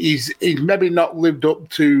maybe not lived up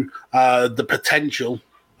to the potential,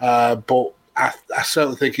 but I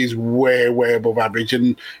certainly think he's way above average,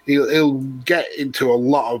 and he'll get into a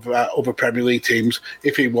lot of other Premier League teams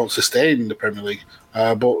if he wants to stay in the Premier League.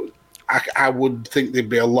 But I would think there'd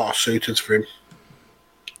be a lot of suitors for him.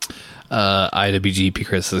 IWGP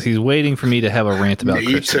Chris says he's waiting for me to have a rant about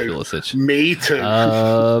Christian Pulisic. Me too.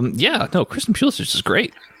 Yeah, no, Christian Pulisic is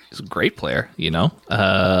great. He's a great player, you know.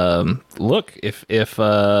 Look, if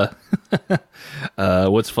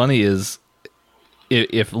what's funny is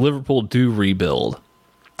if Liverpool do rebuild,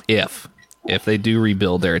 if they do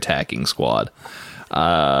rebuild their attacking squad,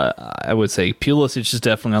 I would say Pulisic is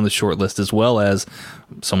definitely on the short list, as well as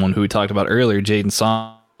someone who we talked about earlier, Jadon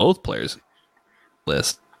Sancho, both players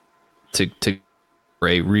list to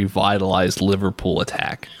a revitalized Liverpool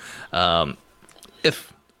attack,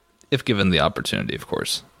 if given the opportunity, of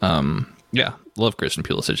course. Yeah, love Christian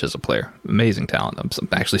Pulisic as a player. Amazing talent. I'm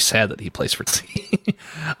actually sad that he plays for T.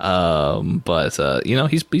 But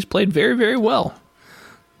he's played very, very well.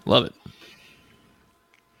 Love it.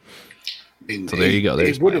 So there you go.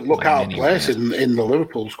 He wouldn't look out of place in the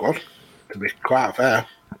Liverpool squad, to be quite fair.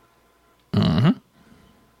 Mm-hmm.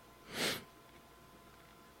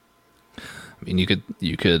 I mean,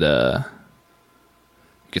 you could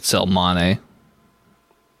sell Mane,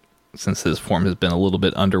 since his form has been a little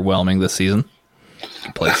bit underwhelming this season.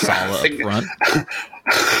 Play Salah up front.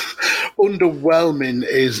 Underwhelming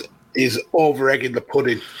is over egging the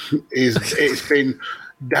pudding. It's been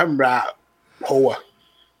downright poor.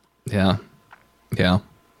 Yeah.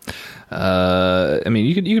 I mean,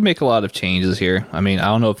 you could make a lot of changes here. I mean, I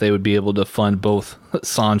don't know if they would be able to fund both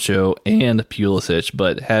Sancho and Pulisic,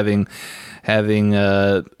 but having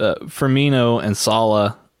Firmino and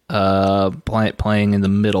Salah playing in the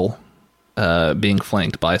middle, being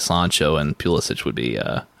flanked by Sancho and Pulisic would be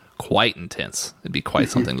quite intense. It'd be quite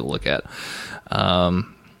something to look at.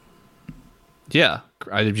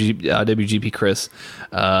 IWGP Chris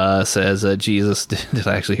says, Jesus, did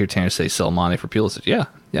I actually hear Tanner say sell Mane for Pulisic? Yeah.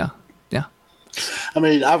 I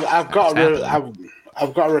mean, I've got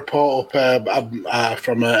a report up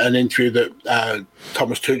from an interview that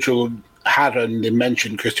Thomas Tuchel had, and he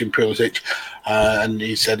mentioned Christian Pulisic, and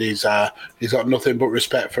he said he's got nothing but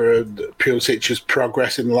respect for Pulisic's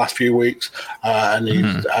progress in the last few weeks, and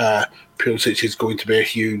Pulisic is going to be a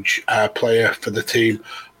huge player for the team,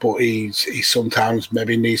 but he sometimes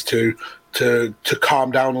maybe needs to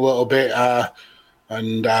calm down a little bit,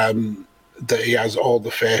 and that he has all the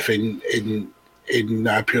faith in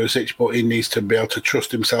Pulisic, but he needs to be able to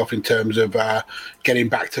trust himself in terms of getting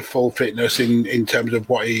back to full fitness in terms of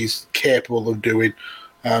what he's capable of doing.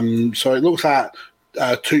 So it looks like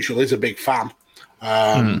Tuchel is a big fan,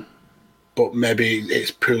 but maybe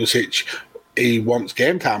it's Pulisic. He wants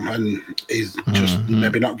game time, and he's just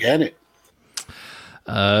maybe not getting it.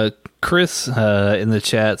 Chris in the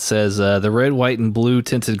chat says the red, white, and blue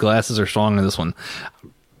tinted glasses are strong in this one.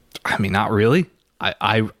 I mean, not really.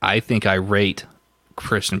 I think I rate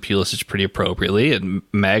Christian Pulisic pretty appropriately, and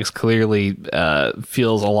Mags clearly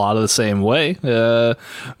feels a lot of the same way.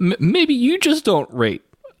 Maybe you just don't rate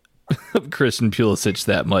Christian Pulisic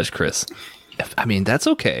that much, Chris. I mean, that's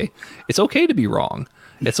okay. It's okay to be wrong.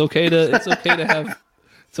 It's okay to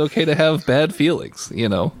have bad feelings. You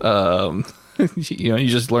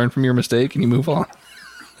just learn from your mistake and you move on.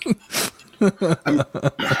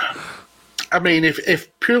 I mean,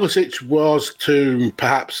 if Pulisic was to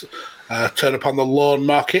perhaps turn up on the loan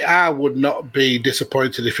market, I would not be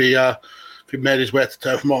disappointed if he made his way to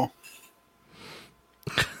Turf Moor.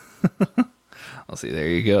 I'll see. There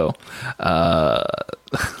you go.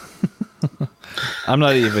 I'm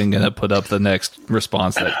not even going to put up the next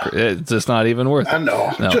response. It's just not even worth it. I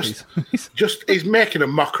know. No, he's making a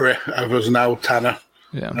mockery of us now, Tanner.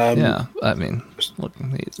 Yeah. I mean, look,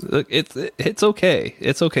 it's okay.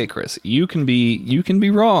 It's okay, Chris. You can be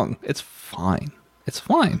wrong. It's fine. It's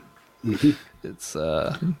fine. Mm-hmm. It's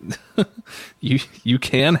you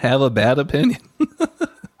can have a bad opinion.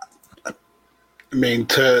 I mean,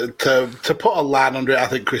 to put a line under it, I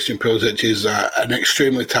think Christian Pulisic is an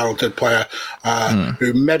extremely talented player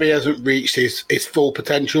who maybe hasn't reached his full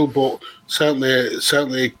potential, but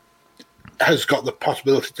certainly has got the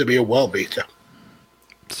possibility to be a world beater.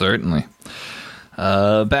 Certainly.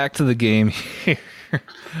 Back to the game here.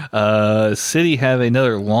 City have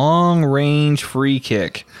another long-range free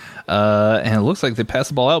kick. And it looks like they passed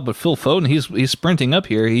the ball out, but Phil Foden, he's sprinting up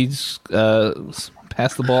here. He's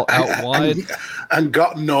passed the ball out wide and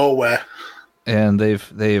got nowhere. And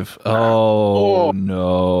they've no.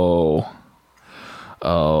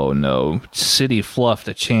 City fluffed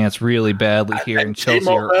a chance really badly here, and Chelsea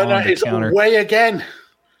are on the counter. Away again.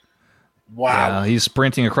 Wow. Yeah, he's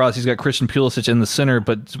sprinting across. He's got Christian Pulisic in the center,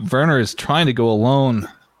 but Werner is trying to go alone.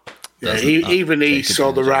 Yeah, even he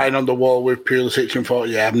saw the writing on the wall with Pulisic and thought,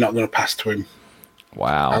 I'm not going to pass to him.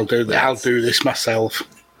 Wow. I'll do this myself.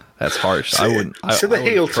 That's harsh. I would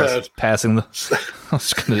trust passing the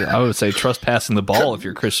ball if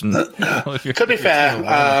you're Christian. To be fair,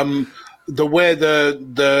 the way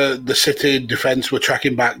the City defence were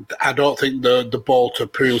tracking back, I don't think the ball to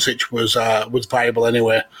Pulisic was viable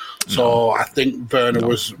anyway. So I think Werner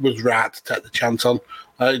was right to take the chance on.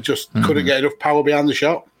 Just couldn't get enough power behind the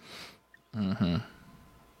shot. Mm-hmm.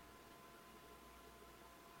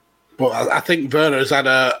 But I think Werner has had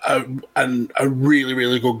a really,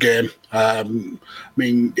 really good game. I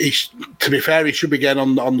mean, to be fair, he should be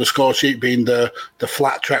getting on the score sheet, being the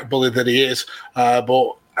flat track bully that he is.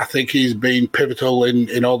 But I think he's been pivotal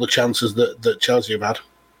in all the chances that Chelsea have had.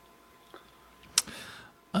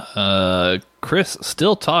 Chris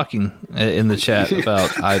still talking in the chat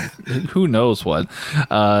about who knows what.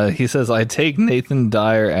 He says, I take Nathan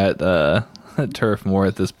Dyer at Turf Moor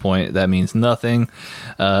at this point. That means nothing.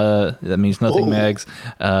 Mags.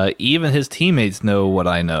 Even his teammates know what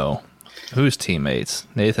I know. Whose teammates?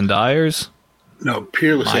 Nathan Dyer's? No,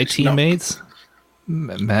 Pulisic. My teammates?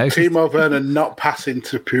 Mags? Timo Werner not passing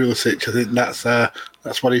to Pulisic. I think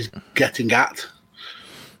that's what he's getting at.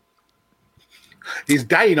 He's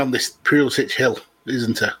dying on this Pulisic hill,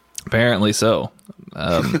 isn't he? Apparently so.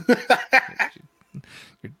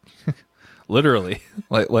 Literally,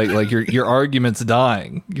 like your argument's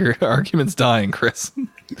dying. Your argument's dying, Chris.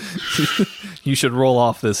 You should roll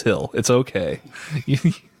off this hill. It's okay.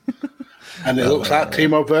 And it looks like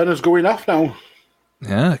Timo Werner's going off now.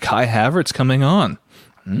 Yeah, Kai Havertz coming on.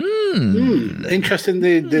 Interesting.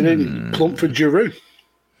 They didn't plump for Giroud.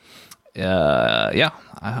 Yeah.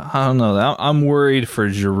 I don't know. I'm worried for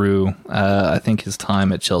Giroud. I think his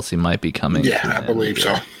time at Chelsea might be coming. Yeah, I believe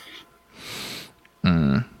so.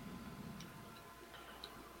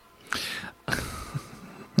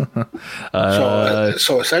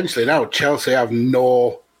 So essentially now Chelsea have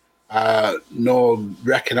no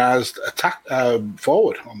recognised attack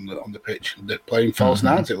forward on the pitch. They're playing false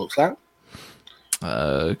nines. It looks like.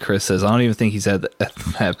 Chris says, I don't even think he's had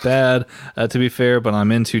that bad, to be fair, but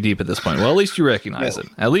I'm in too deep at this point. Well, at least you recognize it.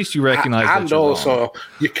 At least you recognize that you're also wrong.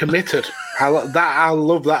 You're committed. I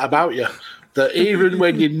love that about you. That even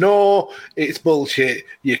when you know it's bullshit,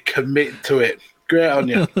 you commit to it. Great on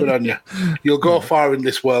you. Good on you. You'll go far in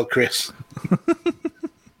this world, Chris.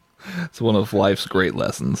 It's one of life's great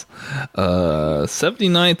lessons.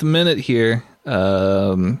 79th minute here.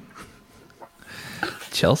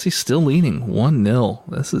 Chelsea still leading 1-0.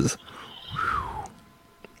 This is...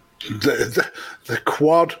 The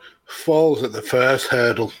quad falls at the first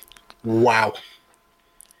hurdle. Wow.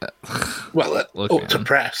 Well, up to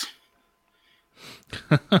press.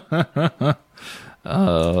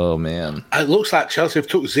 Oh, man. It looks like Chelsea have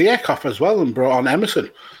took Ziyech off as well and brought on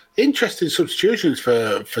Emerson. Interesting substitutions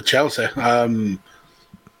for Chelsea.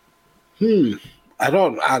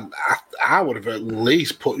 I would have at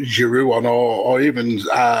least put Giroud on or even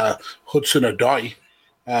Hudson-Odoi.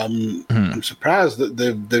 I'm surprised that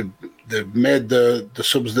they've made the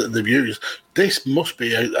subs that they've used. This must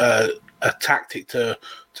be a tactic to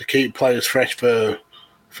keep players fresh for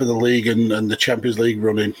the league and the Champions League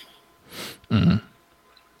running. Mm-hmm.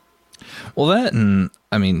 Well, that and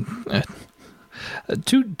I mean,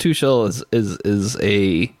 Tuchel is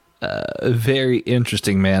a very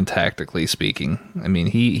interesting man tactically speaking. I mean,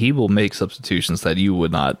 he will make substitutions that you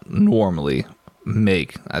would not normally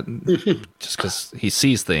make just because he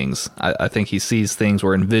sees things. I think he sees things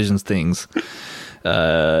or envisions things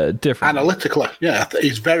different. Analytically, yeah,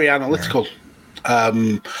 he's very analytical.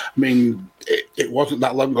 I mean, it wasn't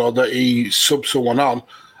that long ago that he subbed someone on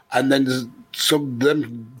and then subbed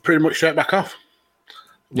them pretty much straight back off.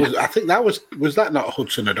 I think that was that not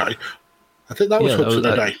Hudson-Odoi? I think that was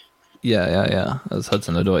Hudson-Odoi. Yeah. That was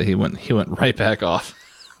Hudson-Odoi. He went right back off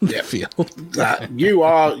the field. You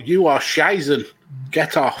are Shizen.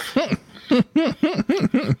 Get off.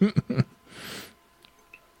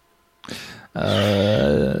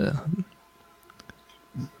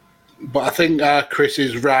 But I think Chris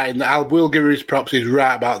is right, and I will give his props. He's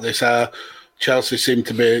right about this. Chelsea seem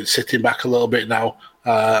to be sitting back a little bit now,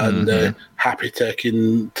 and happy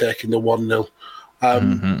taking the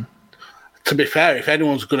 1-0. To be fair, if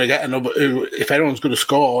anyone's going to get if anyone's going to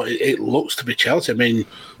score, it looks to be Chelsea. I mean,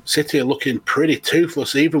 City are looking pretty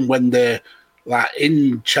toothless, even when they're like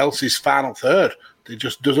in Chelsea's final third. It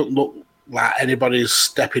just doesn't look like anybody's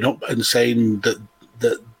stepping up and saying that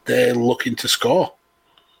they're looking to score.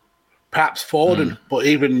 Perhaps Foden, but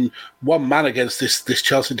even one man against this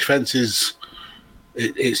Chelsea defence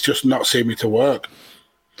it's just not seeming to work.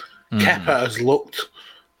 Kepa has looked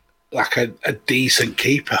like a decent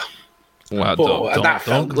keeper. Wow!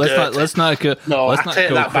 Let's not go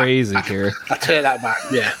crazy here. I take that back.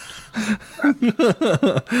 Yeah,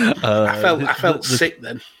 I felt sick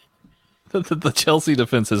then. The Chelsea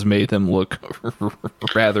defense has made him look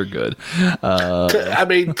rather good. I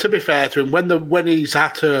mean, to be fair to him, when he's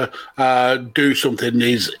had to do something,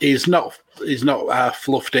 he's not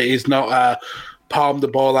fluffed it. He's not palmed the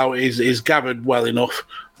ball out. He's gathered well enough.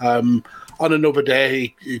 On another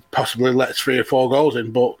day, he possibly lets 3 or 4 goals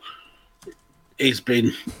in, but he's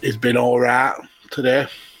been all right today.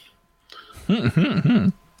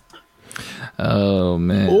 Oh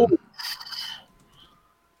man. Ooh.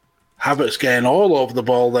 Havertz getting all over the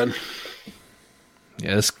ball then.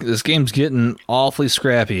 Yeah, this game's getting awfully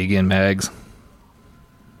scrappy again, Mags.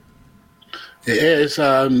 It is.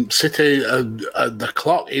 City, the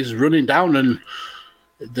clock is running down, and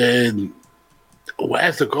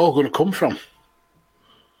where's the goal going to come from?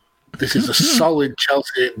 This is a solid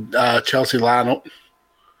Chelsea lineup.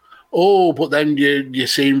 Oh, but then you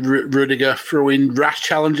see Rudiger throwing rash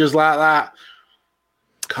challenges like that.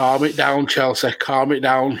 Calm it down, Chelsea. Calm it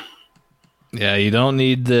down. Yeah, you don't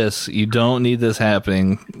need this. You don't need this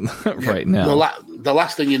happening right now. The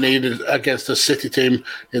last thing you need is against a City team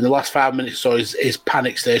in the last 5 minutes or so is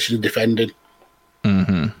panic station defending.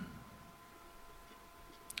 Mm-hmm.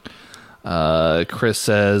 Chris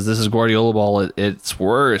says, this is Guardiola ball at its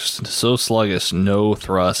worst. So sluggish, no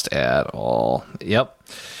thrust at all. Yep.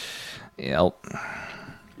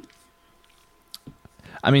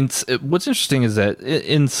 I mean, what's interesting is that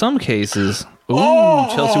in some cases,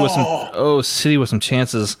 Chelsea with some, City with some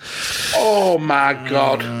chances. Oh my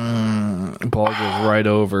God! Ball goes right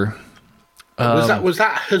over. Was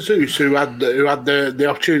that Jesus who had the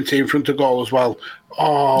opportunity in front of goal as well?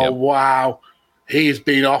 Oh yep. Wow, he's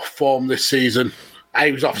been off form this season.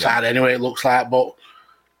 He was offside anyway, it looks like. But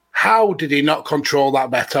how did he not control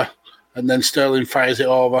that better? And then Sterling fires it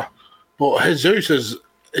over. But Jesus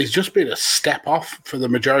has just been a step off for the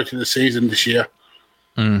majority of the season this year.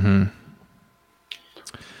 Mm-hmm.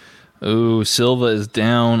 Ooh, Silva is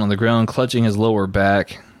down on the ground, clutching his lower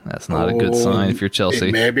back. That's not a good sign if you're Chelsea.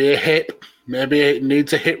 It may be a hip. Maybe it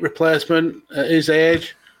needs a hip replacement at his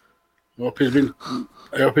age. I hope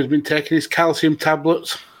he's been taking his calcium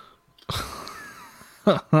tablets.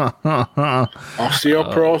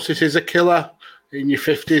 Osteoporosis is a killer. In your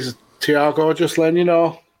 50s, Thiago, just letting you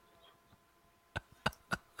know.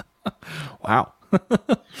 Wow.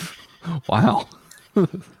 Wow.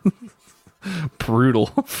 Brutal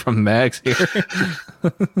from Max here.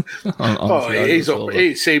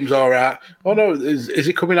 He seems all right. Oh no, is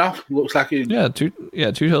he coming off? Looks like he. Yeah,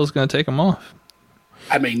 Tuchel's going to take him off.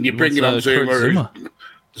 I mean, you're bringing on Zuma.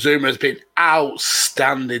 Zuma's been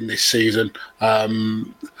outstanding this season. What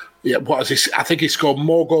has he? I think he scored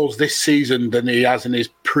more goals this season than he has in his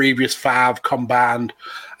previous 5 combined,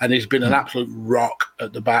 and he's been an absolute rock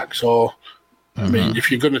at the back. So, I mean, if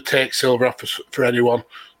you're going to take Silva off for anyone,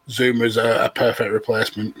 Zuma's a perfect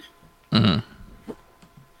replacement. Mm-hmm.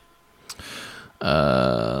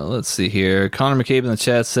 Let's see here. Connor McCabe in the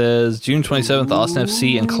chat says June 27th, Austin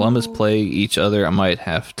FC and Columbus play each other. I might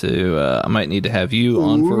need to have you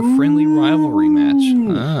on for a friendly rivalry match.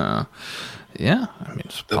 Yeah, I mean,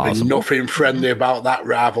 it's possible. There'll be nothing friendly about that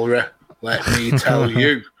rivalry. Let me tell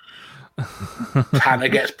you. Tanner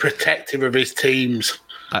gets protective of his teams.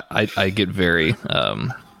 I get very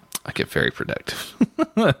protective.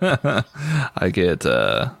 I get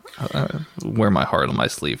wear my heart on my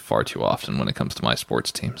sleeve far too often when it comes to my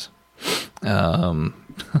sports teams. Can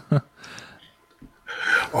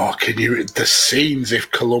you the scenes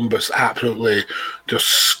if Columbus absolutely just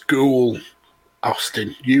school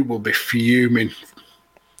Austin? You will be fuming.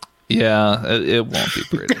 Yeah, it won't be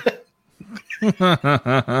pretty.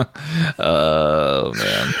 Oh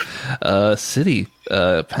man, City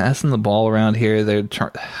passing the ball around here. They're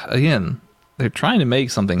trying to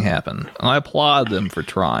make something happen. I applaud them for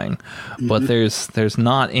trying, but there's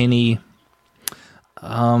not any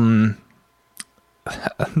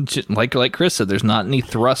like Chris said, there's not any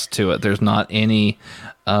thrust to it. There's not any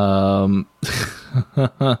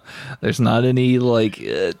there's not any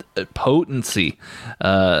potency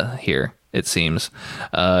here. It seems.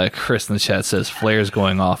 Chris in the chat says flares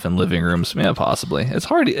going off in living rooms. Yeah, possibly. It's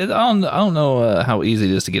hard. I don't know how easy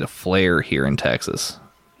it is to get a flare here in Texas.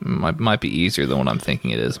 Might be easier than what I'm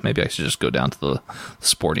thinking it is. Maybe I should just go down to the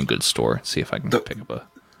sporting goods store and see if I can pick up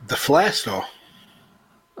the flare store.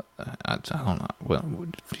 I don't know. Well,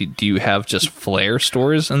 do you have just flare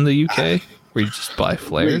stores in the UK where you just buy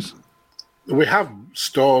flares? We have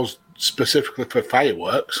stores specifically for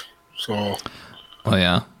fireworks. So. Oh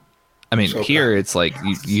yeah. I mean, here it's like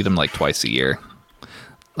you eat them like twice a year,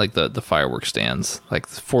 like the fireworks stands, like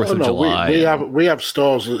the 4th of July. We have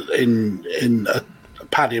stores in a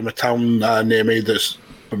paddy in a town near me that's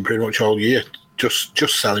been pretty much all year just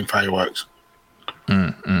selling fireworks.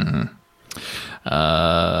 Mm-hmm.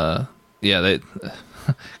 Yeah.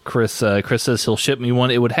 Chris says he'll ship me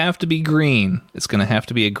one. It would have to be green. It's going to have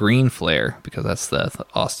to be a green flare because that's the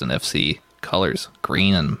Austin FC colors,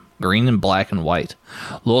 green and black and white.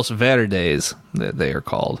 Los Verdes, they are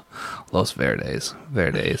called. Los Verdes.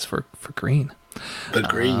 Verdes for green. The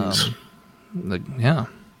greens.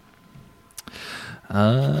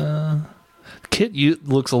 Kit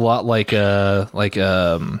looks a lot like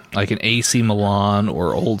an AC Milan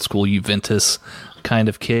or old school Juventus kind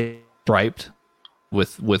of kit, striped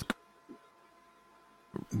with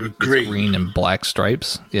With green. Green and black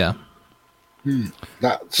stripes. Yeah.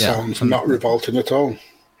 That sounds not revolting at all.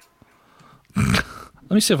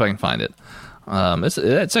 Let me see if I can find it.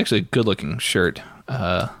 It's actually a good looking shirt.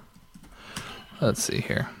 Let's see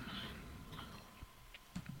here.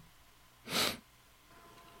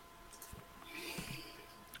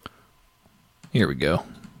 Here we go.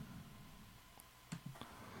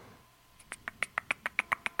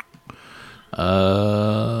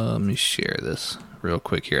 Let me share this real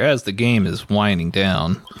quick here. As the game is winding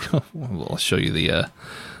down, I'll show you the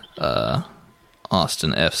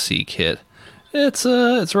Austin FC kit. It's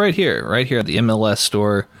right here at the MLS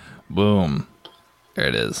store. Boom, there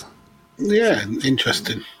it is. Yeah,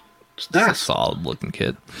 interesting. It's nice. It's a solid looking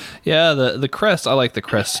kit. Yeah, the crest. I like the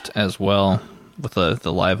crest as well with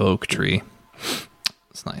the live oak tree.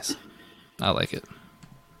 It's nice. I like it.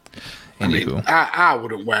 Anywho. I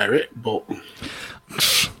wouldn't wear it, but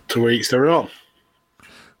to each their own.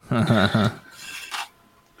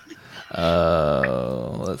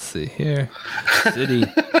 Let's see here. City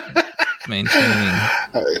maintaining.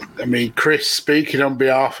 I mean, Chris, speaking on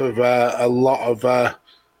behalf of a lot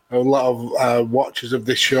of watchers of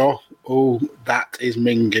this show. Oh, that is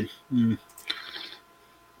minging.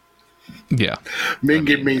 Yeah,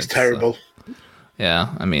 minging means terrible.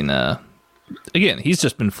 Yeah, I mean, again, he's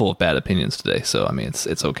just been full of bad opinions today, so I mean,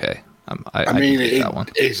 it's okay. I mean, that one.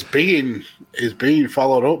 It's being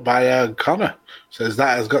followed up by Connor. Says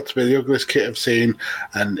that has got to be the ugliest kit I've seen,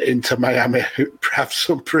 and Inter Miami have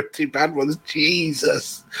some pretty bad ones.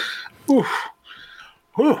 Jesus. Oof.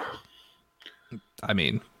 Oof. I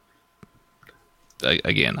mean,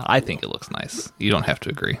 again, I think it looks nice. You don't have to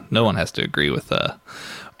agree. No one has to agree with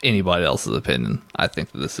anybody else's opinion. I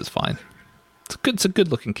think that this is fine. It's a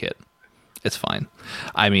good looking kit. It's fine.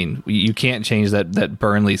 I mean, you can't change that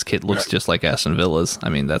Burnley's kit looks just like Aston Villa's. I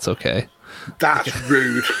mean, that's okay. That's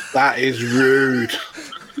rude. That is rude.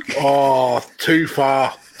 Oh, too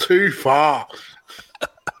far. Too far.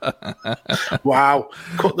 Wow.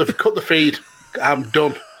 Cut the feed. I'm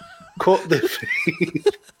done. Cut the feed.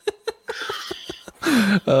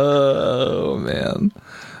 Oh man.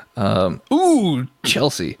 Ooh,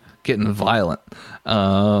 Chelsea getting violent.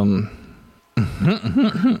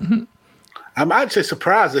 I'm actually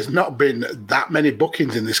surprised there's not been that many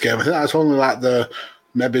bookings in this game. I think that's only like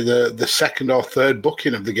maybe the second or third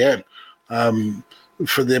booking of the game.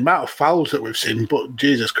 For the amount of fouls that we've seen, but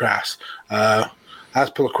Jesus Christ,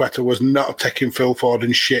 Azpilicueta was not taking Phil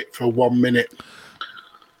Foden shit for 1 minute.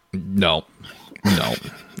 No.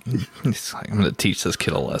 He's like, I'm going to teach this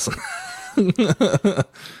kid a lesson.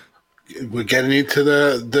 We're getting into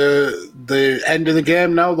the end of the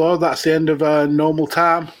game now, though. That's the end of normal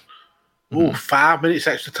time. Oh, 5 minutes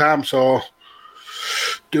extra time. So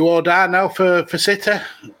do or die now for City.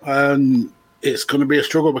 It's going to be a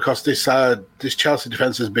struggle because this Chelsea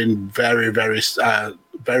defence has been very, very,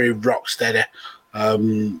 very rock steady.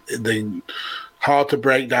 They're hard to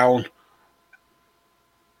break down.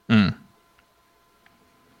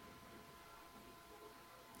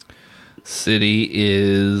 City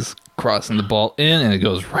is crossing the ball in, and it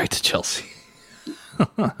goes right to Chelsea.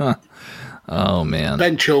 Oh, man.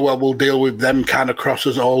 Ben Chilwell will deal with them kind of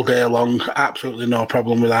crosses all day long. Absolutely no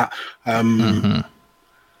problem with that.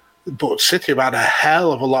 But City have had a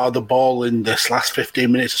hell of a lot of the ball in this last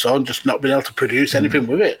 15 minutes or so and just not been able to produce anything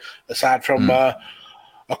with it, aside from a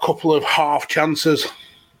couple of half chances.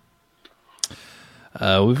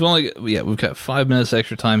 We've got 5 minutes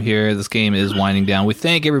extra time here. This game is winding down. We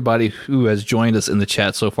thank everybody who has joined us in the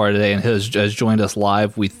chat so far today and has joined us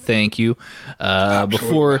live. We thank you.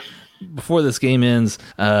 Before this game ends,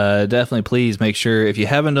 definitely please make sure, if you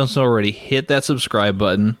haven't done so already, hit that subscribe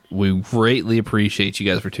button. We greatly appreciate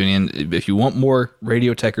you guys for tuning in. If you want more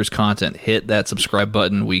Radio Techers content, hit that subscribe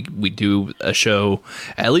button. We do a show,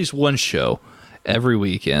 at least one show, every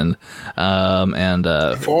weekend, and we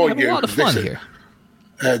have a lot of fun here.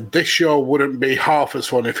 This show wouldn't be half as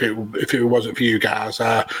fun if it wasn't for you guys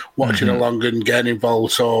watching along and getting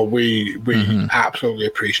involved. So we absolutely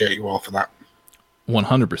appreciate you all for that.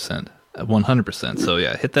 100%. 100%. So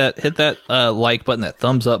yeah, hit that like button, that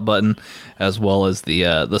thumbs up button, as well as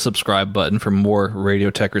the subscribe button for more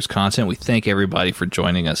Radio Techers content. We thank everybody for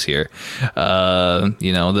joining us here.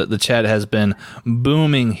 The chat has been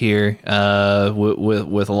booming here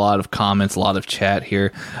with a lot of comments, a lot of chat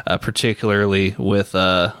here, particularly with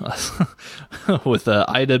with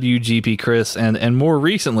IWGP Chris and more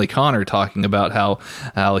recently Connor talking about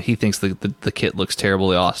how he thinks the kit looks terrible,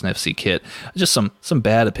 the Austin FC kit. Just some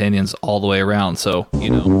bad opinions all the way around. So,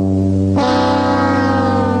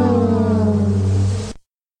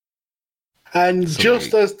 And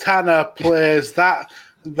just as Tanner plays that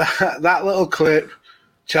little clip,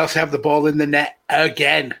 Chelsea have the ball in the net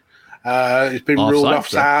again. It's been ruled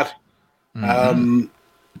offside. Mm-hmm.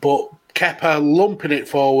 But Kepa lumping it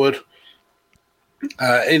forward.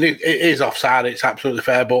 It is offside. It's absolutely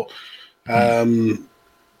fair, but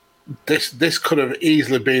this could have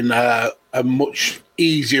easily been a much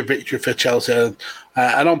easier victory for Chelsea.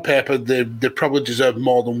 And on paper, they probably deserve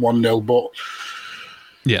more than 1-0. But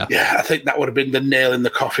yeah, I think that would have been the nail in the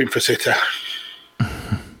coffin for City.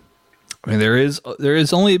 I mean, there is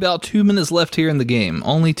only about 2 minutes left here in the game.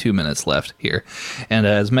 Only 2 minutes left here. And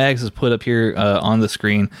as Mags has put up here on the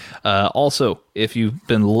screen, also, if you've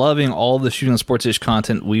been loving all the Shooting Sports-ish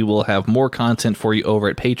content, we will have more content for you over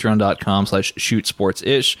at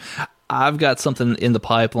patreon.com/shootsportsish. I've got something in the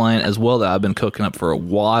pipeline as well that I've been cooking up for a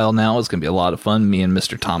while now. It's going to be a lot of fun. Me and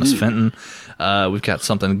Mr. Thomas Fenton. We've got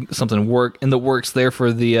something work in the works there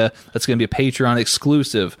for the that's going to be a Patreon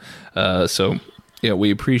exclusive. So yeah,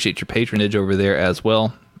 we appreciate your patronage over there as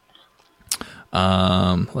well.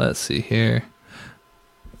 Let's see here.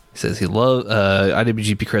 He says he loves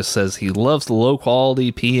IWGP Chris says he loves the low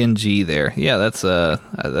quality PNG there. Yeah, that's I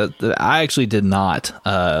actually did not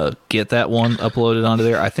get that one uploaded onto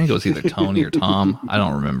there. I think it was either Tony or Tom. I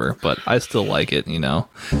don't remember, but I still like it, you know.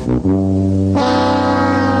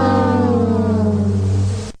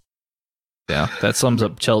 Yeah, that sums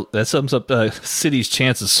up City's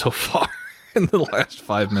chances so far in the last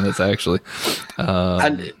 5 minutes, actually.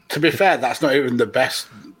 And to be fair, that's not even the best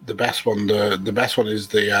one. The best one is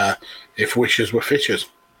the If Wishes Were Fishes.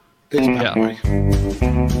 This bad boy.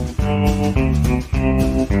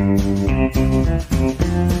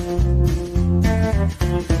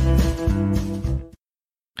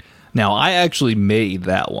 Now, I actually made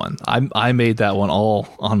that one. I made that one all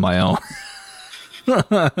on my own.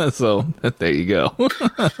 So there you go.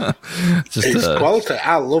 It's quality.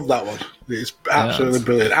 I love that one. It's absolutely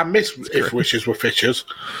brilliant. I miss If Wishes Were Fishes.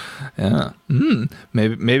 Yeah.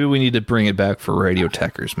 Maybe we need to bring it back for Radio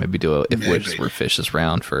Techers. Maybe do a If Wishes Were Fishes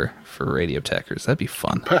round for Radio Techers. That'd be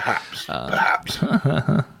fun. Perhaps.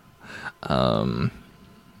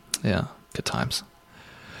 Yeah. Good times.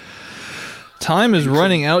 Time is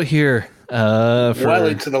running out here. Well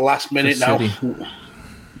into the last minute now.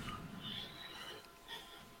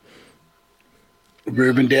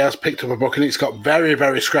 Ruben Diaz picked up a booking. It's got very,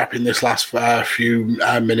 very scrappy in this last few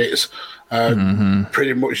minutes.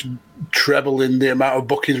 Pretty much trebling the amount of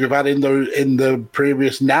bookings we've had in the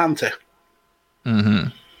previous 90.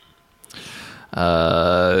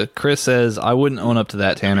 Chris says, I wouldn't own up to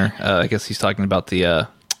that, Tanner. I guess he's talking about the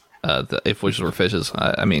If Wishes Were Fishes.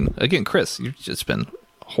 I mean, again, Chris, you've just been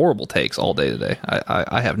horrible takes all day today.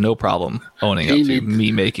 I have no problem owning up to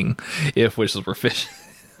me making If Wishes Were Fishes.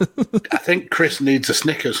 I think Chris needs a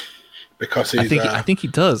Snickers because he's, I think he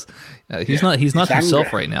does. He's not himself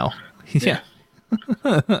angry right now.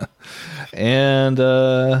 And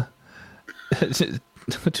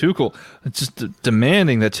Tuchel just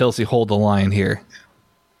demanding that Chelsea hold the line here.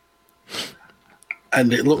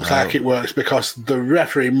 And it looks like it works because the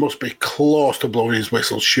referee must be close to blowing his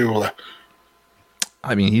whistle, surely.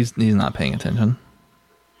 I mean, he's not paying attention.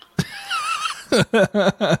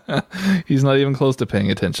 He's not even close to paying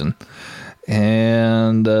attention.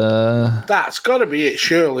 And that's got to be it,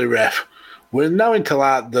 surely, ref. We're now into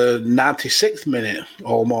like the 96th minute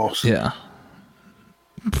almost. Yeah.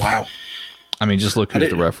 Wow. I mean, just look who's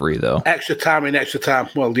the referee, though. Extra time in extra time.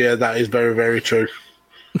 Well, yeah, that is very, very true.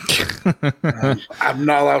 I'm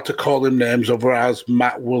not allowed to call him names, otherwise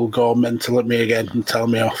Matt will go mental at me again and tell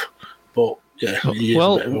me off. But yeah,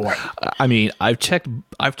 well, I mean, I've checked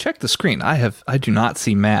the screen. I do not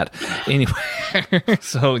see Matt anywhere.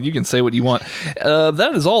 So you can say what you want.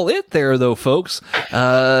 That is all it there, though, folks.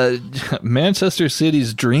 Manchester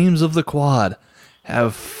City's dreams of the quad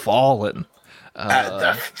have fallen at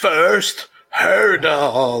the first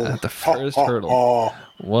hurdle. At the first hurdle.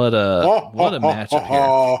 What a matchup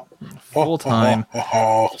here. Full time.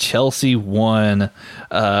 Chelsea 1,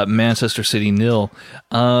 Manchester City 0.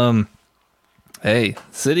 Hey,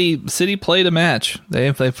 City played a match.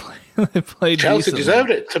 They played Chelsea decently. Deserved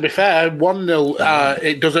it. To be fair, 1-0.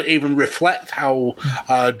 It doesn't even reflect how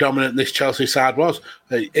dominant this Chelsea side was.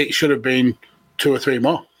 It should have been 2 or 3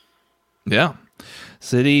 more. Yeah,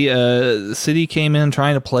 City came in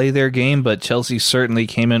trying to play their game, but Chelsea certainly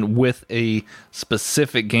came in with a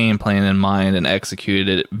specific game plan in mind and executed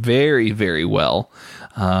it very, very well.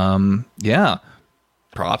 Yeah,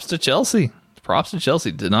 props to Chelsea.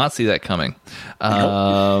 Did not see that coming.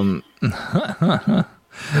 It'll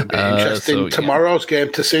be interesting tomorrow's game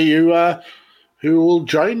to see who will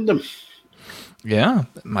join them. Yeah,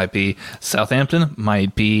 it might be Southampton,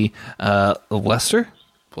 might be Leicester.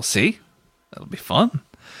 We'll see. That'll be fun.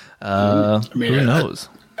 Who knows?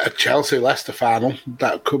 A Chelsea-Leicester final,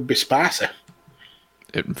 that could be spicy.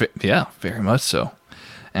 Yeah, very much so.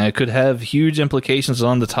 And it could have huge implications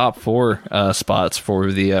on the top 4 spots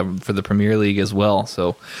for the Premier League as well.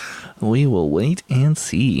 So we will wait and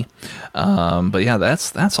see. But yeah,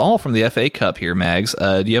 that's all from the FA Cup here, Mags.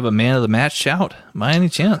 Do you have a man of the match shout by any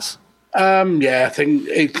chance? Yeah, I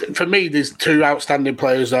think for me, there's 2 outstanding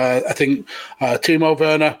players. I think Timo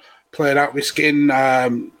Werner played out with skin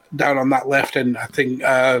down on that left, and I think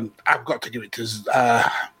I've got to give it to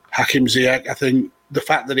Hakim Ziyech. I think the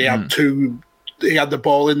fact that he had the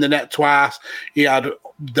ball in the net twice, he had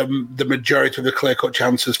the majority of the clear-cut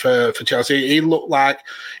chances for Chelsea. He looked like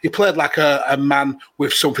he played like a man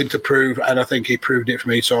with something to prove, and I think he proved it for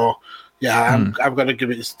me. So yeah, I've got to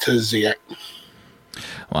give it to Ziyech.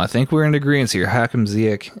 Well, I think we're in agreement here. Hakim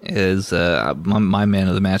Ziyech is my man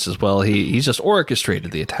of the match as well. He's just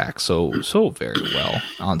orchestrated the attack so very well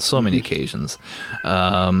on so many occasions.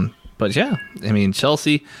 But yeah, I mean,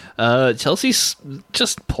 Chelsea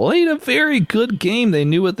just played a very good game. They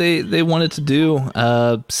knew what they wanted to do.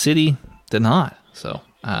 City did not. So,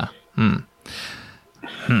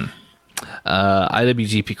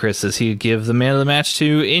 IWGP Chris says he'd give the man of the match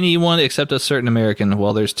to anyone except a certain American.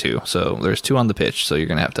 Well, there's 2. So there's 2 on the pitch. So you're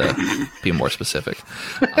going to have to be more specific.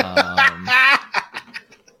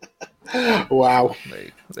 Wow.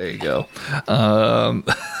 There you go.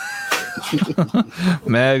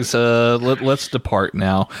 Mags, let's depart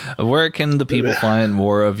now. Where can the people find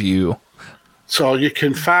more of you? So you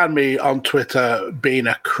can find me on Twitter being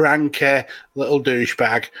a cranky little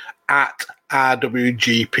douchebag at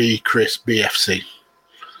RWGP Chris BFC.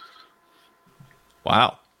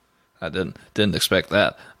 Wow, I didn't expect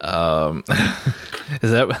that.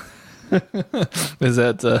 Is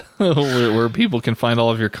that where people can find all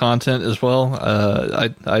of your content as well?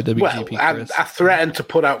 IWGP Chris. I threaten to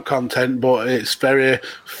put out content, but it's very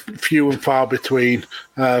few and far between.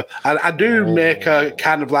 I do make a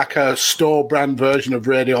kind of like a store brand version of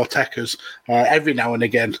Radio Techers every now and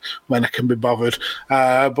again when I can be bothered.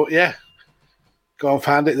 But yeah, go and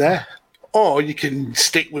find it there. Or you can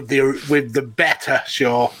stick with the better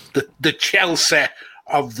show, the Chelsea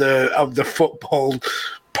of the football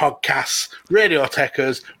podcasts, Radio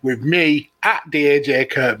Techers, with me at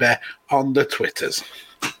DAJ Kirkby on the Twitters.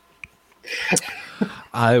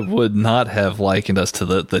 I would not have likened us to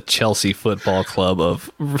the Chelsea Football Club of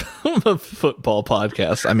football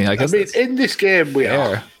podcasts. I mean, in this game we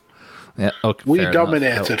are. Yeah, okay, we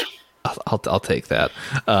dominated. I'll take that.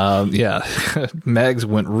 Yeah, Mags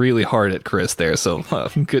went really hard at Chris there, so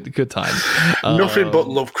good time. Nothing but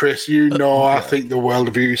love, Chris. You know, I think the world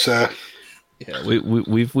of you, sir. Yeah,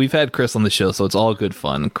 we've had Chris on the show, so it's all good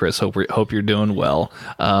fun. Chris, hope you're doing well.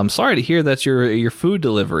 Sorry to hear that your food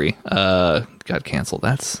delivery got canceled.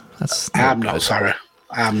 That's. I'm not sorry.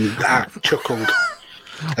 I chuckled.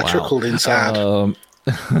 I chuckled inside.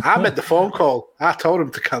 I made the phone call. I told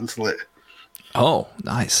him to cancel it. Oh,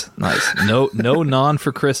 nice. No non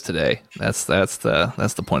for Chris today. That's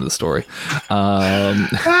the point of the story.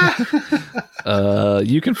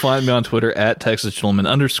 You can find me on Twitter at TexasGentleman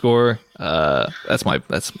 _.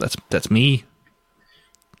 That's me.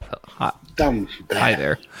 Hi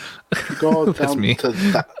there. Go That's down me. to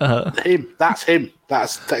him. That's him.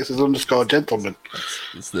 That's Texas _gentleman.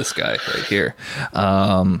 It's this guy right here.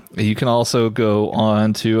 You can also go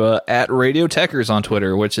on to at Radio Techers on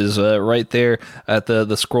Twitter, which is right there at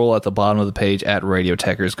the scroll at the bottom of the page at Radio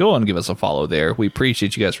Techers. Go on and give us a follow there. We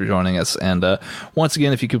appreciate you guys for joining us. And once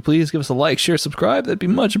again, if you could please give us a like, share, subscribe, that'd be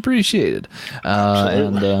much appreciated.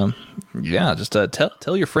 And yeah, just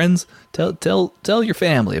tell your friends, tell your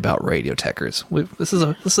family about Radio Techers. This is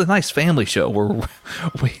a nice family show where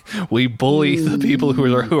we bully the people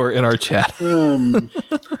who are in our chat. I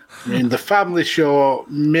mean, the family show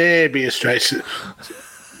may be a stretch.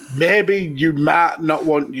 Maybe you might not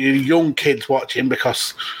want your young kids watching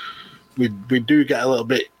because we do get a little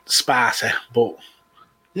bit spicy. But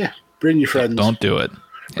yeah, bring your friends. Don't do it.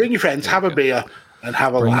 Bring your friends. Have a beer and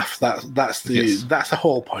have a laugh. That's the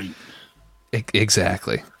whole point.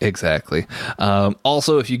 Exactly.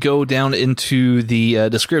 Also, if you go down into the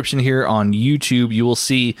description here on YouTube, you will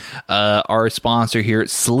see our sponsor here,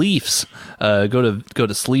 Sleefs. Go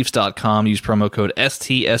to sleefs.com, use promo code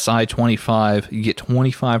STSI25. You get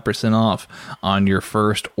 25% off on your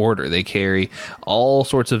first order. They carry all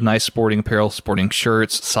sorts of nice sporting apparel, sporting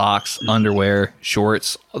shirts, socks, underwear,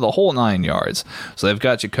 shorts, the whole 9 yards. So they've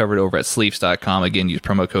got you covered over at sleefs.com. Again, use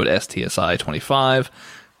promo code STSI25.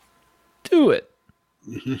 Do it.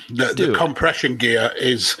 The compression gear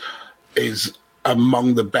is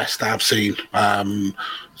among the best I've seen.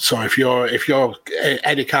 So if you're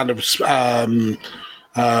any kind of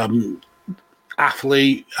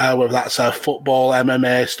athlete, whether that's football,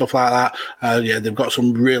 MMA, stuff like that, they've got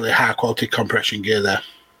some really high quality compression gear there.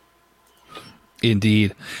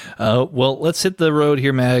 Indeed. Well, let's hit the road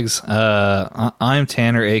here, Mags. I'm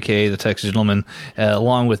Tanner, a.k.a. the Texas Gentleman.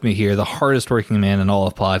 Along with me here, the hardest working man in all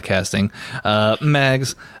of podcasting.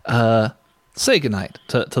 Mags, say goodnight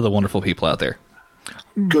to the wonderful people out there.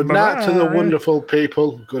 Good night to the wonderful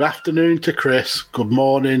people. Good afternoon to Chris. Good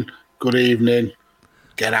morning. Good evening.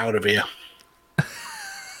 Get out of here.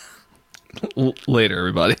 Later,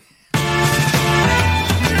 everybody.